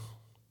investigator.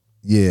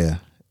 Yeah.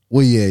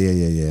 Well,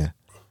 yeah.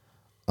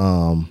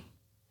 And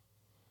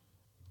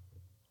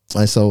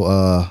so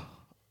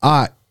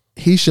Ott,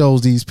 he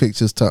shows these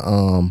pictures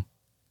to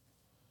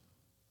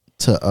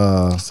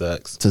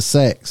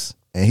Sax,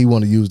 and he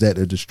want to use that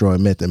to destroy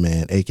Method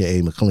Man,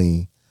 aka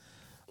McLean.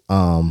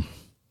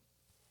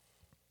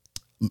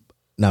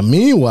 Now,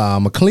 meanwhile,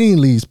 McLean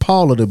leads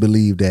Paula to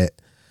believe that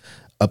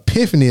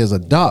Epiphany is a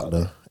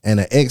doctor and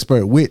an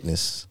expert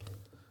witness.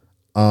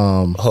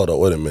 Hold on,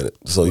 wait a minute.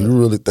 So you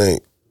really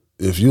think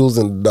if you was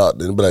in the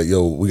doctor and be like,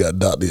 yo, we got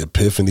Dr.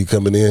 Epiphany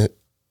coming in,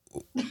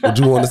 would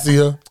you want to see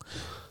her?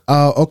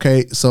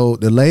 Okay, so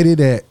the lady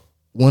that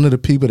one of the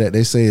people that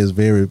they say is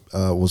very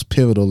was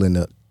pivotal in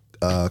the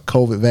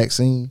COVID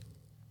vaccine.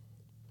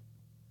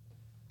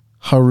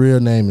 Her real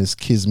name is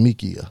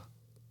Kizzmekia.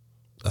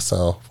 That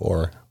sound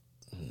foreign.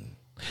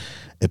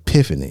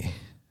 Epiphany.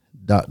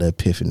 Dr.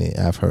 Epiphany,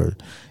 I've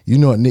heard. You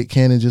know what Nick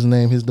Cannon just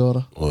named his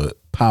daughter? What?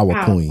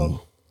 Power Queen.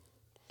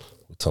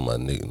 We're talking about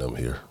Nick and them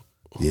here.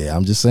 Yeah,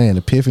 I'm just saying,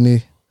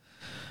 Epiphany,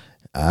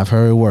 I've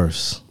heard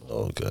worse.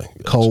 Okay.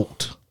 Gotcha.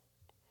 Colt,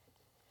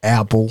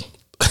 Apple,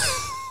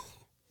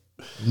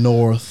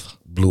 North,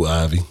 Blue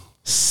Ivy,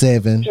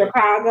 7,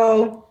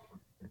 Chicago.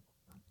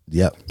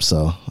 Yep.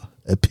 So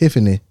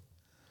Epiphany.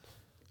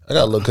 I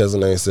got a little cousin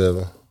named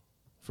 7.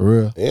 For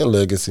real. And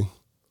Legacy.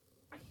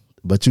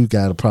 But you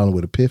got a problem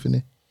with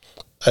Epiphany?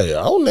 Hey,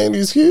 I don't name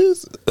these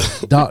kids.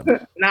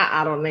 Doctor. Nah,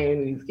 I don't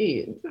name these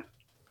kids.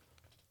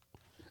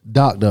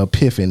 Dr.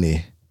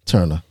 Epiphany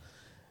Turner.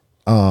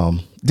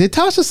 Did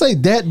Tasha say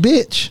that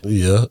bitch?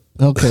 Yeah.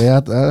 Okay.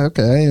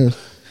 Okay.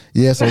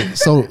 Yeah.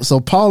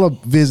 So Paula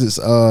visits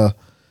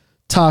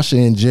Tasha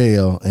in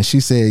jail, and she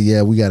said,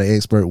 "Yeah, we got an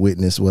expert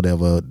witness,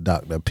 whatever."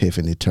 Dr.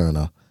 Epiphany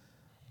Turner.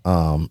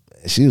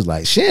 She was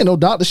like, "She ain't no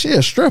doctor. She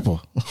a stripper."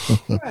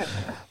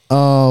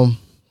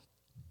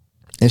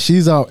 And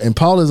she's out, and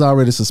Paula's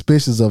already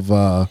suspicious of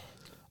a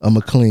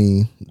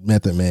McLean,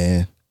 Method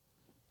Man.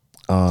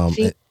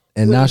 And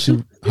now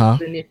she, huh?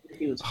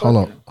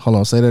 Hold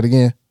on. Say that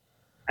again.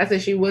 I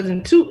said she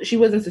wasn't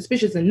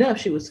suspicious enough.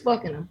 She was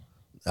fucking him.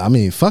 I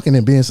mean, fucking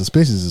and being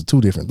suspicious is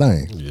 2 different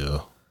things. Yeah.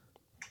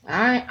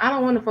 I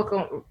don't want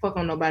to fuck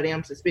on nobody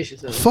I'm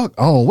suspicious of. Fuck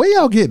on. Where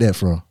y'all get that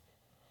from?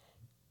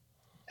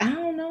 I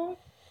don't know.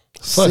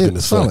 Fucking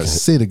is fucking. Like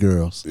city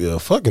girls. Yeah,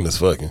 fucking is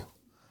fucking.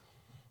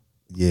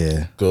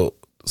 Yeah. Go.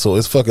 So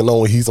it's fucking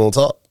on when he's on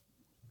top?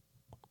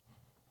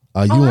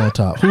 Are you on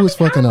top? Who is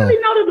fucking on? I don't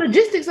really know the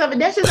logistics of it.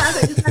 That's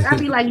just like I'd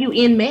be like, you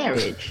in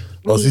marriage.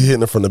 Oh, is he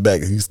hitting her from the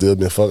back? He still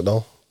been fucked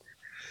on?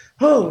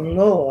 Oh,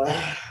 Lord.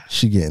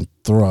 She getting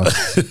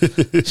thrust.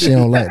 She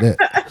don't like that.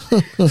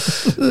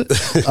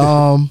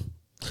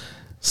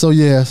 So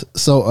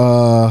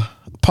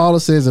Paula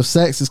says if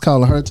Saxe is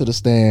calling her to the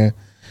stand,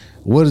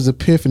 what is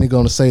Epiphany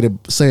going to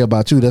say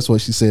about you? That's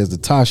what she says to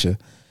Tasha.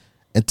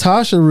 And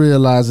Tasha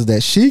realizes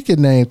that she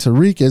can name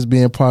Tariq as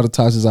being part of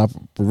Tasha's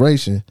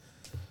operation.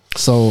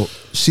 So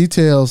she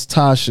tells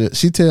Paula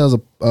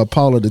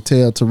to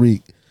tell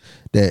Tariq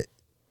that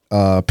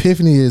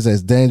Epiphany is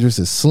as dangerous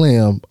as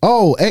Slim.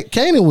 Oh,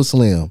 Kanan was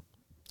Slim.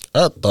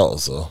 I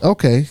thought so.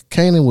 Okay,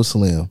 Kanan was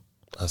Slim.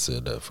 I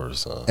said that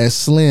first time. As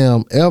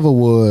Slim ever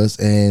was,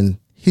 and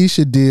he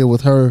should deal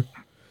with her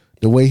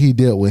the way he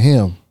dealt with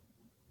him.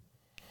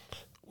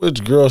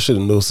 Which girl should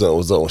have knew something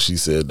was up when she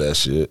said that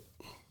shit.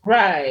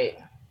 Right.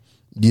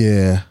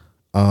 Yeah.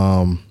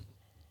 And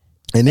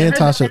then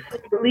Tasha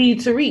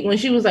believed Tariq when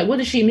she was like, what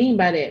does she mean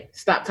by that?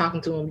 Stop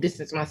talking to him,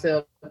 distance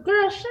myself.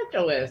 Girl, shut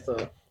your ass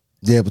up.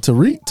 Yeah, but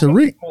Tariq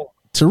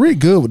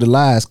good with the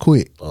lies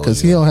quick because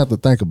he don't have to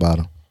think about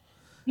them.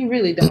 He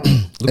really don't.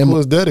 Look who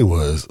his daddy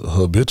was, a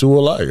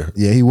habitual liar.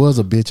 Yeah, he was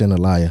a bitch and a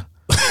liar.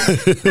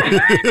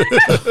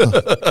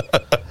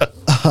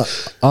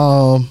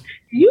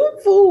 You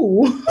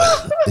fool.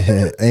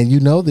 Yeah, and you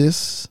know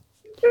this.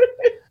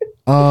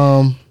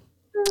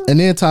 And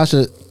then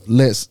Tasha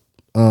lets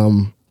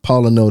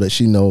Paula know that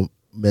she know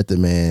Method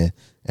Man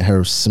and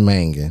her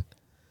smanging.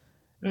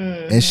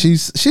 And she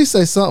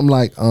says something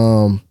like,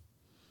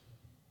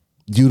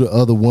 you the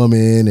other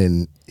woman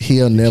and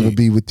he'll never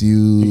be with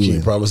you. He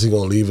can't promise he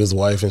gonna leave his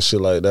wife and shit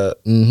like that.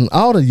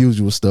 All the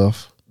usual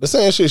stuff. The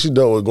same shit she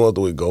done with going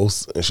through with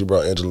Ghost, and she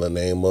brought Angela's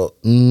name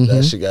up.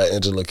 That she got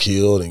Angela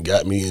killed and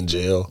got me in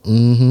jail.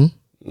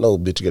 No,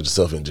 bitch, you got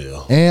yourself in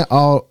jail. And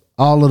all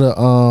of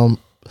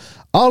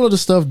the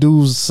stuff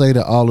dudes say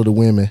to all of the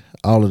women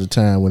all of the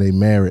time when they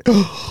married.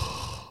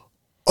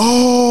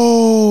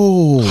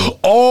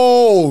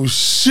 Oh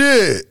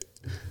shit.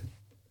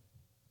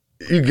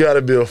 You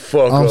gotta be a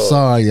fuck I'm up.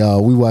 sorry,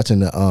 y'all. We watching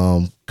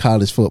the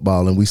college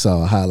football and we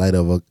saw a highlight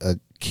of a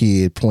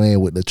kid playing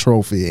with the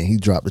trophy and he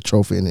dropped the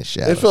trophy and it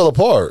shattered. It fell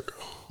apart.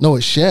 No,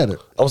 it shattered.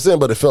 I'm saying,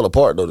 but it fell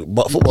apart though. The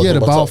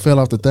ball fell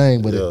off the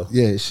thing, but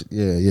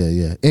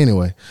yeah.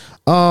 Anyway,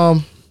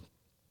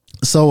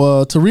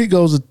 so Tariq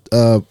goes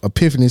to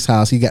Epiphany's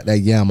house. He got that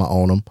Yama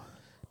on him,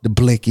 the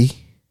blicky,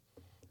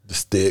 the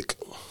stick.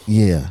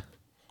 Yeah,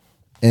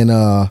 and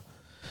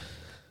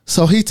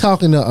so he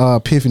talking to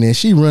Epiphany, and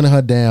she running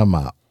her damn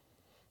mouth.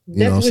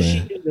 You know what I'm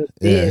saying?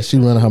 Yeah, she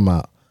running her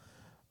mouth.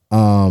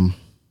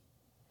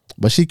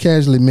 But she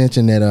casually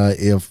mentioned that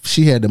if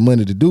she had the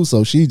money to do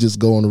so, she'd just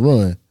go on the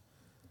run.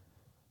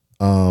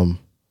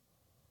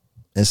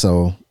 And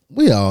so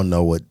we all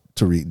know what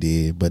Tariq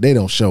did, but they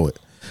don't show it.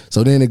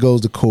 So then it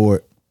goes to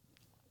court,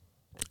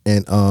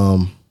 and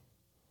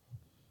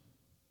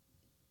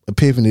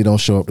Epiphany don't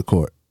show up to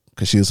court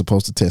because she was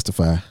supposed to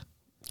testify.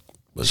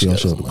 But she don't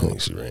show up to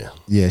court. She ran.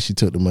 Yeah, she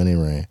took the money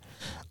and ran.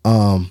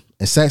 And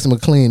Saxe and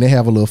McLean, they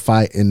have a little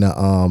fight in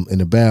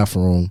the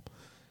bathroom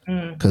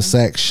because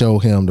Saxe showed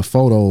him the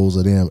photos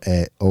of them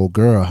at old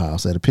girl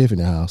house, at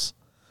Epiphany house.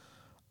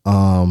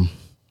 And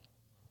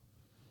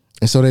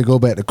so they go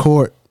back to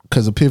court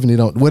because Epiphany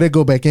they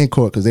go back in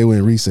court because they were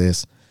in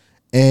recess.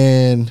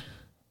 And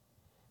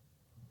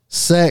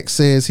Saxe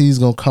says he's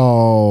going to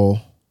call.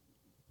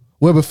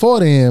 Well, before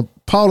then,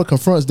 Paula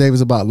confronts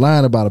Davis about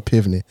lying about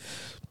Epiphany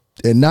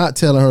and not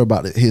telling her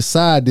about his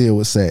side deal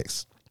with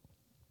Saxe.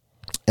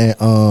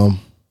 And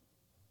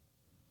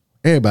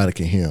everybody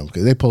can hear him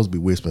because they supposed to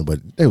be whispering, but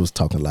they was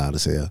talking loud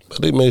as hell.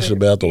 But they made sure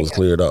the bathroom was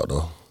cleared out,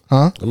 though.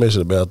 Huh? They made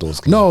sure the bathroom was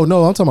cleared.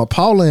 No, I'm talking about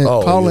Paula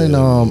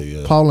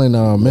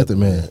and Method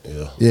Man.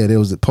 Yeah, they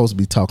was supposed to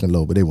be talking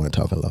low, but they weren't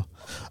talking low.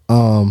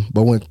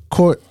 But when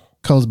court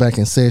comes back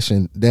in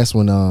session, that's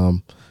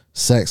when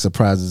Saxe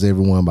surprises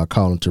everyone by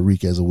calling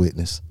Tariq as a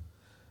witness.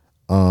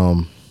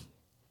 And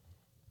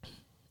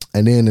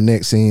then the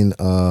next scene,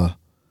 I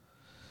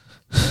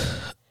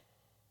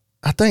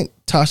think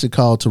Tasha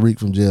called Tariq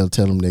from jail,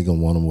 tell him they gonna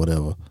want him,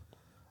 whatever.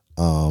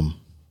 Want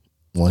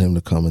him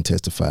to come and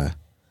testify.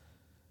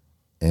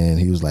 And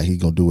he was like, he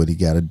gonna do what he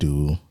gotta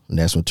do. And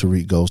that's when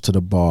Tariq goes to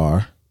the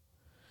bar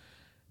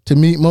to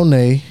meet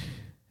Monet.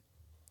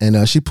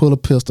 And she pulled a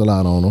pistol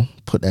out on him,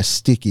 put that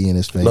sticky in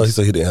his face. No, he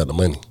said he didn't have the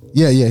money.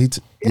 Yeah, he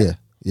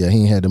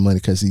ain't had the money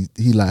because he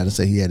lied and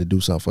said he had to do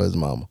something for his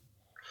mama.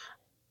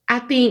 I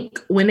think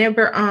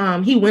whenever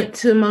he went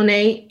to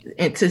Monet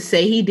and to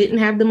say he didn't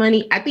have the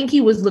money, I think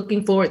he was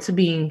looking forward to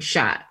being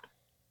shot.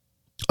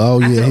 Oh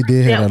yeah, he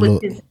did have that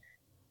look.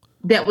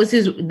 That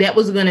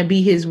was going to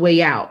be his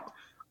way out.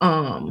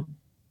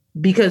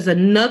 Because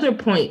another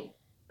point,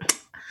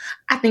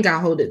 I think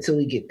I'll hold it till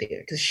we get there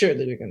because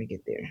surely we're going to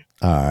get there.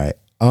 All right.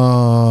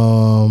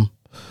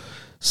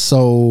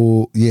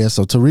 So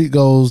Tariq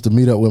goes to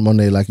meet up with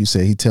Monet, like you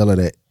said. He tell her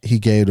that he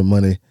gave the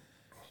money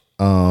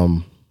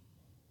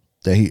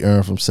that he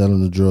earned from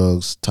selling the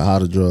drugs,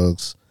 Tejada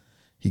drugs.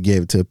 He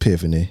gave it to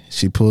Epiphany.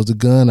 She pulls the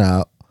gun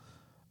out.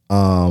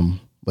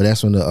 But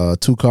that's when the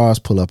two cars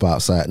pull up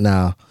outside.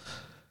 Now,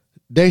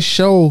 they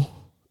show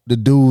the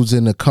dudes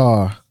in the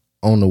car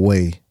on the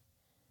way.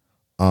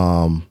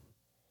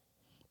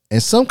 In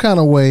some kind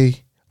of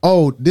way,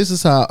 this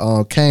is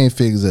how Kane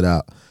figures it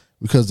out.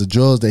 Because the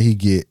drugs that he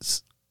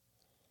gets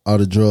are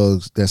the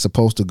drugs that's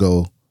supposed to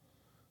go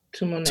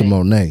to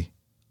Monet.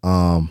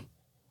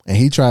 And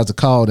he tries to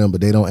call them,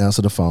 but they don't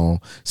answer the phone.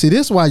 See,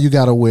 this is why you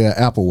got to wear an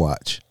Apple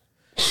Watch.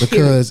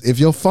 Because if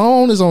your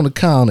phone is on the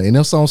counter and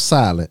it's on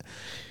silent,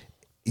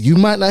 you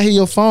might not hear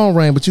your phone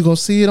ring, but you're going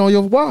to see it on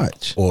your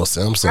watch. Or a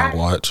Samsung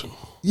watch.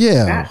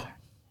 Yeah.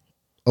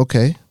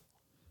 Okay.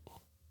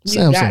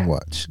 Samsung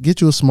watch. Get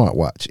you a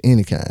smartwatch,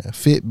 any kind.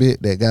 Fitbit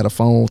that got a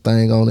phone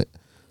thing on it.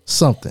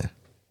 Something.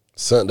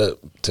 Something that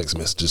text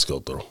messages go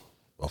through.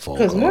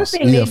 Because one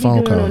thing they be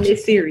doing on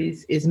this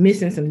series is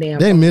missing some damn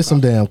They miss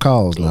some damn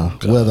calls now,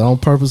 whether on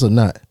purpose or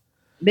not.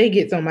 They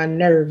get on my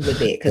nerves with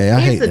that. Hey,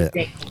 I hate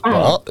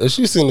that. If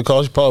she seen the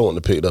call, she probably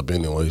wouldn't have picked up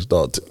anyway. She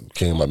thought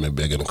King might be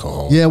begging to come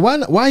home. Yeah,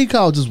 why he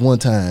called just one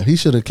time? He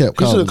should have kept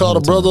calling. He should have called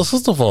a brother or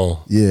sister phone.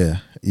 Yeah.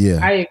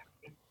 I agree.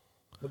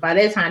 But by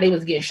that time, they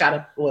was getting shot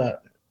up.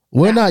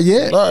 Well, not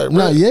yet. Right,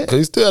 not yet. Because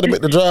he still had to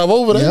make the drive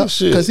over there.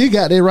 Shit. Because he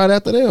got there right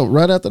after them.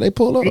 Right after they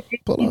pull up.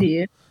 He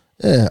did.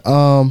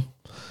 Yeah.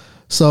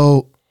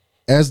 So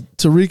as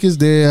Tariq is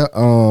there,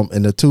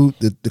 and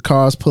the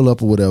cars pull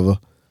up or whatever,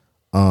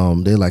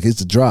 they're like,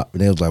 it's a drop.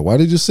 And they was like, why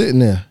they just sitting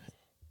there?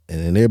 And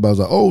then everybody was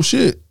like, oh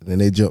shit. And then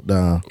they jumped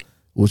down,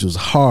 which was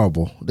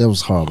horrible. That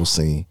was a horrible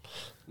scene.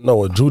 No,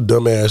 when Drew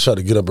dumbass tried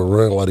to get up and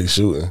run while he's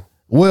shooting.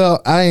 Well,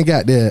 I ain't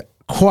got there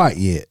quite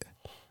yet.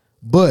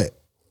 But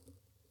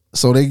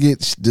so they get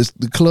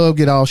the club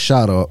get all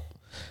shot up,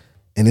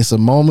 and it's a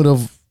moment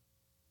of,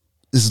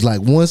 it's like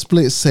one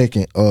split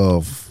second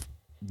of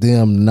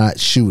them not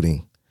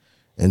shooting.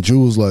 And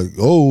Drew was like,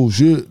 oh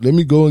shit, let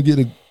me go and get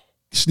the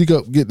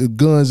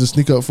guns and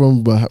sneak up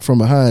from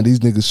behind. These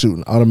niggas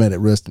shooting automatic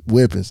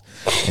weapons.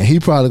 And he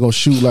probably gonna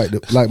shoot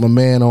like my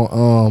man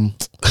on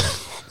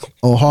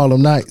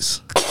Harlem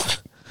Nights.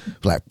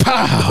 Like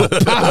pow,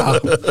 pow.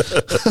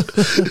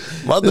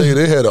 My thing,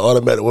 they had an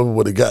automatic weapon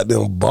with the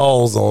goddamn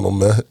balls on them,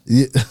 man.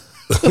 Yeah.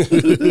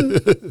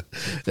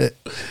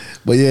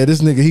 But yeah,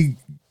 this nigga, he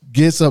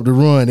gets up to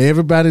run.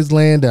 Everybody's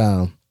laying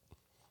down.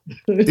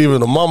 Even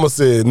the mama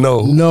said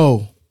no.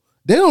 No.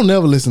 They don't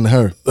never listen to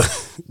her.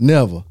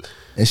 Never.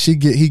 And he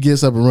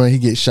gets up and run. He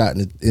gets shot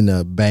in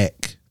the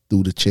back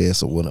through the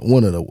chest or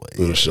one of the ways.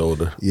 Through the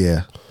shoulder.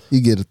 Yeah.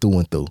 He get it through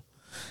and through.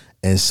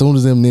 And as soon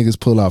as them niggas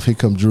pull off, here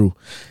come Drew.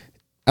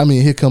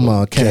 Here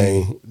come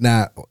Kane.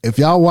 Now, if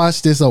y'all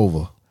watch this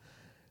over,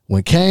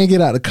 when Kane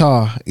get out the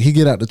car, he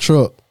get out the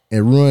truck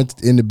and run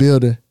in the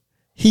building,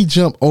 he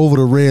jumped over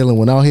the railing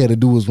when all he had to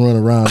do was run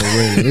around the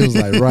railing. It was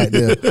like right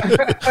there.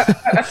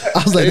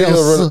 I was like,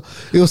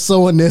 it was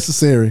so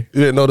unnecessary.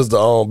 You didn't notice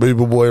the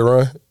baby boy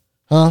run?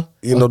 Huh?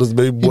 You know this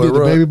baby boy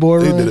run? Baby boy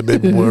run? He did the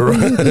baby boy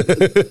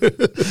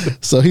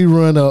run. So he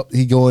run up,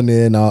 he go in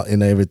there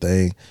and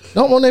everything.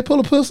 Don't when they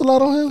pull a pistol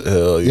out on him?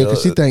 Hell yeah.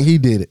 Because she think he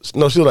did it.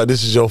 No, she was like,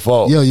 this is your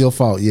fault. Yeah, your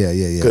fault. Yeah.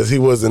 Because he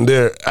wasn't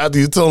there after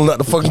you told him not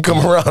to fucking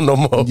come around no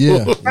more.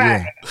 Yeah.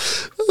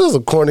 This is a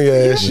corny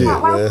ass shit,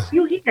 man.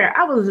 You hear care.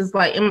 I was just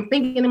like, I'm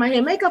thinking in my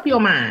head, make up your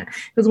mind.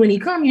 Because when he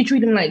come, you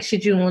treat him like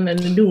shit you don't want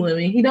nothing to do with him.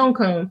 And he don't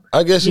come.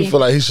 I guess you feel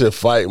like he should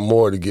fight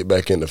more to get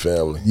back in the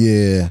family.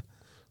 Yeah.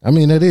 I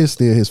mean, that is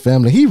still his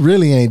family. He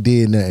really ain't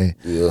did nothing.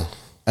 Yeah.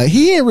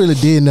 He ain't really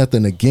did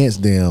nothing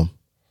against them.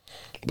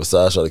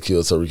 Besides try to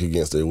kill Tariq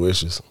against their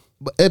wishes.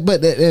 But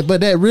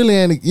that really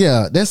ain't,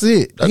 yeah, that's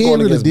it. That's he going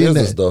ain't really against did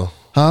business, that. though.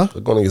 Huh?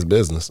 They're going against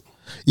business.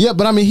 Yeah,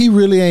 but I mean, he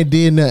really ain't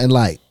did nothing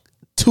like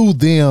to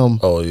them.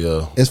 Oh,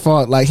 yeah. As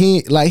far like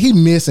he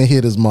missed and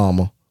hit his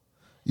mama.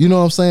 You know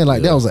what I'm saying?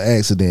 Like that was an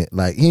accident.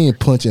 Like he ain't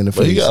punch in the face.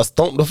 But he got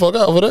stomped the fuck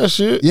out for that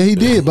shit. Yeah, he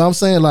did. But I'm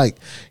saying like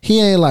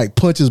he ain't like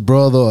punch his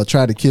brother or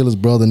try to kill his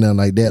brother, nothing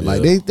like that.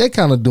 Like they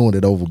kind of doing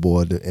it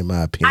overboard, in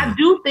my opinion. I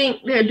do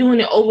think they're doing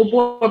it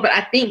overboard, but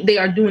I think they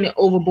are doing it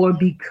overboard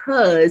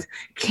because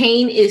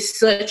Kane is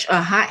such a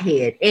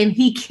hothead and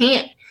he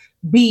can't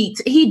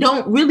he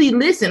don't really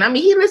listen. I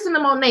mean, he listened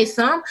to Monet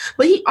some,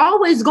 but he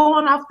always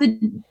going off the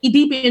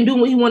deep end and doing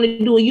what he want to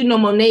do. And you know,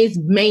 Monet's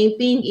main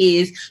thing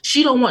is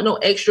she don't want no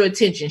extra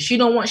attention. She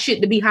don't want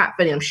shit to be hot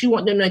for them. She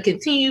want them to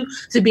continue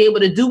to be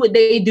able to do what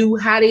they do,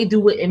 how they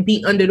do it, and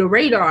be under the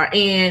radar.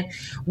 And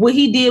what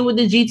he did with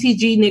the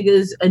GTG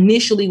niggas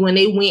initially when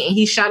they went and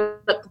he shot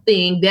up the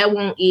thing, that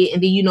wasn't it.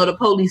 And then, you know, the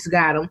police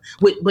got him,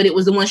 but it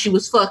was the one she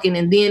was fucking.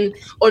 And then,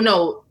 or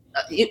no,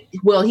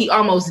 he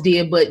almost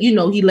did, but you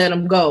know, he let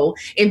him go.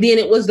 And then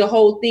it was the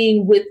whole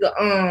thing with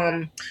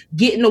the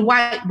getting the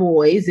white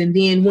boys. And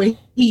then when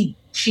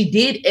she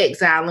did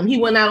exile him, he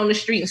went out on the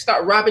street and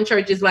started robbing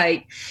churches.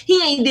 Like he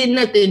ain't did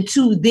nothing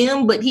to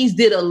them, but he's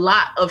did a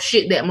lot of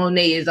shit that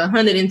Monet is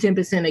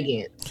 110%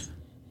 against.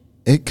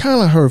 It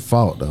kind of her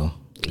fault though.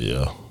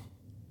 Yeah.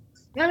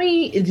 I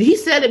mean, he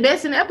said it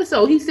best in the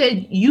episode. He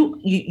said, you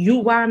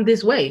why I'm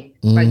this way.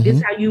 Like,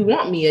 this how you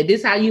want me, or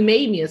this how you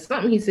made me, or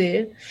something, he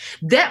said.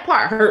 That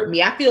part hurt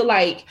me. I feel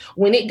like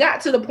when it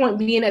got to the point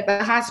being at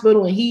the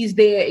hospital and he's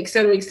there, et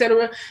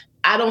cetera,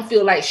 I don't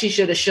feel like she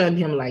should have shunned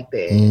him like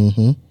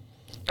that.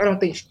 I don't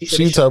think she should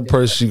have. She type of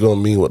person, she gonna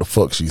mean what the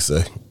fuck she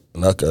say.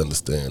 And I can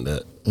understand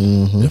that.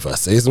 If I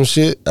say some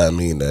shit, I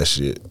mean that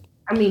shit.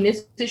 I mean,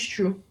 this is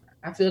true.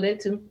 I feel that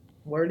too.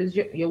 Word is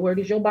your word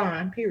is your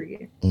bond,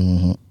 period.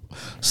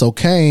 So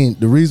Kane,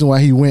 the reason why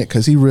he went,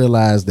 because he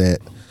realized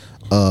that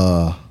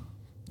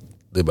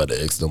they about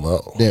to X them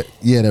out.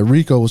 That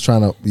Rico was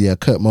trying to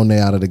cut Monet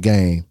out of the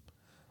game.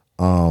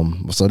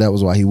 So that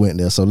was why he went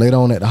there. So later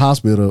on at the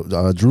hospital,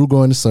 Drew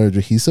going to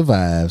surgery, he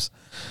survives,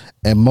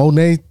 and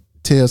Monet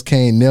tells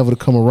Kane never to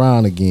come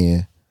around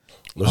again.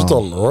 No, she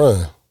told him to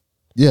run.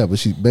 Yeah, but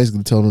she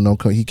basically told him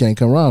he can't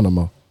come around no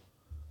more.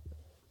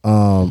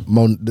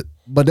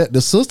 But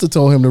the sister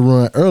told him to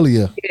run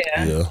earlier.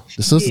 Yeah.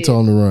 The sister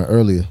told him to run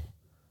earlier,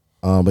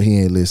 but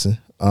he ain't listen.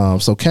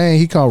 So Kane,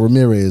 he called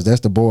Ramirez.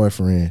 That's the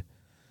boyfriend,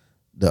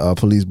 the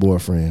police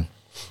boyfriend.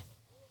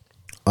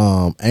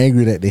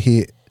 Angry that the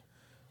hit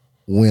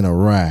went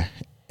awry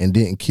and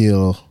didn't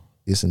kill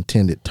its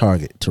intended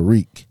target,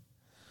 Tariq.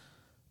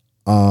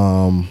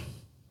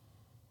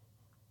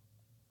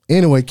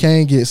 Anyway,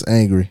 Kane gets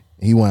angry.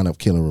 He wound up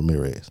killing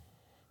Ramirez.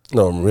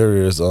 No,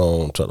 Ramirez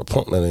tried to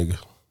punk that nigga.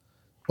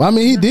 Well, I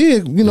mean, he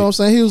did. You know what I'm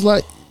saying? He was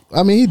like,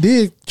 I mean, he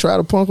did try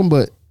to punk him,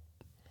 but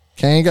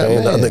Kane got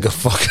mad. That nigga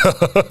fuck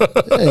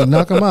up. Yeah, he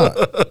knock him out.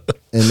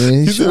 And then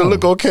you see the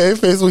look on Kane's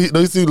face when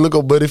you see the look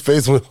on Buddy's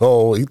face when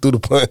he threw the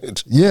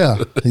punch. Yeah.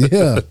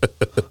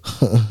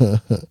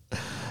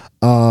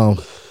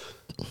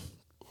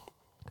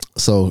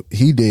 So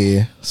he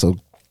did. So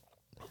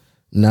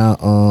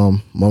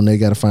now Monet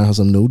got to find her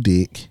some new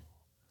dick.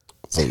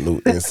 Some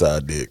new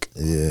inside dick.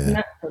 Yeah.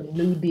 Not some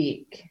new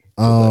dick.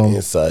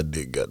 Inside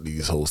dick got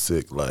these whole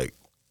sick like.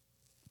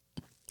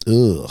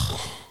 Ugh.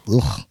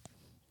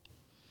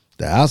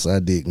 The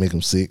outside dick make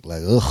him sick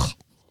like ugh.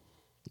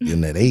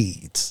 Getting that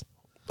AIDS.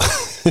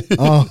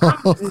 I'm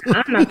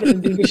not gonna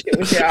do this shit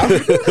with y'all.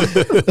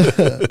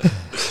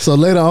 So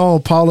later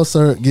on, Paula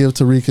Sirk gives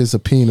Tariq a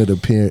subpoena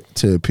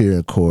to appear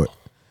in court,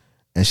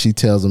 and she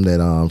tells him that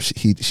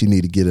she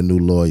need to get a new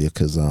lawyer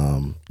because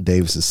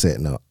Davis is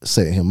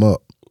setting him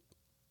up.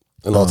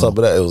 And on top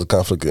of that, it was a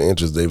conflict of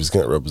interest. Davis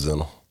can't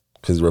represent him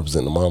because he's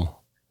representing the mama.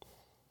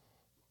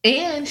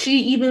 And she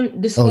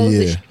even disclosed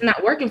that she's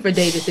not working for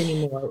Davis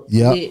anymore.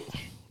 Yeah.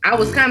 I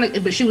was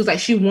but she was like,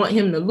 she want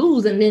him to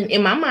lose. And then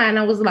in my mind,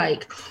 I was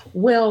like,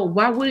 well,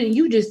 why wouldn't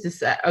you just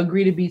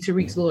agree to be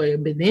Tariq's lawyer?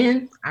 But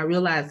then I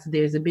realized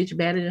there's a bitch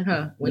better than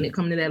her when it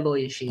comes to that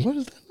lawyer shit. What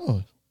is that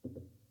noise?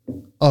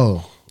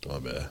 Oh. My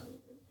bad.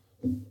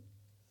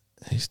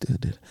 He still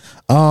did it.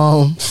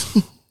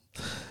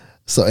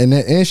 So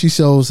and she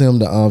shows him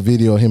the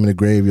video of him in the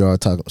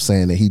graveyard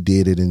saying that he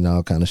did it and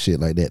all kind of shit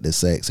like that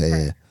Sachs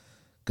had.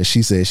 Because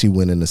she said she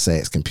went into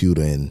Sachs'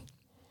 computer and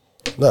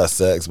not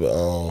Sachs,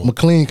 but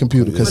McLean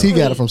computer, because he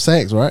got it from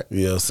Sachs, right?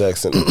 Yeah,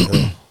 Sachs and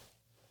him.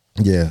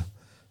 Yeah.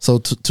 So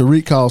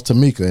Tariq calls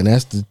Tamika, and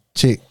that's the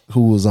chick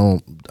who was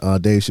on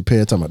Dave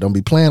Chappelle talking about, don't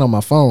be playing on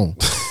my phone.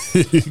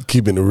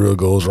 Keeping the real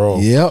goes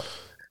wrong. Yep.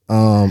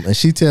 And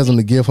she tells him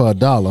to give her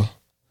 $1.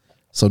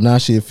 So now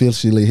she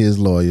officially his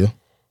lawyer.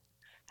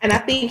 And I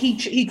think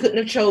he couldn't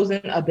have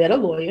chosen a better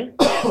lawyer.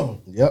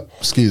 Yep.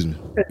 Excuse me.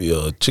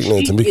 Yeah, Chick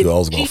named Tamika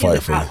always gonna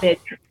fight for you.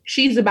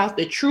 She's about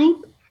the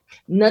truth,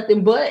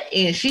 nothing but,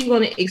 and she's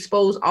gonna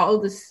expose all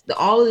of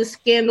the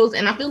scandals.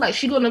 And I feel like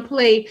she's gonna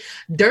play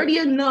dirty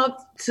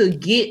enough to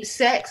get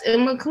Saxe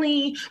and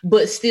McLean,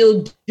 but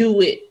still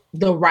do it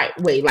the right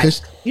way. Like,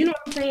 you know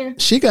what I'm saying?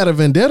 She got a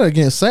vendetta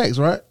against Saxe,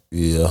 right?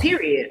 Yeah.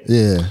 Period.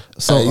 Yeah.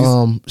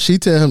 So she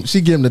give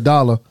him the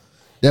 $1.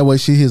 That way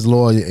she his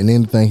lawyer, and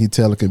anything he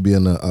tell her can be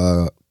an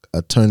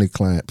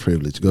attorney-client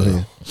privilege. Go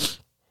ahead.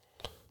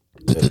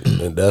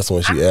 And that's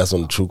when she asked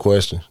him the true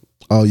question.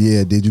 Oh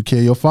yeah, did you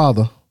kill your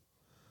father?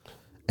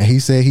 And he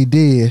said he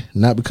did,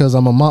 not because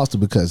I'm a monster,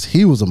 because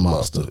he was a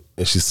monster.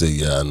 And she said,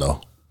 yeah, I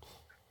know.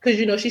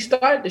 Because, she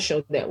started the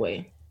show that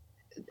way,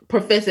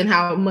 professing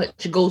how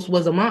much Ghost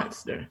was a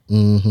monster.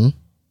 Mm-hmm.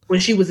 When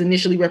she was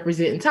initially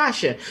representing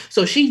Tasha.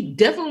 So she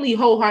definitely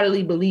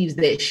wholeheartedly believes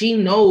that she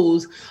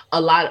knows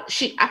a lot.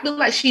 I feel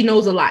like she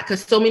knows a lot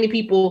because so many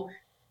people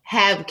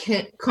have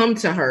come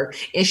to her,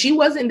 and she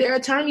wasn't their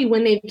attorney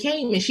when they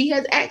came, and she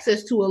has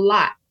access to a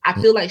lot. I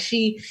feel like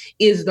she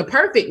is the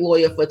perfect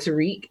lawyer for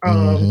Tariq.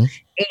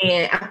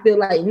 And I feel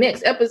like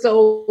next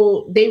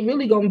episode, they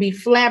really going to be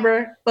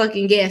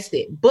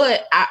flabbergasted.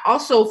 But I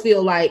also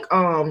feel like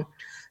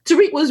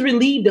Tariq was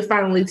relieved to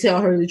finally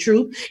tell her the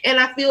truth. And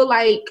I feel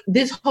like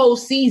this whole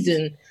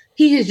season,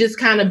 he has just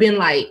kind of been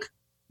like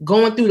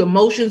going through the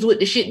motions with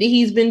the shit that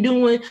he's been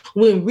doing,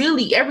 when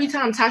really every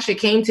time Tasha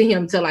came to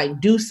him to like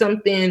do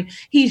something,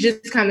 he's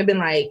just kind of been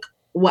like,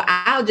 well,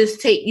 I'll just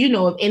take, and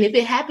if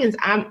it happens,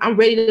 I'm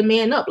ready to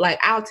man up. Like,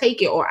 I'll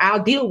take it, or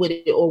I'll deal with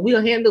it, or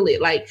we'll handle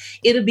it. Like,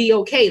 it'll be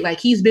okay. Like,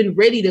 he's been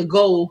ready to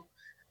go,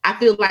 I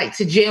feel like,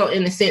 to jail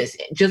in a sense,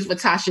 just for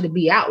Tasha to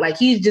be out. Like,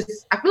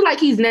 I feel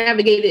like he's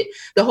navigated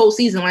the whole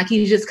season. Like,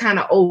 he's just kind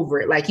of over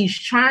it. Like, he's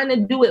trying to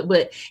do it,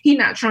 but he's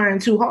not trying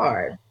too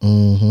hard.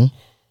 Mm-hmm.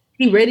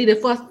 He ready to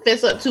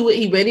fess up to it.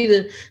 He ready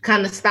to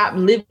kind of stop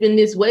living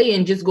this way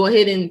and just go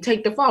ahead and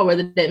take the fall,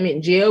 whether that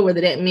meant jail, whether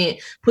that meant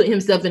put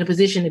himself in a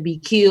position to be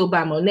killed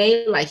by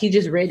Monet. Like, he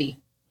just ready.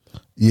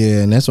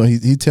 Yeah, and that's when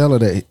he tell her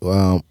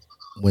that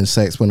when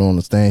Saxe went on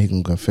the stand, he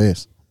can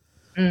confess.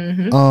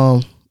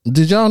 Mm-hmm.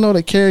 Did y'all know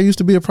that Carrie used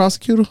to be a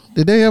prosecutor?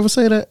 Did they ever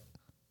say that?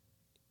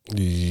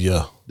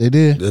 Yeah. They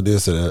did? They did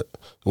say that.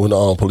 When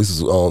the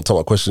police was talking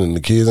about questioning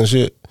the kids and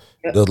shit,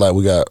 yep. There's like,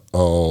 we got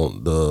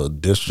the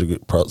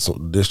district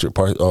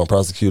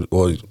prosecutor,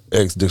 or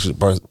ex-district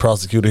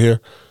prosecutor here.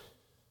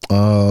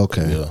 Oh,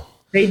 okay. Yeah.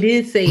 They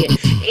did say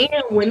it.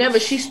 And whenever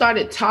she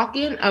started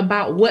talking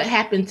about what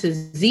happened to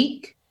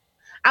Zeke,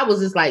 I was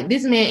just like,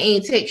 this man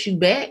ain't text you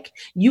back.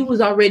 You was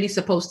already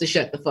supposed to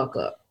shut the fuck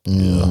up.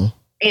 Yeah.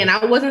 And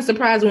I wasn't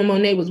surprised when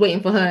Monet was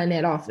waiting for her in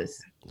that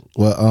office.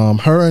 Well,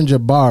 her and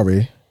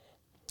Jabari,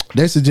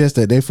 they suggest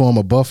that they form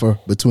a buffer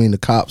between the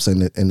cops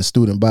and the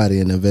student body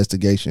in the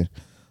investigation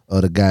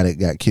of the guy that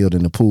got killed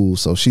in the pool.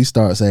 So she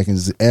starts asking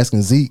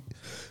Zeke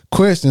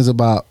questions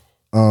about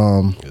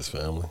his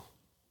family.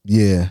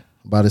 Yeah,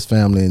 about his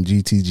family and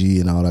GTG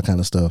and all that kind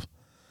of stuff.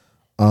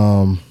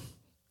 And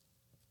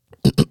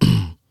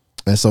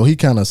so he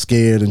kind of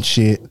scared and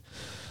shit,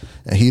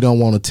 and he don't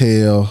want to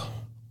tell.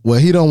 Well,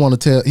 he don't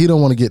want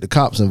to get the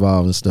cops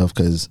involved and stuff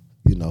because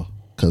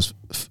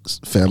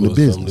family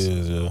business. Family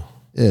is,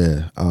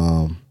 yeah.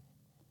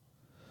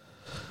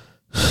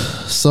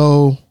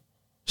 So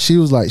she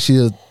was like,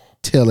 she'll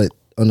tell it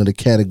under the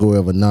category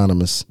of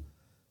anonymous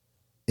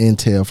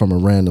intel from a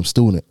random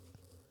student.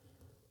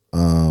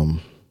 But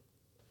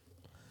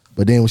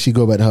then when she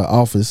go back to her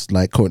office,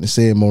 like Courtney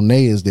said,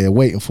 Monet is there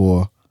waiting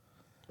for her.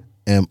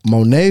 And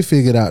Monet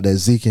figured out that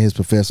Zeke and his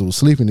professor were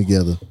sleeping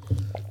together.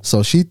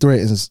 So she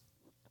threatens.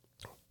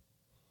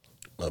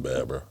 My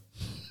bad, bro.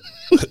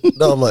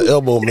 No, my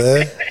elbow,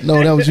 man.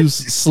 No, that was you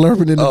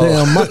slurping in the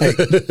damn mic.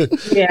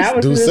 Yeah, I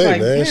was just like,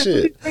 man,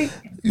 shit.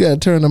 You gotta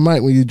turn the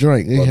mic when you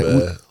drink.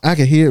 I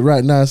can hear it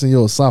right now. It's in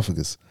your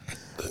esophagus.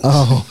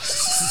 Oh,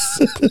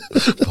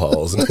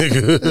 pause,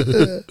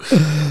 nigga.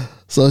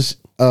 So,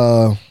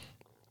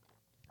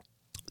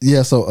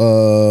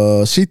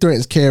 So she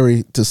threatens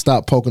Carrie to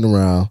stop poking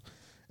around,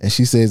 and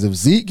she says if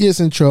Zeke gets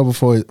in trouble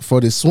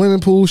for this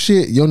swimming pool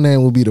shit, your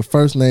name will be the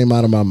first name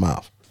out of my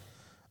mouth.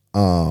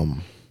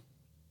 And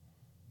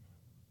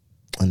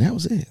that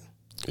was it.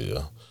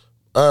 Yeah.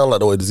 I don't like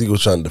the way Zeke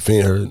was trying to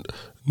defend her.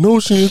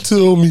 No, she didn't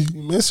tell me.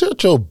 Man,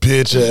 shut your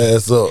bitch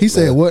ass up. He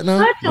said what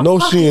now? No,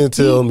 she didn't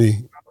tell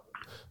me.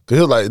 Cause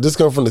he was like, this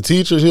come from the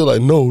teacher? He was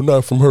like, no,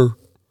 not from her.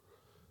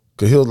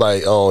 Cause he was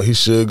like, he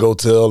should go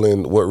tell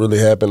and what really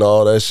happened,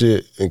 all that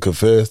shit, and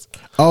confess.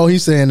 Oh,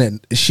 he's saying that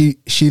she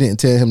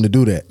didn't tell him to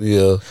do that.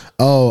 Yeah.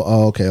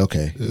 Oh,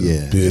 okay.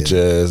 Yeah. Bitch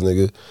ass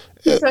nigga.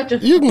 Yeah,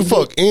 you can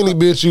fuck any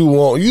bitch you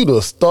want. You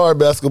the star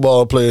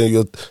basketball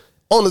player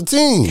on the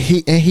team.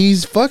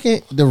 He's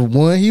fucking the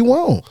one he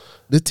want,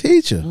 the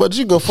teacher. But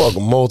you can fuck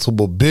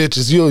multiple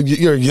bitches.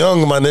 You're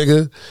young, my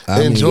nigga.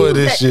 Enjoy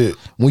this shit.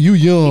 When you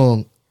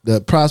young,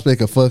 the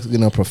prospect of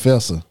fucking a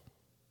professor.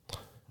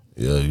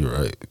 Yeah, you're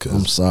right.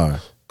 I'm sorry.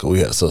 Cause we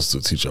had a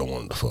substitute teacher I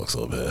wanted to fuck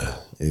so bad.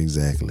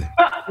 Exactly.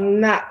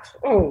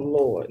 Oh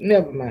Lord,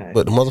 never mind.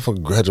 But the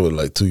motherfucker graduated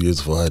like 2 years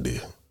before I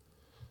did.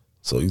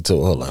 So you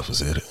tell her life was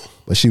headed.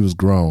 But she was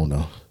grown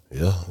though.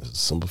 Yeah, it's a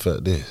simple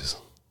fact is.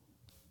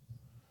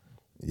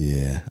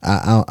 Yeah,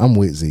 I'm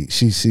with Zeke.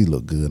 She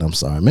looked good. I'm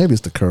sorry. Maybe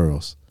it's the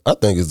curls. I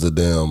think it's the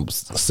damn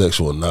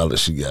sexual knowledge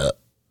she got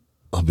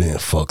of being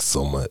fucked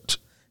so much.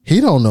 He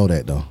don't know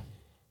that though.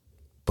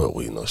 But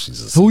we know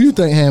she's a. Who you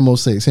think had more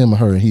sex, him or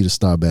her, and he the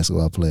star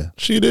basketball player?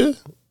 She did.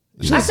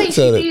 I think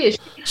she did.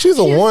 She's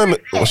a woman.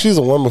 Well, she's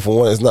a woman for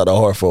one. It's not that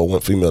hard for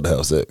a female to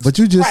have sex. But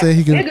you just said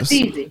he can. It's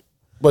easy.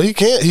 But he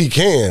can't. He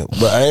can.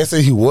 But I ain't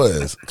say he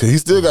was, because he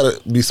still got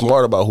to be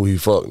smart about who he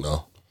fucked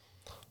now.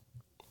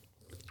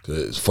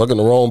 Because fucking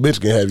the wrong bitch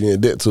can have you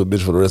in debt to a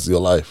bitch for the rest of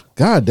your life.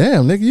 God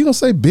damn, nigga, you gonna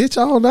say bitch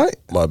all night?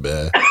 My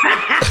bad.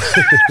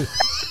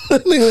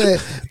 Nigga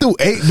threw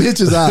 8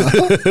 bitches out.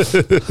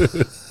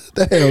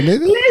 The hell,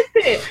 nigga?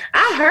 Listen,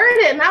 I heard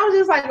it and I was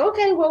just like,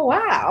 okay, well,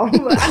 wow.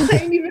 I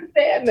ain't even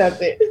said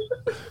nothing.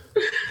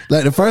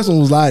 Like the first one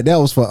was like that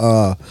was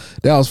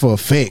for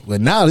effect, but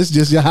now it's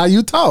just how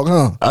you talk,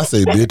 huh? I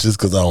say bitches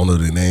because I don't know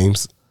their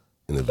names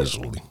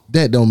individually.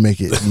 That don't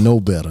make it no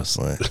better,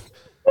 son.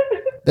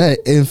 That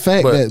in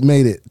fact that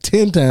made it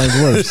 10 times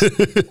worse.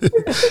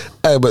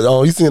 Hey, but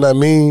you seen that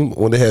meme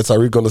when they had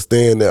Tariq on the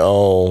stand that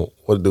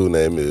what the dude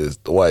name is,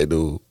 the white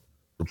dude,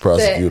 the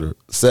prosecutor,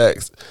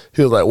 Sachs.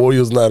 He was like,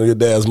 Warriors not in your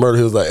dad's murder.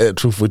 He was like,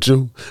 truth with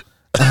you.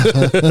 That's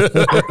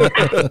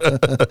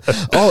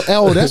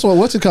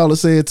what you call it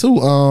said too.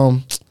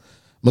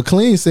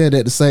 McLean said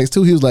that to Sachs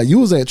too. He was like, you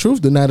was at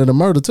truth the night of the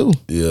murder too.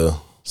 Yeah.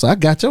 So I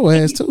got your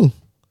ass too.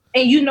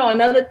 And you know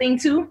another thing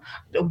too,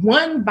 the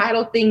one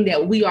vital thing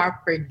that we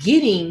are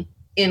forgetting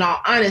in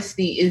all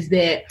honesty is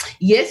that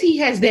yes, he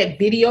has that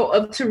video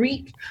of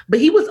Tariq,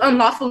 but he was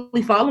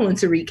unlawfully following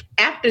Tariq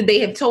after they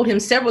have told him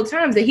several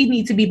times that he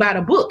needs to be by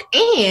the book.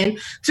 And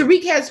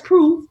Tariq has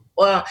proof,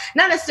 not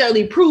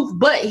necessarily proof,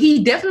 but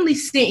he definitely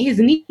sent his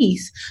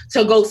niece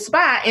to go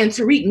spy, and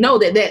Tariq know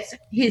that that's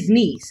his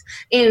niece.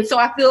 And so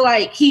I feel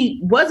like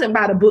he wasn't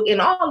by the book,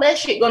 and all that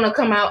shit gonna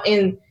come out.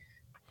 And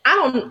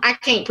I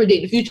can't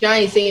predict the future. I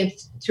ain't saying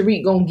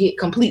Tariq gonna get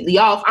completely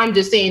off. I'm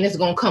just saying it's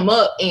gonna come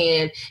up,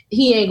 and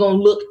he ain't gonna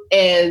look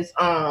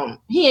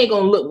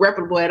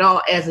reputable at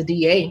all as a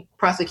DA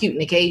prosecuting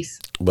the case.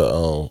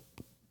 But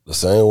the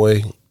same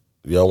way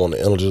y'all want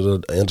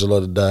Angela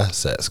to die,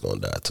 Sachs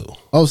gonna die too.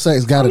 Oh,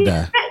 Sachs gotta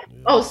die.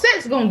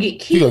 Sachs gonna get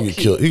killed. He gonna get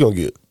killed. He gonna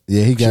get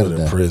he gotta killed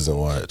die in prison.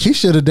 Watch. He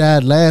should have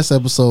died last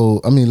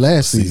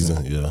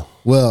season. Yeah.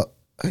 Well,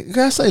 can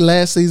I say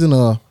last season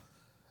or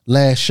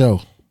last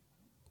show?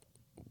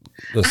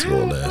 Let's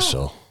go last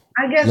show.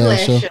 I guess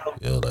last show.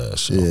 Yeah, last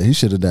show. Yeah, he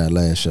should have died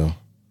last show.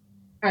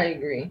 I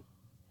agree.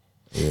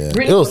 Yeah.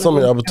 There was so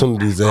many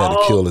opportunities they had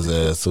to kill his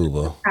ass too,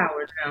 bro.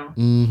 Power now.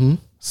 Mm-hmm.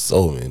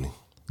 So many.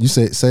 You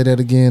say that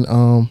again,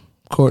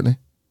 Courtney?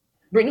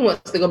 Brittany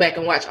wants to go back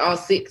and watch all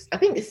 6. I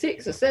think it's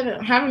 6 or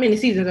 7. However many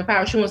seasons of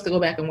Power, she wants to go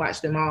back and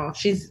watch them all.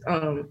 She's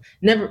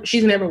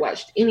never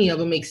watched any of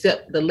them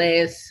except the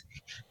last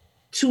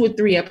 2 or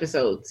 3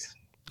 episodes.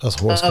 That's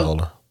horse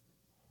collar.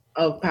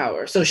 Of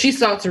Power. So she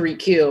saw Tariq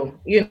kill,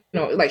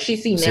 like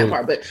she's seen that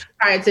part, but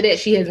prior to that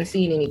she hasn't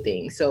seen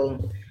anything.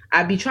 So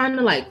I'd be trying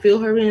to like fill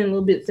her in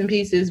little bits and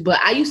pieces,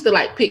 but I used to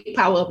like pick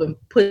Power up and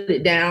put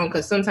it down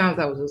because sometimes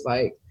I was just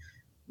like,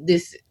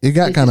 it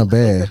got kind of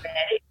bad.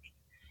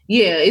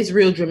 Yeah, it's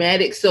real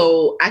dramatic.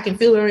 So I can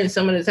fill her in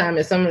some of the time,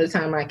 and some of the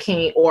time I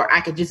can't, or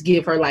I could just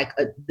give her like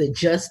the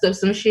gist of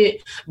some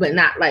shit, but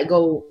not like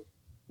go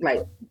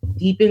like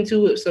deep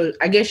into it. So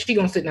I guess she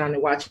gonna sit down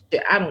and watch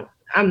it.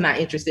 I'm not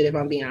interested, if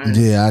I'm being honest.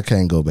 Yeah, I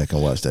can't go back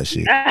and watch that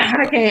shit.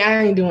 I can't.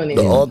 I ain't doing it.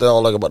 The only thing I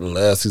don't like about the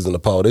last season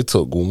of Power, they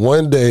took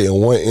one day and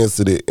one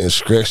incident and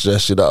stretched that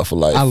shit out for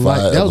like 5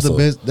 episodes. That was the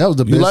best. That was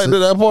the best. You liked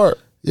that part?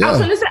 Yeah. I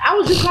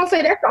was just gonna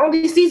say that's the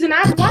only season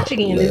I watch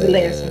again. Is the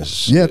last one.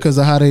 Yeah, because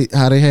of how they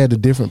had the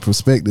different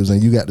perspectives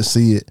and you got to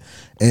see it.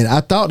 And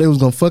I thought they was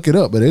gonna fuck it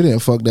up, but they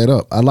didn't fuck that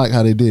up. I like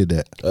how they did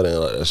that. I didn't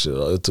like that shit.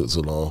 It took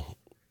too long.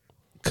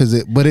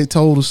 But it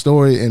told a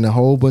story in a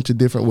whole bunch of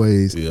different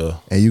ways. Yeah.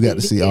 And you got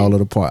to see all of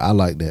the part. I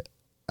like that.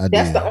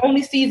 That's the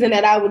only season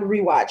that I would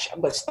rewatch.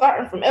 But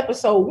starting from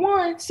episode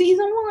 1,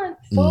 season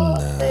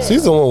 1.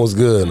 Season 1 was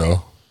good,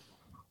 though.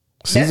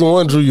 Season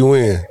 1 drew you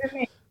in.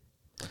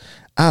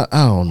 I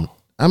don't.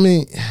 I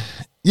mean,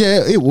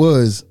 yeah, it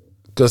was.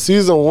 Because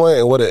season 1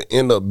 and what it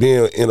ended up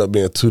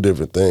being 2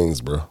 different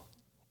things, bro.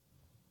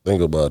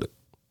 Think about it.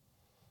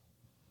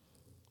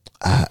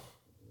 I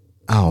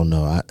don't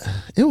know.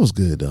 It was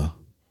good though.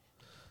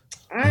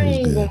 I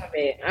ain't going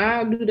back.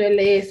 I'll do that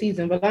last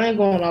season, but I ain't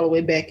going all the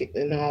way back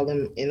and all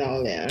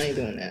that. I ain't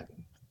doing that.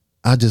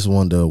 I just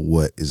wonder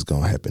what is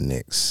gonna happen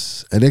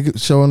next. Are they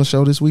showing the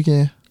show this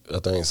weekend? I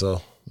think so.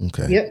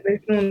 Okay. Yep,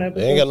 they're doing that.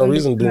 They ain't got no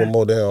reason to do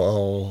more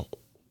down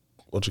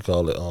what you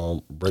call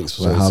it, breaks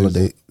for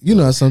holiday.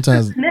 Season.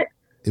 Sometimes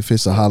if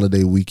it's a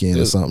holiday weekend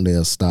or something,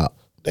 they'll stop.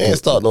 They ain't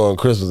start doing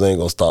Christmas, they ain't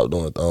gonna stop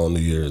doing it on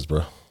New Year's,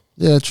 bro.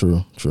 Yeah,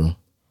 true.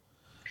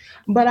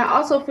 But I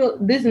also feel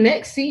this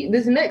next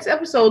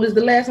episode is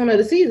the last one of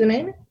the season,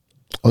 ain't it?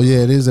 Oh yeah,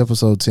 it is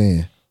episode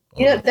 10.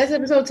 Yep, that's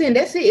episode 10.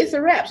 That's it. It's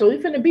a wrap. So we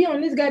finna be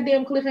on this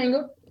goddamn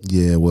cliffhanger.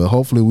 Yeah, well,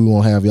 hopefully we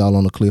won't have y'all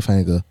on the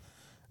cliffhanger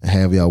and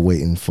have y'all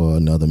waiting for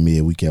another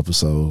midweek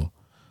episode.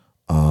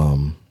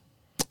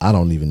 I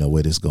don't even know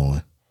where this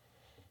going.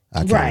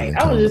 I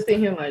was just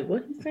thinking like,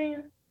 what he's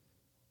saying?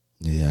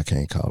 Yeah, I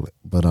can't call it.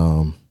 But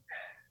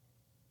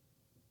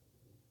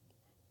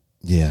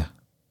yeah.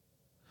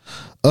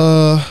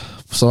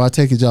 So I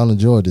take it y'all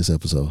enjoyed this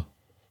episode.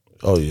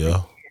 Oh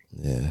yeah.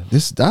 Yeah.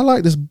 I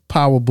like this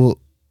Power book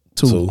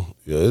too.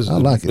 Yeah, I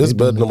like it. It's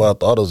better than what I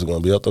thought it was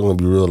gonna be. I thought it was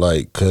gonna be real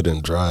like cut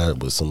and dry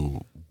with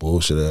some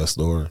bullshit ass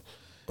story.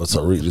 But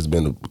Tariq just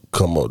been a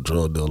come up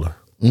drug dealer.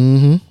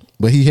 Mm-hmm.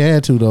 But he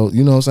had to though.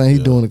 You know what I'm saying?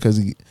 He's doing it because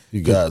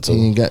he got to.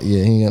 He ain't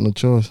got no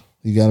choice.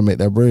 He got to make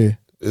that bread.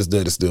 His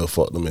daddy still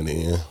fucked him in the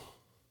end.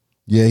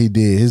 Yeah, he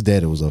did. His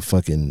daddy was a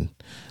fucking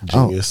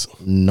genius,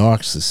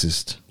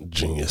 narcissist.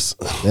 Genius.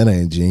 That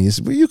ain't genius.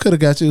 But you could have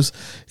got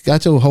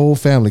your whole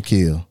family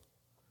killed.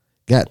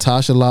 Got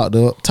Tasha locked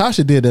up.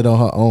 Tasha did that on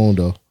her own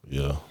though.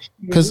 Yeah.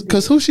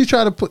 Cause who she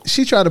tried to put?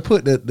 She tried to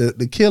put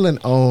the killing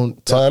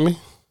on Tommy.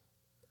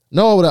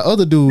 No, that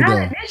other dude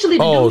though.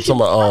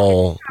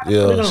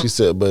 She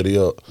set Buddy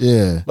up.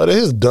 Yeah, but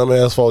his dumb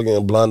ass fault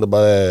getting blinded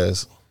by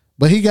ass.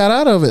 But he got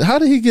out of it. How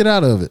did he get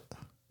out of it?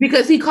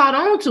 Because he caught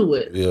on to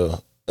it. Yeah,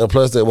 and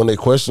plus that when they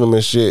questioned him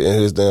and shit,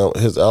 and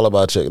his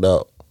alibi checked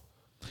out.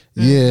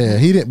 Yeah,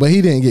 he didn't. But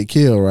he didn't get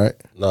killed, right?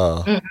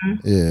 Nah.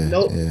 Yeah,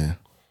 nope. Yeah.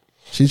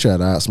 She tried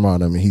to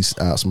outsmart him, and he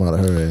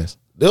outsmarted her ass.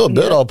 They were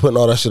better off putting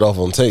all that shit off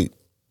on tape.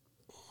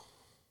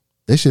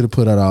 They should have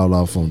put that all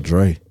off on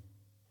Dre.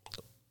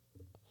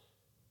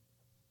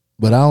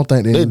 But I don't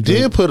think they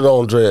did put it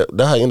on Dre.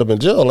 That's how he ended up in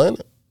jail, ain't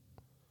it?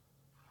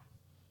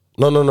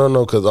 No.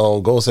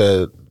 Because Ghost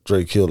had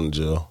Dre killed in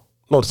jail.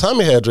 No,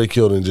 Tommy had Dre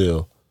killed in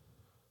jail.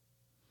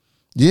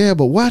 Yeah,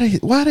 but why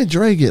did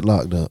Dre get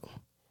locked up?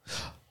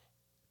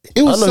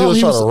 It was he was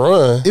trying to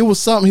run. It was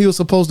something he was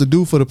supposed to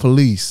do for the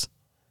police.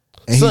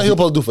 And something he was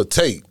supposed to do for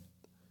Tate.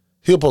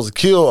 He was supposed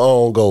to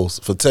kill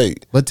Ghost for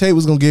Tate. But Tate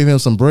was gonna give him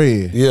some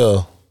bread.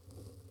 Yeah.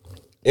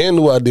 And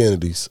new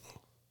identities.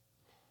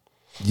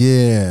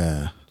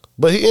 Yeah.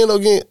 But he ended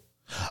up getting...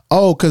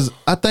 Oh, because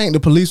I think the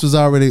police was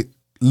already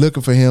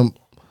looking for him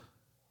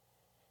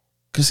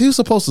because he was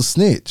supposed to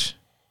snitch.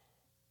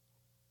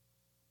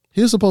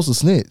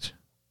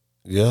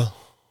 Yeah.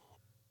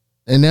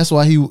 And that's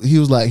why he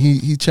was like,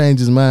 he changed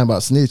his mind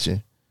about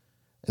snitching.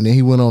 And then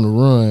he went on the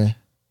run.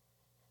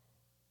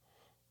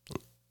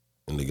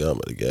 And they got him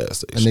at the gas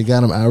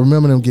station. I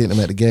remember them getting him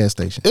at the gas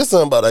station. It's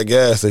something about that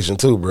gas station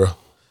too, bro.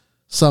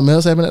 Something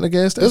else happened at the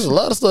gas station? There's a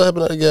lot of stuff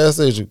happening at the gas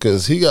station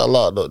because he got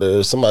locked up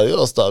there. Somebody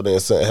else stopped there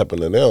and something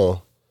happened to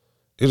them.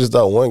 He just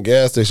thought one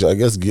gas station, I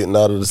guess, getting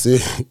out of the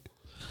city.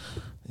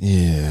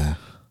 Yeah.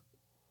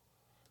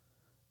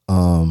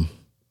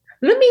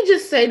 Let me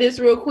just say this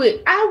real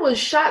quick. I was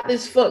shocked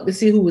as fuck to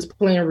see who was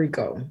playing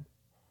Rico.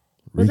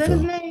 Was that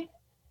his name?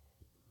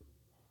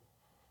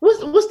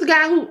 What's the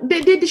guy who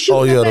did the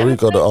shooting? Oh yeah, the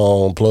Rico,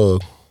 the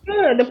plug.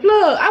 Yeah, the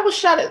plug. I was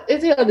shocked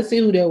as hell to see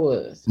who that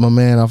was. My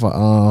man off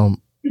of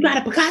You got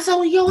a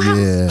Picasso in your house?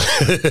 Yeah.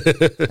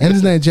 And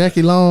his name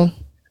Jackie Long.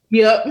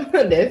 Yep,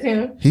 that's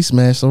him. He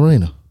smashed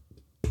Serena.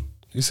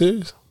 You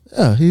serious?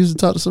 Yeah, he used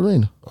to talk to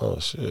Serena. Oh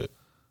shit.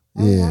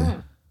 Yeah.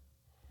 Oh,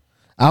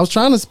 I was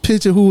trying to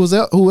picture who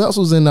else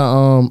was in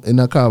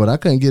that car, but I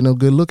couldn't get no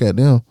good look at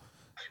them.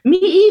 Me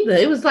either.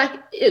 It was like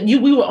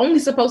we were only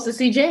supposed to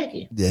see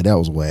Jackie. Yeah, that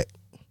was whack.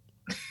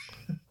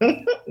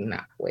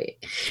 Not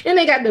whack. And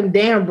they got them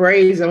damn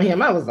braids on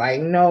him. I was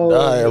like, no.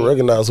 I didn't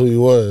recognize who he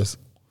was.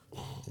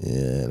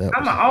 Yeah,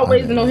 I'm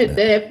always know hit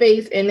that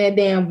face and that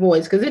damn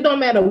voice because it don't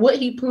matter what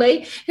he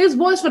play. His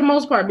voice for the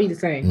most part be the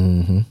same.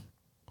 Mm-hmm.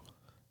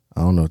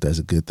 I don't know if that's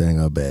a good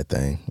thing or a bad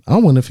thing. I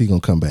wonder if he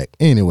gonna come back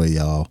anyway,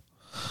 y'all.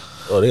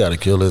 Oh, they gotta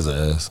kill his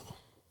ass.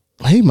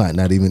 He might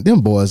not even. Them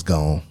boys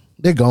gone.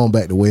 They're going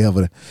back to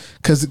wherever.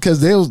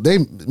 Because they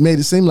made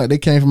it seem like they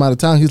came from out of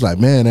town. He's like,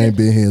 man, I ain't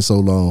been here in so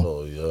long.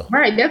 Oh yeah.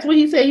 Right. That's what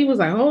he said. He was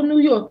like, oh, New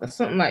York or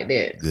something like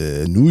that.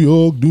 Yeah, New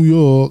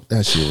York.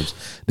 That shit was.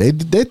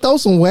 They throw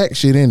some whack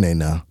shit in there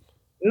now.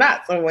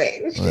 Not some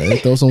whack. They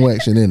throw some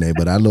whack shit in there,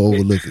 but I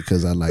overlook it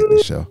because I like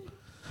the show.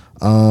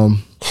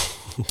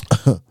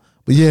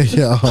 But yeah.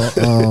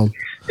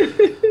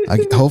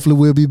 Hopefully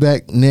we'll be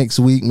back next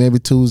week, maybe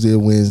Tuesday or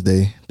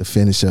Wednesday, to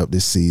finish up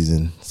this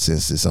season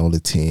since it's only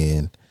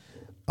 10.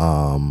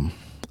 I'm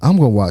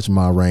gonna watch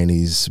Ma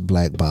Rainey's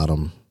Black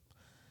Bottom,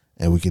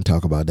 and we can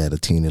talk about that a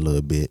teeny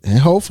little bit. And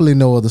hopefully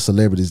no other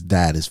celebrities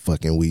die this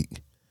fucking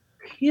week.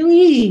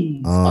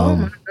 Please. Oh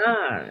my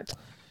God.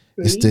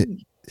 Please. I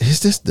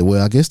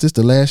guess this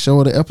the last show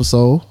of the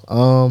episode.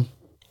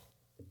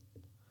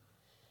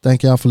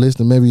 Thank y'all for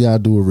listening. Maybe y'all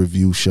do a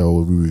review show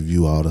where we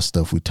review all the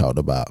stuff we talked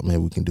about. Maybe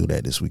we can do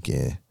that this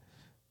weekend.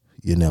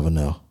 You never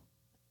know.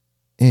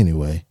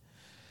 Anyway,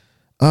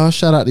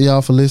 shout out to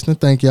y'all for listening.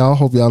 Thank y'all.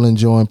 Hope y'all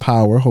enjoying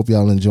Power. Hope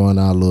y'all enjoying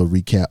our little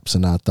recaps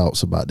and our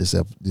thoughts about this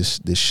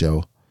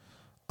show.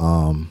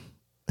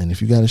 And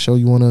if you got a show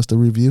you want us to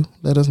review,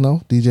 let us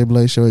know.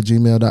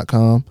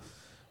 DJBlazeShow@gmail.com.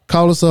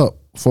 Call us up,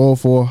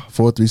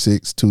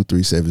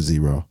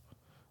 404-436-2370.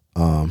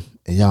 And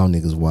y'all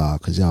niggas wild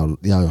because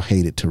y'all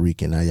hated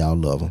Tariq and now y'all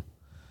love him.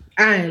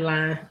 I ain't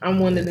lying. I'm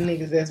one of the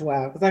niggas that's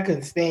wild because I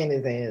couldn't stand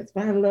his ass,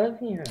 but I love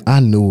him. I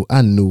knew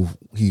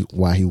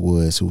why he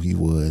was who he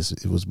was.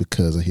 It was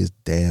because of his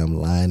damn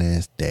lying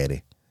ass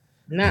daddy.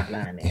 Not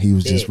lying ass. He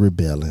was just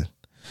rebelling.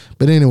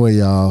 But anyway,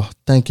 y'all,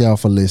 thank y'all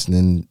for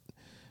listening.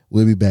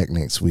 We'll be back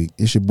next week.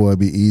 It's your boy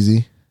Be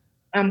Easy.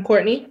 I'm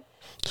Courtney.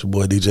 It's your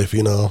boy DJ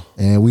Phenom.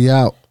 And we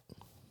out.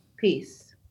 Peace.